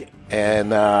mailbag and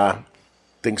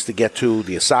things to get to.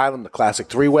 The Asylum, the classic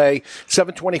 3-way.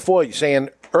 724, you're saying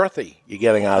earthy you're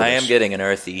getting out of this. I am getting an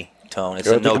earthy tone. It's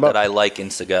a note that I like in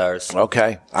cigars.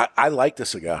 Okay. I like the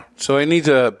cigar. So I need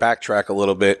to backtrack a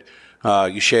little bit.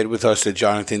 You shared with us that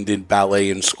Jonathan did ballet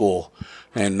in school.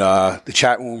 And the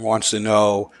chat room wants to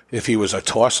know if he was a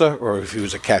tosser or if he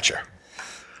was a catcher.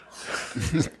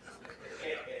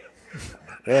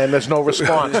 And there's no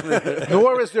response.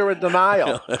 Nor is there a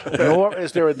denial.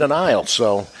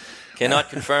 So cannot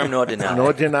confirm nor deny.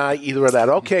 Nor deny either of that.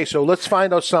 Okay, so let's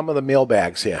find out some of the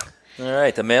mailbags here. All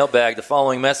right, the mailbag. The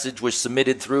following message was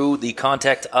submitted through the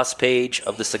Contact Us page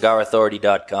of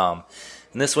thecigarauthority.com.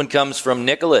 And this one comes from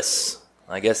Nicholas.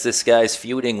 I guess this guy's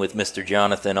feuding with Mr.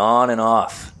 Jonathan on and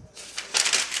off.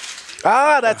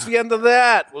 That's the end of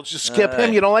that. We'll just skip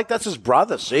him. You don't like that's his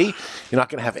brother, see? You're not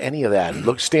going to have any of that.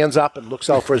 He stands up and looks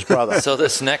out for his brother. So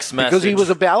this next message... Because he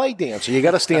was a ballet dancer. You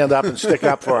got to stand up and stick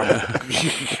up for him.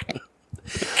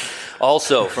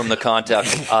 Also from the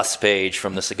Contact Us page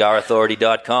from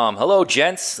thecigarauthority.com. Hello,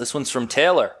 gents. This one's from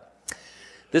Taylor.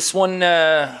 This one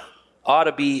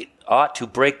ought to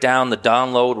break down the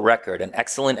download record. An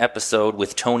excellent episode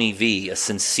with Tony V, a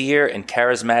sincere and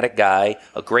charismatic guy,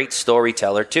 a great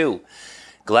storyteller too.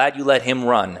 Glad you let him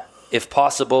run. If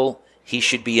possible, he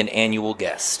should be an annual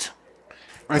guest.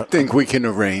 I think we can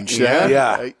arrange that.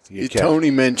 Yeah.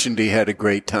 Tony mentioned he had a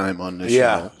great time on the show.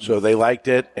 Yeah, so they liked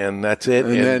it, and that's it.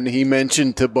 And then he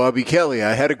mentioned to Bobby Kelly,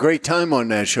 I had a great time on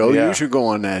that show. Yeah. You should go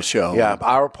on that show. Yeah,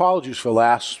 our apologies for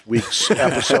last week's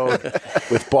episode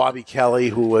with Bobby Kelly,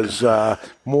 who was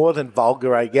more than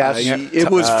vulgar, I guess.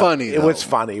 It was funny, It was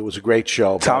funny. It was a great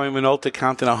show. Tommy Minolta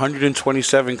counted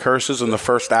 127 curses in the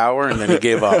first hour, and then he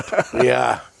gave up.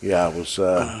 Yeah, it was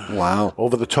wow,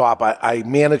 over the top. I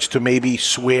managed to maybe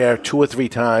swear 2 or 3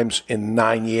 times in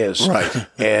 9 years. Right.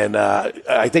 And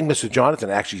I think Mr.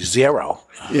 Jonathan actually 0.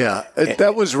 Yeah,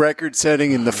 that was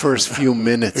record-setting in the first few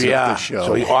minutes of the show.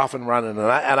 So he's off and running.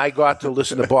 And I got to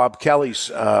listen to Bob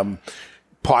Kelly's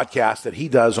podcast that he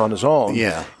does on his own.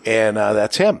 Yeah. And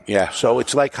that's him. Yeah. So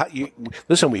it's like,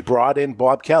 listen, we brought in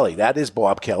Bob Kelly. That is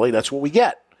Bob Kelly. That's what we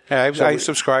get. Yeah, I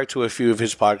subscribe to a few of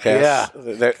his podcasts. Yeah.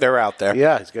 They're out there.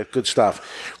 Yeah, he's got good stuff.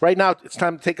 Right now, it's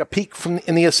time to take a peek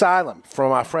in the Asylum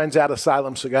from our friends at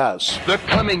Asylum Cigars. They're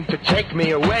coming to take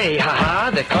me away,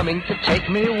 ha-ha. They're coming to take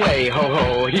me away,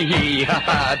 ho-ho, hee-hee,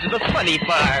 ha-ha. To the funny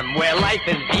farm where life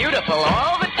is beautiful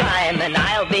all the time. And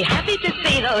I'll be happy to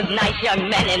see those nice young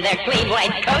men in their clean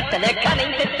white coats. And they're coming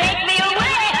to take me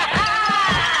away,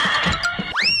 ha-ha.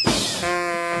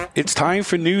 It's time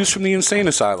for news from the Insane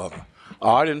Asylum.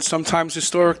 Odd and sometimes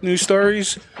historic news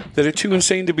stories that are too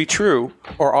insane to be true,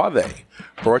 or are they?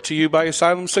 Brought to you by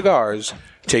Asylum Cigars.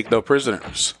 Take no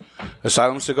prisoners.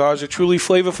 Asylum Cigars are truly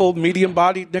flavorful,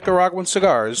 medium-bodied Nicaraguan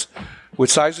cigars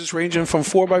with sizes ranging from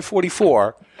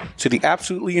 4x44 to the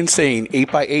absolutely insane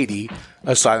 8x80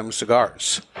 Asylum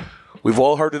Cigars. We've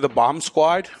all heard of the Bomb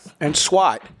Squad and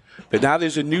SWAT, but now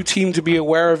there's a new team to be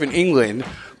aware of in England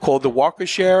called the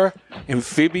Waukesha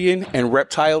Amphibian and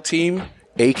Reptile Team,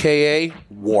 a.k.a.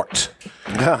 WART.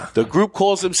 The group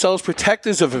calls themselves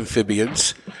Protectors of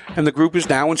Amphibians, and the group is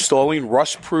now installing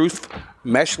rust-proof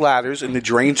mesh ladders in the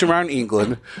drains around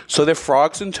England so that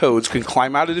frogs and toads can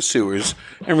climb out of the sewers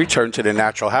and return to their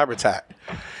natural habitat.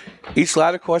 Each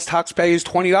ladder costs taxpayers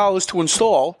 $20 to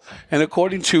install, and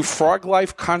according to Frog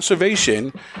Life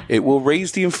Conservation, it will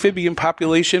raise the amphibian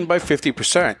population by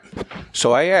 50%.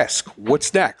 So I ask,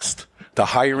 what's next? the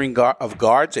hiring of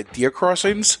guards at deer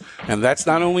crossings, and that's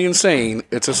not only insane,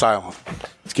 it's asylum.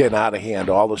 It's getting out of hand.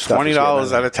 All the stuff.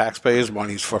 $20 out of taxpayers'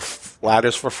 money's for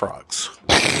ladders for frogs.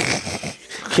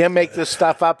 Can't make this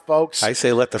stuff up, folks. I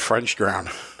say let the French drown.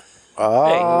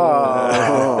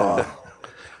 Oh.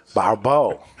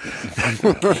 Barbeau.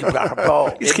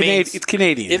 Barbeau. It's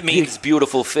Canadian. It means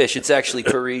beautiful fish. It's actually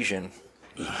Parisian.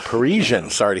 Parisian.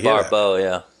 Sorry to hear that. Barbeau,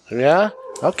 yeah. Yeah?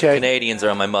 Okay. Canadians are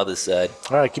on my mother's side.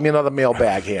 All right, give me another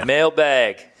mailbag here.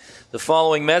 Mailbag. The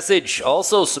following message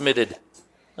also submitted.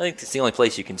 I think it's the only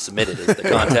place you can submit it is the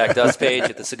Contact Us page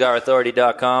at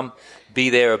thecigarauthority.com. Be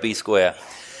there or be square.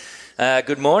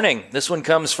 Good morning. This one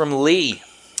comes from Lee.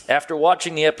 After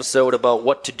watching the episode about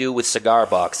what to do with cigar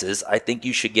boxes, I think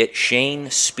you should get Shane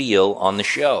Spiel on the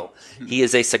show. He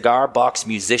is a cigar box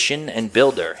musician and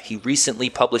builder. He recently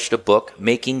published a book,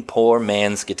 Making Poor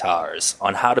Man's Guitars,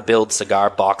 on how to build cigar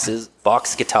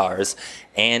box guitars,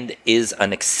 and is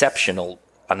an he's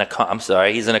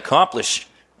an accomplished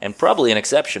and probably an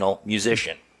exceptional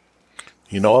musician.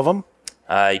 You know of him?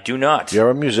 I do not.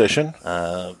 You're a musician?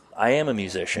 I am a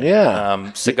musician.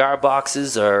 Yeah. Cigar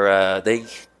boxes are,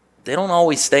 they don't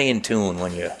always stay in tune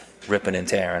when you're ripping and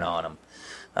tearing on them.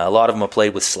 A lot of them are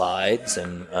played with slides.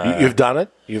 And You've done it?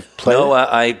 You've played it?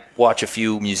 I watch a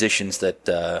few musicians that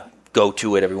go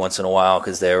to it every once in a while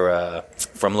because they're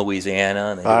from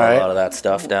Louisiana and they do a lot of that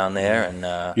stuff down there.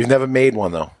 And You've never made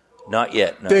one, though? Not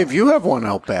yet, no. Dave, you have one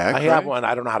out back. I have one.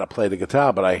 I don't know how to play the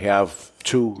guitar, but I have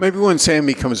two. Maybe when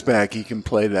Sammy comes back, he can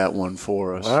play that one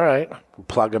for us. All right. We'll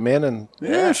plug them in and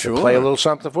sure. play a little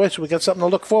something for us so we got something to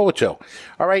look forward to.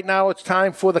 All right, now it's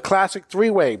time for the Classic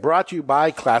Three-Way, brought to you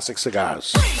by Classic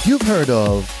Cigars. You've heard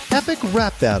of epic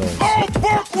rap battles.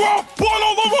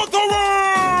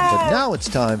 But now it's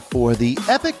time for the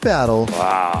epic battle.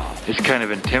 Wow, it's kind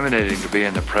of intimidating to be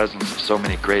in the presence of so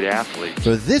many great athletes.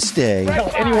 For this day.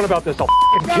 Tell anyone about this, I'll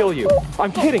kill you.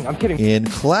 I'm kidding. In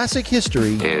classic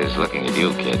history. Here's looking at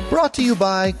you, kid. Brought to you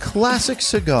by Classic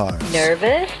Cigars.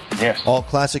 Nervous? Yes. All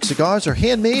classic cigars are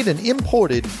handmade and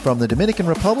imported from the Dominican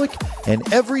Republic,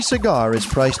 and every cigar is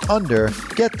priced under,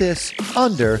 get this,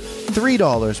 under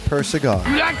 $3 per cigar.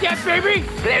 You like that, baby?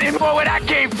 Let him know where that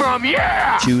came from,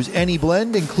 yeah! Choose any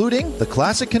blend, including the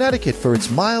Classic Connecticut for its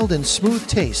mild and smooth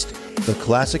taste, the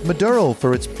Classic Maduro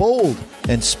for its bold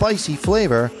and spicy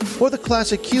flavor, or the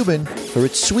Classic Cuban for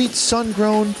its sweet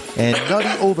sun-grown and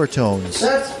nutty overtones.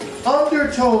 That's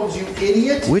undertones, you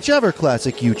idiot! Whichever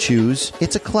classic you choose,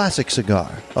 it's a classic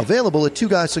cigar. Available at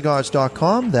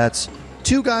twoguyscigars.com. That's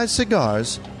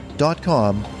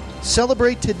twoguyscigars.com.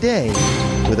 Celebrate today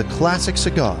with a classic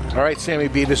cigar. All right, Sammy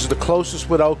B, this is the closest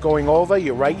without going over.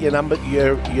 You write your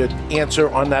answer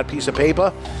on that piece of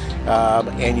paper,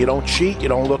 and you don't cheat. You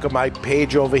don't look at my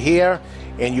page over here.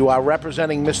 And you are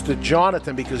representing Mr.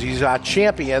 Jonathan because he's our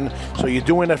champion, so you're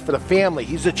doing it for the family.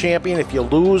 He's the champion. If you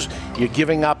lose, you're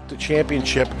giving up the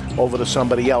championship over to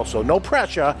somebody else. So no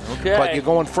pressure, but you're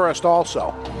going first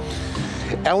also.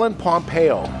 Ellen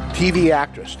Pompeo, TV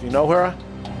actress. Do you know her?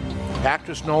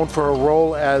 Actress known for her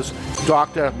role as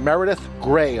Dr. Meredith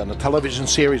Grey on the television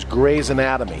series Grey's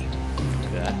Anatomy.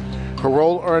 Her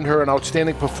role earned her an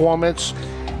outstanding performance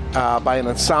by an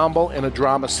ensemble in a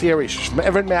drama series. She's from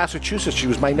Everett, Massachusetts. She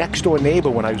was my next-door neighbor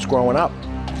when I was growing up.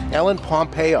 Ellen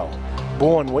Pompeo,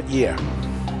 born what year?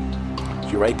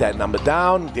 You write that number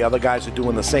down. The other guys are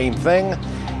doing the same thing.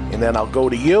 And then I'll go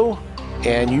to you,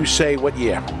 and you say what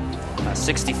year?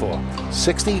 64.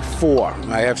 64.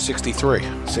 I have 63.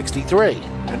 63.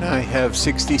 And I have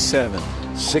 67.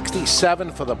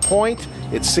 67 for the point.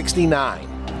 It's 69.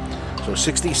 So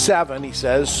 67, he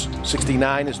says.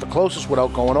 69 is the closest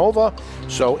without going over.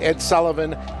 So Ed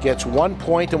Sullivan gets 1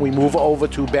 point, and we move over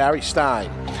to Barry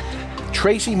Stein.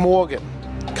 Tracy Morgan,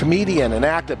 comedian and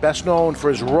actor best known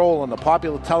for his role in the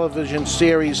popular television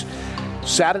series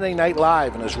Saturday Night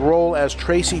Live and his role as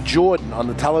Tracy Jordan on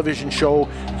the television show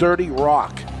 30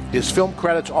 Rock. His film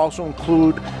credits also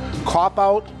include Cop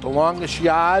Out, The Longest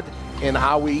Yard, and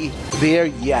Are We There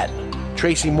Yet?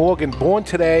 Tracy Morgan, born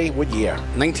today, what year?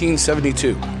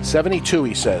 1972. 72,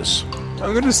 he says.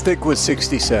 I'm going to stick with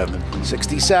 67.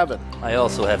 67. I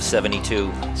also have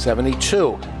 72.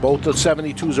 72. Both the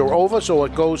 72s are over, so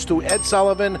it goes to Ed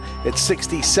Sullivan. It's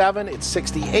 67. It's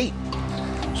 68.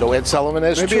 So Ed Sullivan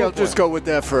has Maybe 2 I'll just go with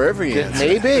that for every answer.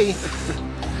 Maybe.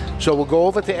 So we'll go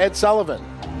over to Ed Sullivan.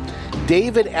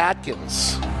 David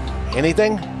Atkins.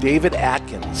 Anything? David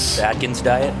Atkins. Atkins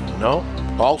diet? No.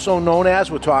 Also known as,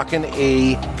 we're talking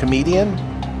a comedian,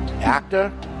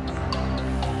 actor,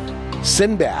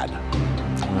 Sinbad.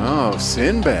 Oh,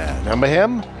 Sinbad. Remember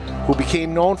him? Who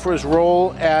became known for his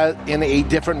role in A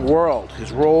Different World.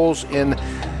 His roles in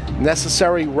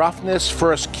Necessary Roughness,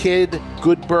 First Kid,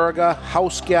 Good Burger,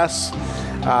 House Guests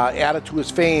added to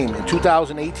his fame. In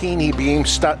 2018, he began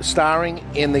starring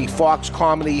in the Fox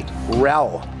comedy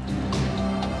Rel.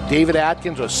 David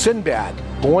Atkins or Sinbad,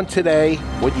 born today,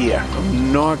 what year?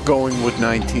 I'm not going with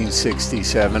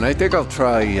 1967. I think I'll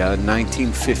try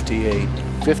 1958.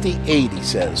 58, he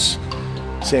says.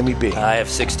 Sammy B. I have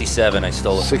 67. I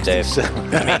stole it from Dave.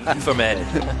 I mean, from Ed.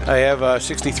 I have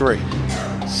 63.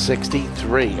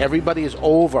 63. Everybody is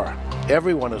over.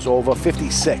 Everyone is over.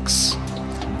 56.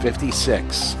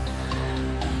 56.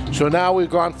 So now we've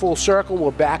gone full circle.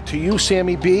 We're back to you,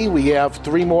 Sammy B. We have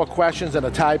 3 more questions and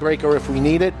a tiebreaker if we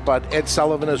need it, but Ed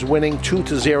Sullivan is winning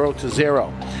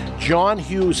 2-0. John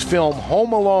Hughes' film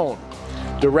Home Alone,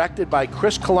 directed by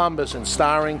Chris Columbus and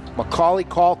starring Macaulay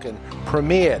Culkin,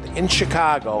 premiered in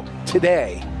Chicago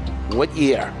today. What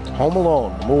year? Home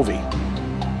Alone, the movie.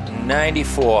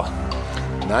 94.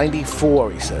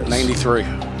 94, he says. 93.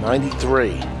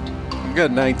 93. I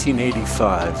got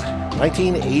 1985.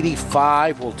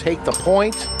 1985 will take the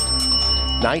point.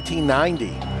 1990.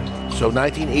 So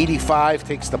 1985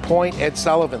 takes the point. Ed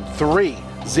Sullivan,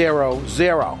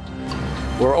 3-0-0.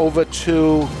 We're over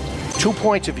to 2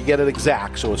 points if you get it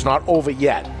exact, so it's not over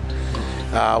yet.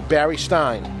 Barry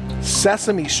Stein,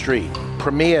 Sesame Street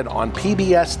premiered on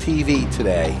PBS TV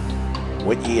today.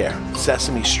 What year?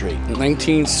 Sesame Street.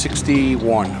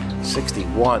 1961.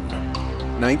 61.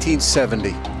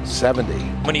 1970. 70.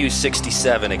 I'm going to use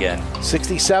 67 again.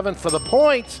 67 for the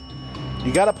point.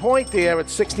 You got a point there at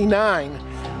 69,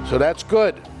 so that's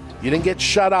good. You didn't get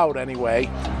shut out anyway.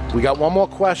 We got one more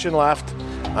question left,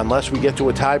 unless we get to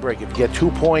a tiebreak. If you get 2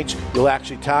 points, you'll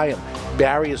actually tie him.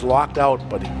 Barry is locked out,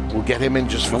 but we'll get him in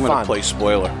just for I'm fun. going to play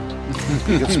spoiler.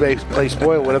 You can play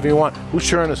spoiler, whatever you want. Whose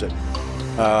turn is it?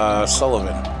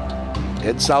 Sullivan.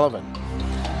 Ed Sullivan.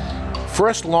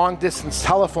 First long-distance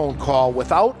telephone call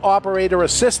without operator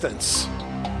assistance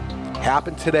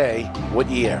happened today. What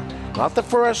year? Not the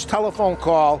first telephone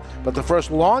call, but the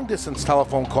first long-distance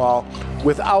telephone call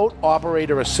without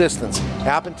operator assistance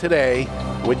happened today.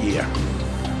 What year?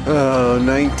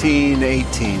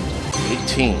 1918.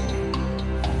 18.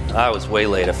 I was way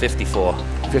later. 54.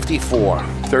 54.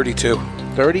 32.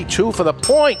 32 for the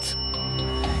point.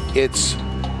 It's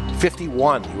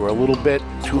 51. You were a little bit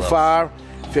too far.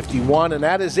 51, and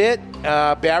that is it.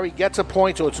 Barry gets a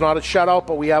point, so it's not a shutout,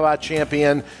 but we have our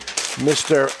champion,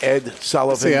 Mr. Ed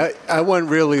Sullivan. See, I went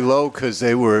really low because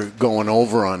they were going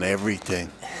over on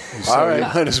everything. So all right. you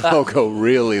might as well go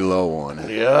really low on it.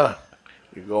 Yeah.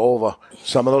 You go over.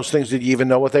 Some of those things, did you even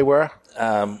know what they were?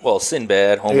 Well,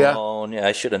 Sinbad, Home Alone. Yeah,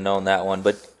 I should have known that one.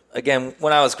 But again,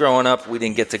 when I was growing up, we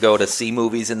didn't get to go to see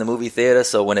movies in the movie theater,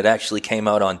 so when it actually came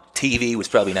out on TV, it was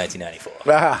probably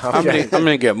 1994. Ah, okay. I'm going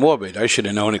to get morbid. I should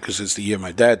have known it because it's the year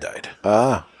my dad died.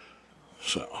 Ah.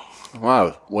 So.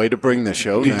 Wow, way to bring the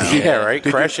show down. Yeah, right?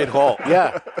 Crash and halt.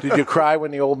 Yeah. Did you cry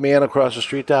when the old man across the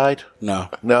street died? No.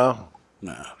 No?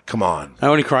 No. Come on. I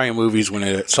only cry in movies when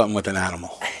it's something with an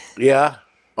animal. Yeah?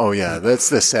 Oh, yeah, that's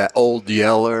the Old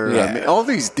Yeller. Yeah. I mean, all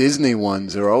these Disney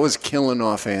ones are always killing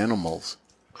off animals.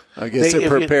 I guess it if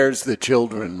prepares the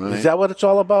children, right? Is that what it's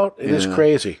all about? It is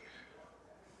crazy.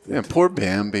 Yeah, poor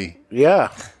Bambi.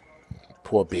 Yeah.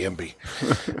 Poor Bambi.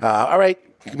 All right.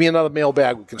 Give me another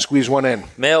mailbag. We can squeeze one in.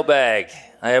 Mailbag.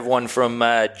 I have one from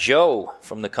Joe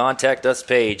from the Contact Us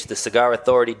page,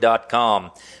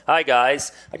 thecigarauthority.com. Hi,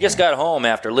 guys. I just got home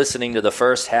after listening to the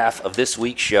first half of this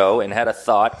week's show and had a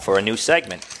thought for a new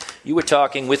segment. You were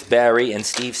talking with Barry and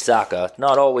Steve Saka,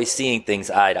 not always seeing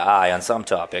things eye to eye on some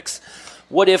topics.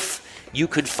 What if you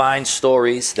could find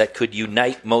stories that could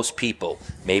unite most people,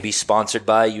 maybe sponsored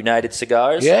by United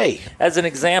Cigars? Yay. As an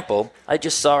example, I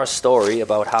just saw a story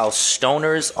about how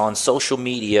stoners on social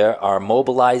media are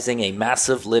mobilizing a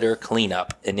massive litter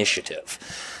cleanup initiative.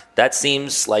 That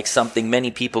seems like something many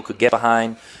people could get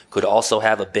behind, could also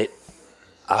have a bit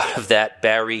of that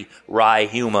Barry Rye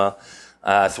humor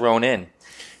thrown in.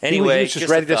 Anyway, he was just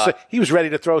ready he was ready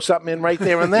to throw something in right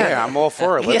there and then. Yeah, I'm all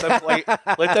for it. Let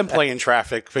them play in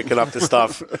traffic, picking up the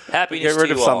stuff. Happiness Get rid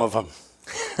to of you some all. of them.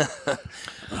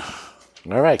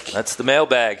 All right. That's the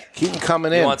mailbag. Keep them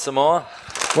coming You in. want some more?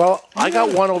 Well, I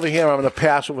got one over here. I'm going to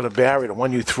pass over to Barry, the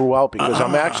one you threw out, because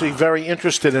I'm actually very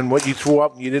interested in what you threw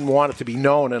out and you didn't want it to be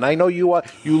known. And I know you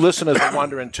listeners are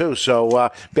wondering, too. So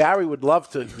Barry would love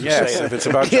to Yes, say if it's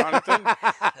about Jonathan,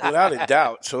 without a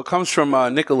doubt. So it comes from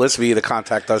Nicholas via the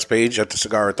Contact Us page at the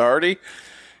Cigar Authority.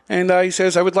 And he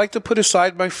says, I would like to put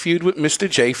aside my feud with Mr.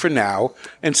 J for now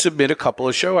and submit a couple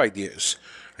of show ideas.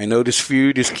 I know this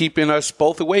feud is keeping us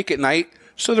both awake at night,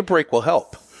 so the break will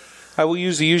help. I will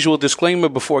use the usual disclaimer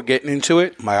before getting into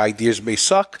it. My ideas may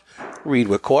suck, read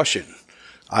with caution.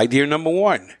 Idea number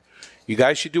 1. You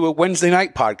guys should do a Wednesday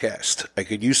night podcast. I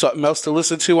could use something else to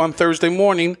listen to on Thursday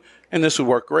morning, and this would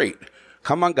work great.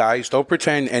 Come on, guys. Don't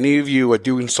pretend any of you are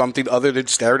doing something other than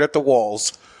staring at the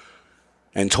walls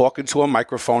and talking to a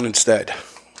microphone instead.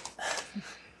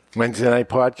 Wednesday night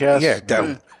podcast? Yeah,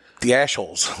 the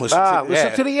Ashholes. Listen to the Ashholes.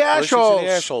 Listen to the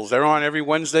Ashholes. They're on every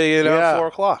Wednesday at 4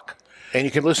 o'clock. And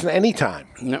you can listen anytime.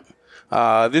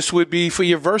 Yep. This would be for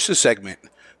your Versus segment.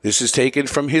 This is taken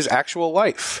from his actual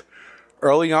life.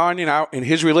 Early on in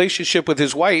his relationship with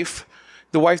his wife,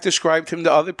 the wife described him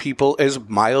to other people as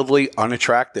mildly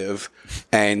unattractive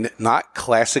and not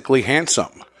classically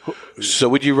handsome. So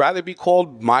would you rather be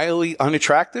called mildly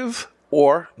unattractive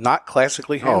or not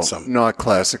classically handsome? Not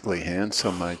classically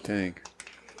handsome, I think.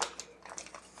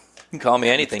 You can call me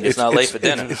anything, just not late for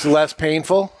dinner. It's less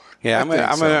painful? Yeah, I'm going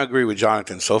to agree with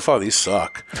Jonathan. So far, these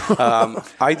suck.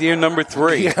 Idea number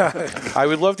 3. I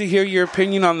would love to hear your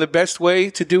opinion on the best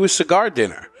way to do a cigar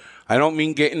dinner. I don't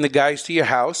mean getting the guys to your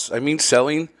house. I mean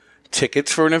selling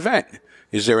tickets for an event.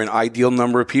 Is there an ideal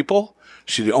number of people?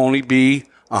 Should it only be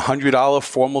a $100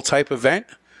 formal type event?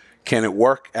 Can it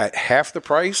work at half the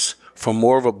price for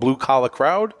more of a blue-collar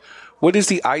crowd? What is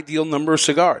the ideal number of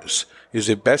cigars? Is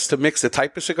it best to mix the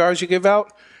type of cigars you give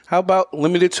out? How about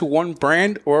limited to one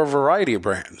brand or a variety of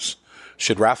brands?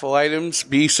 Should raffle items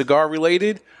be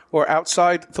cigar-related or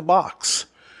outside the box?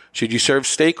 Should you serve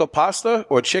steak or pasta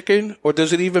or chicken, or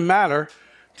does it even matter?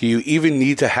 Do you even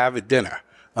need to have a dinner?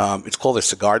 It's called a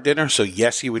cigar dinner, so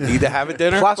yes, you would need to have a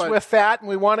dinner. Plus, we're fat and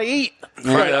we want to eat.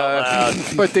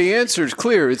 But the answer is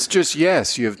clear. It's just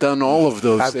yes. You've done all of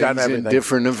those things in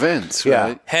different events,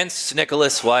 right? Hence,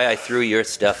 Nicholas, why I threw your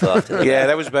stuff off to the Yeah,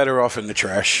 that was better off in the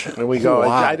trash. There we go. Wow.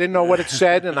 I didn't know what it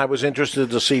said, and I was interested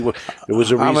to see what it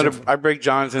was a reason. I break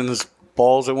Jonathan's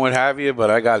balls and what have you, but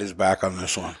I got his back on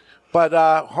this one. But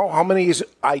how many is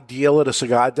ideal at a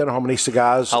cigar dinner? How many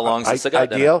cigars? How long is a cigar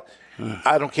ideal? dinner?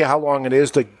 I don't care how long it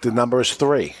is. The number is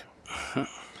 3.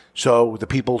 So the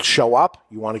people show up.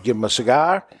 You want to give them a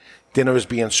cigar. Dinner is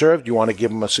being served. You want to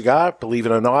give them a cigar. Believe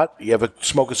it or not, you ever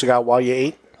smoke a cigar while you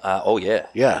eat? Oh, yeah.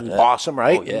 Yeah. Awesome,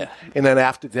 right? Oh, yeah. And then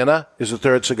after dinner is the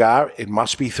 3rd cigar. It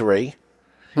must be 3.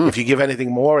 If you give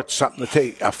anything more, it's something to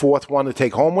take, a 4th one to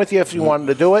take home with you if you wanted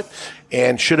to do it.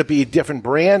 And should it be a different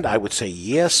brand? I would say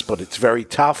yes, but it's very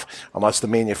tough unless the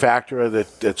manufacturer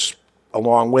that's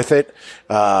along with it.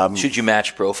 Should you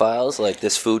match profiles? Like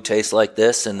this food tastes like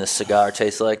this and this cigar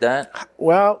tastes like that?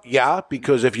 Well, yeah,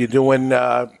 because if you're doing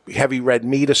heavy red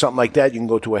meat or something like that, you can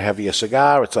go to a heavier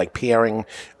cigar. It's like pairing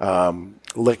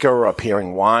liquor or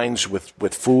pairing wines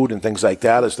with food and things like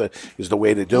that is the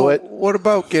way to do it. What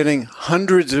about getting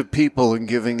hundreds of people and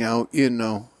giving out,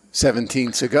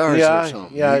 17 cigars or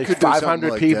something? Yeah, You could do something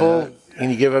 500 like people. that. And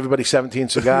you give everybody 17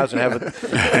 cigars and and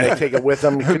they take it with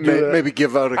them. You could do Maybe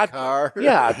give out a car.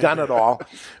 Yeah, I've done it all.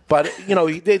 But,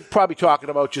 they're probably talking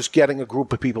about just getting a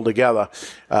group of people together.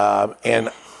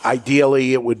 And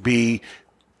ideally it would be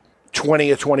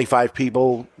 20 or 25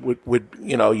 people would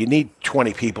you need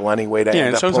 20 people anyway to Yeah, end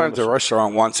and up sometimes pulling the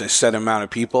restaurant wants a set amount of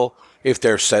people if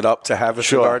they're set up to have a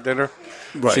cigar dinner.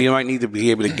 Right. So you might need to be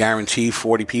able to guarantee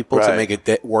 40 people to make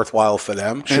it worthwhile for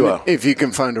them. And if you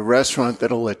can find a restaurant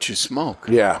that'll let you smoke.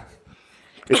 Yeah.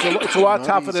 It's a lot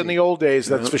tougher than the old days,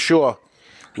 that's for sure.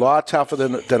 A lot tougher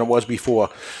than it was before.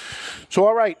 So,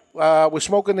 all right, we're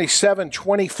smoking the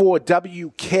 724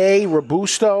 WK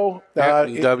Robusto.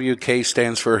 WK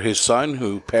stands for his son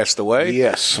who passed away.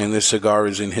 Yes. And this cigar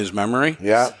is in his memory.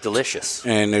 Yeah. It's delicious.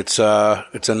 And it's a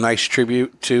nice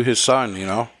tribute to his son,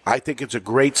 I think it's a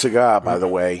great cigar, by the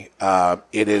way.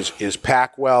 It is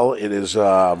packed well. It is,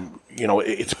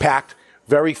 it's packed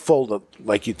very full.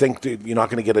 Like you think you're not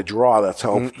going to get a draw. That's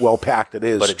how well packed it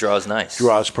is. But it draws nice.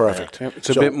 Draws perfect. Yeah. It's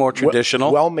a bit more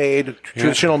traditional. Well made.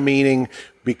 Traditional meaning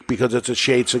because it's a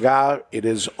shade cigar. It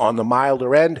is on the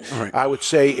milder end. Right. I would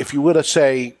say if you were to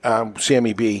say,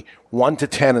 Sammy B, 1 to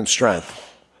 10 in strength,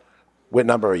 what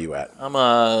number are you at? I'm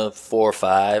a 4 or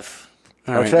 5.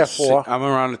 I would say 4. I'm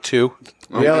around a 2.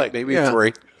 Really? Maybe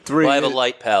 3. 3. Well, I have a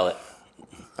light palate.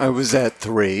 I was at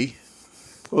 3.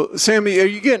 Well, Sammy, are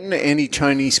you getting any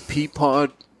Chinese pea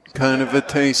pod kind of a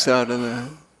taste out of that?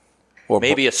 Or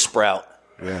maybe a sprout.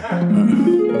 Yeah.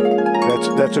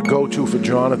 That's a go-to for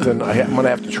Jonathan. I'm going to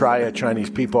have to try a Chinese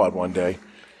pea pod one day.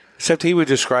 Except he would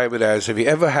describe it as, have you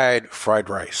ever had fried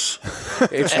rice?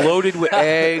 It's loaded with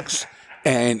eggs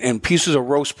and pieces of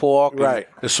roast pork. Right.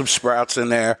 There's some sprouts in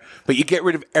there. But you get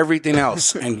rid of everything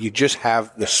else, and you just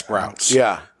have the sprouts.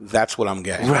 Yeah. That's what I'm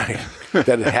getting. Right.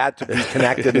 That it had to be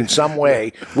connected in some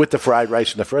way with the fried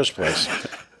rice in the first place.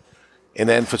 And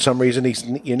then for some reason,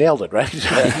 you nailed it, right?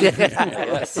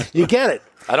 Yes. You get it.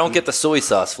 I don't get the soy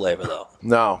sauce flavor, though.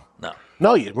 No,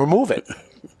 you remove it.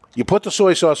 You put the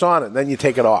soy sauce on it, and then you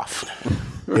take it off.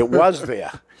 It was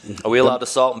there. Are we allowed to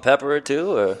salt and pepper it,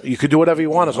 too? Or? You could do whatever you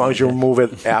want as long as you remove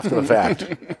it after the fact.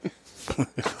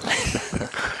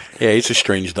 Yeah, he's a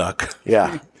strange duck.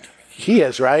 Yeah. He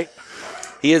is, right?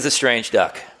 He is a strange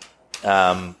duck.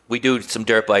 We do some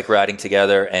dirt bike riding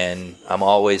together, and I'm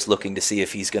always looking to see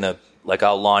if he's going to, like,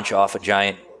 I'll launch off a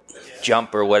giant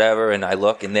jump or whatever, and I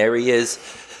look, and there he is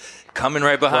coming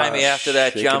right behind me after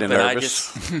that jump, and I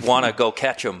just want to go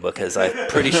catch him because I'm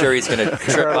pretty sure he's going to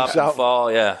trip up and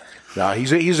fall. Yeah. No,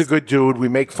 he's a good dude. We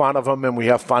make fun of him and we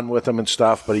have fun with him and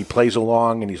stuff, but he plays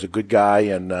along and he's a good guy,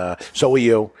 and so are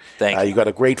you. Thank you. You got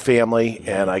a great family,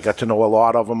 and I got to know a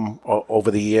lot of them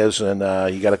over the years, and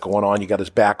you got it going on. You got his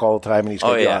back all the time, and he's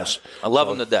got yours. I love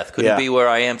him to death. Couldn't be where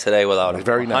I am today without him.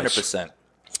 Very nice. 100%.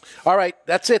 All right,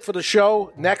 that's it for the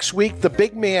show. Next week, the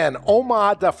big man,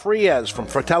 Omar Da Frias from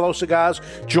Fratello Cigars,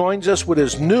 joins us with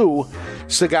his new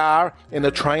cigar in the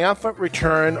triumphant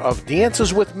return of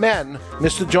Dances with Men.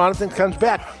 Mr. Jonathan comes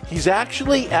back. He's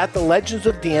actually at the Legends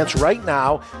of Dance right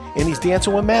now, and he's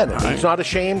dancing with men. And he's not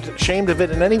ashamed of it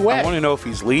in any way. I want to know if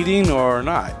he's leading or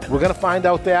not. We're going to find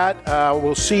out that.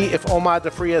 We'll see if Omar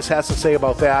Da Frias has to say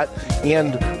about that,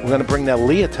 and we're going to bring that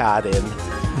leotard in.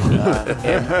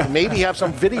 And maybe have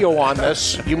some video on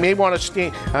this. You may want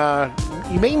to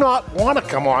you may not want to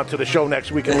come on to the show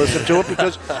next week and listen to it,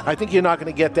 because I think you're not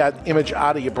going to get that image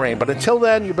out of your brain. But until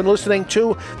then, you've been listening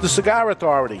to The Cigar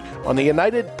Authority on the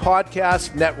United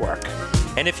Podcast Network.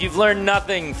 And if you've learned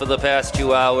nothing for the past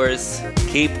 2 hours,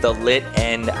 keep the lit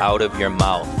end out of your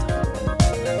mouth.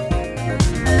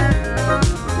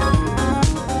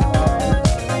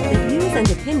 And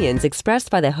opinions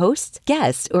expressed by the hosts,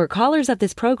 guests, or callers of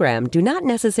this program do not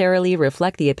necessarily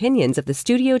reflect the opinions of the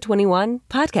Studio 21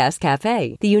 Podcast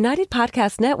Cafe, the United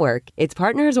Podcast Network, its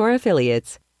partners, or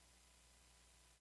affiliates.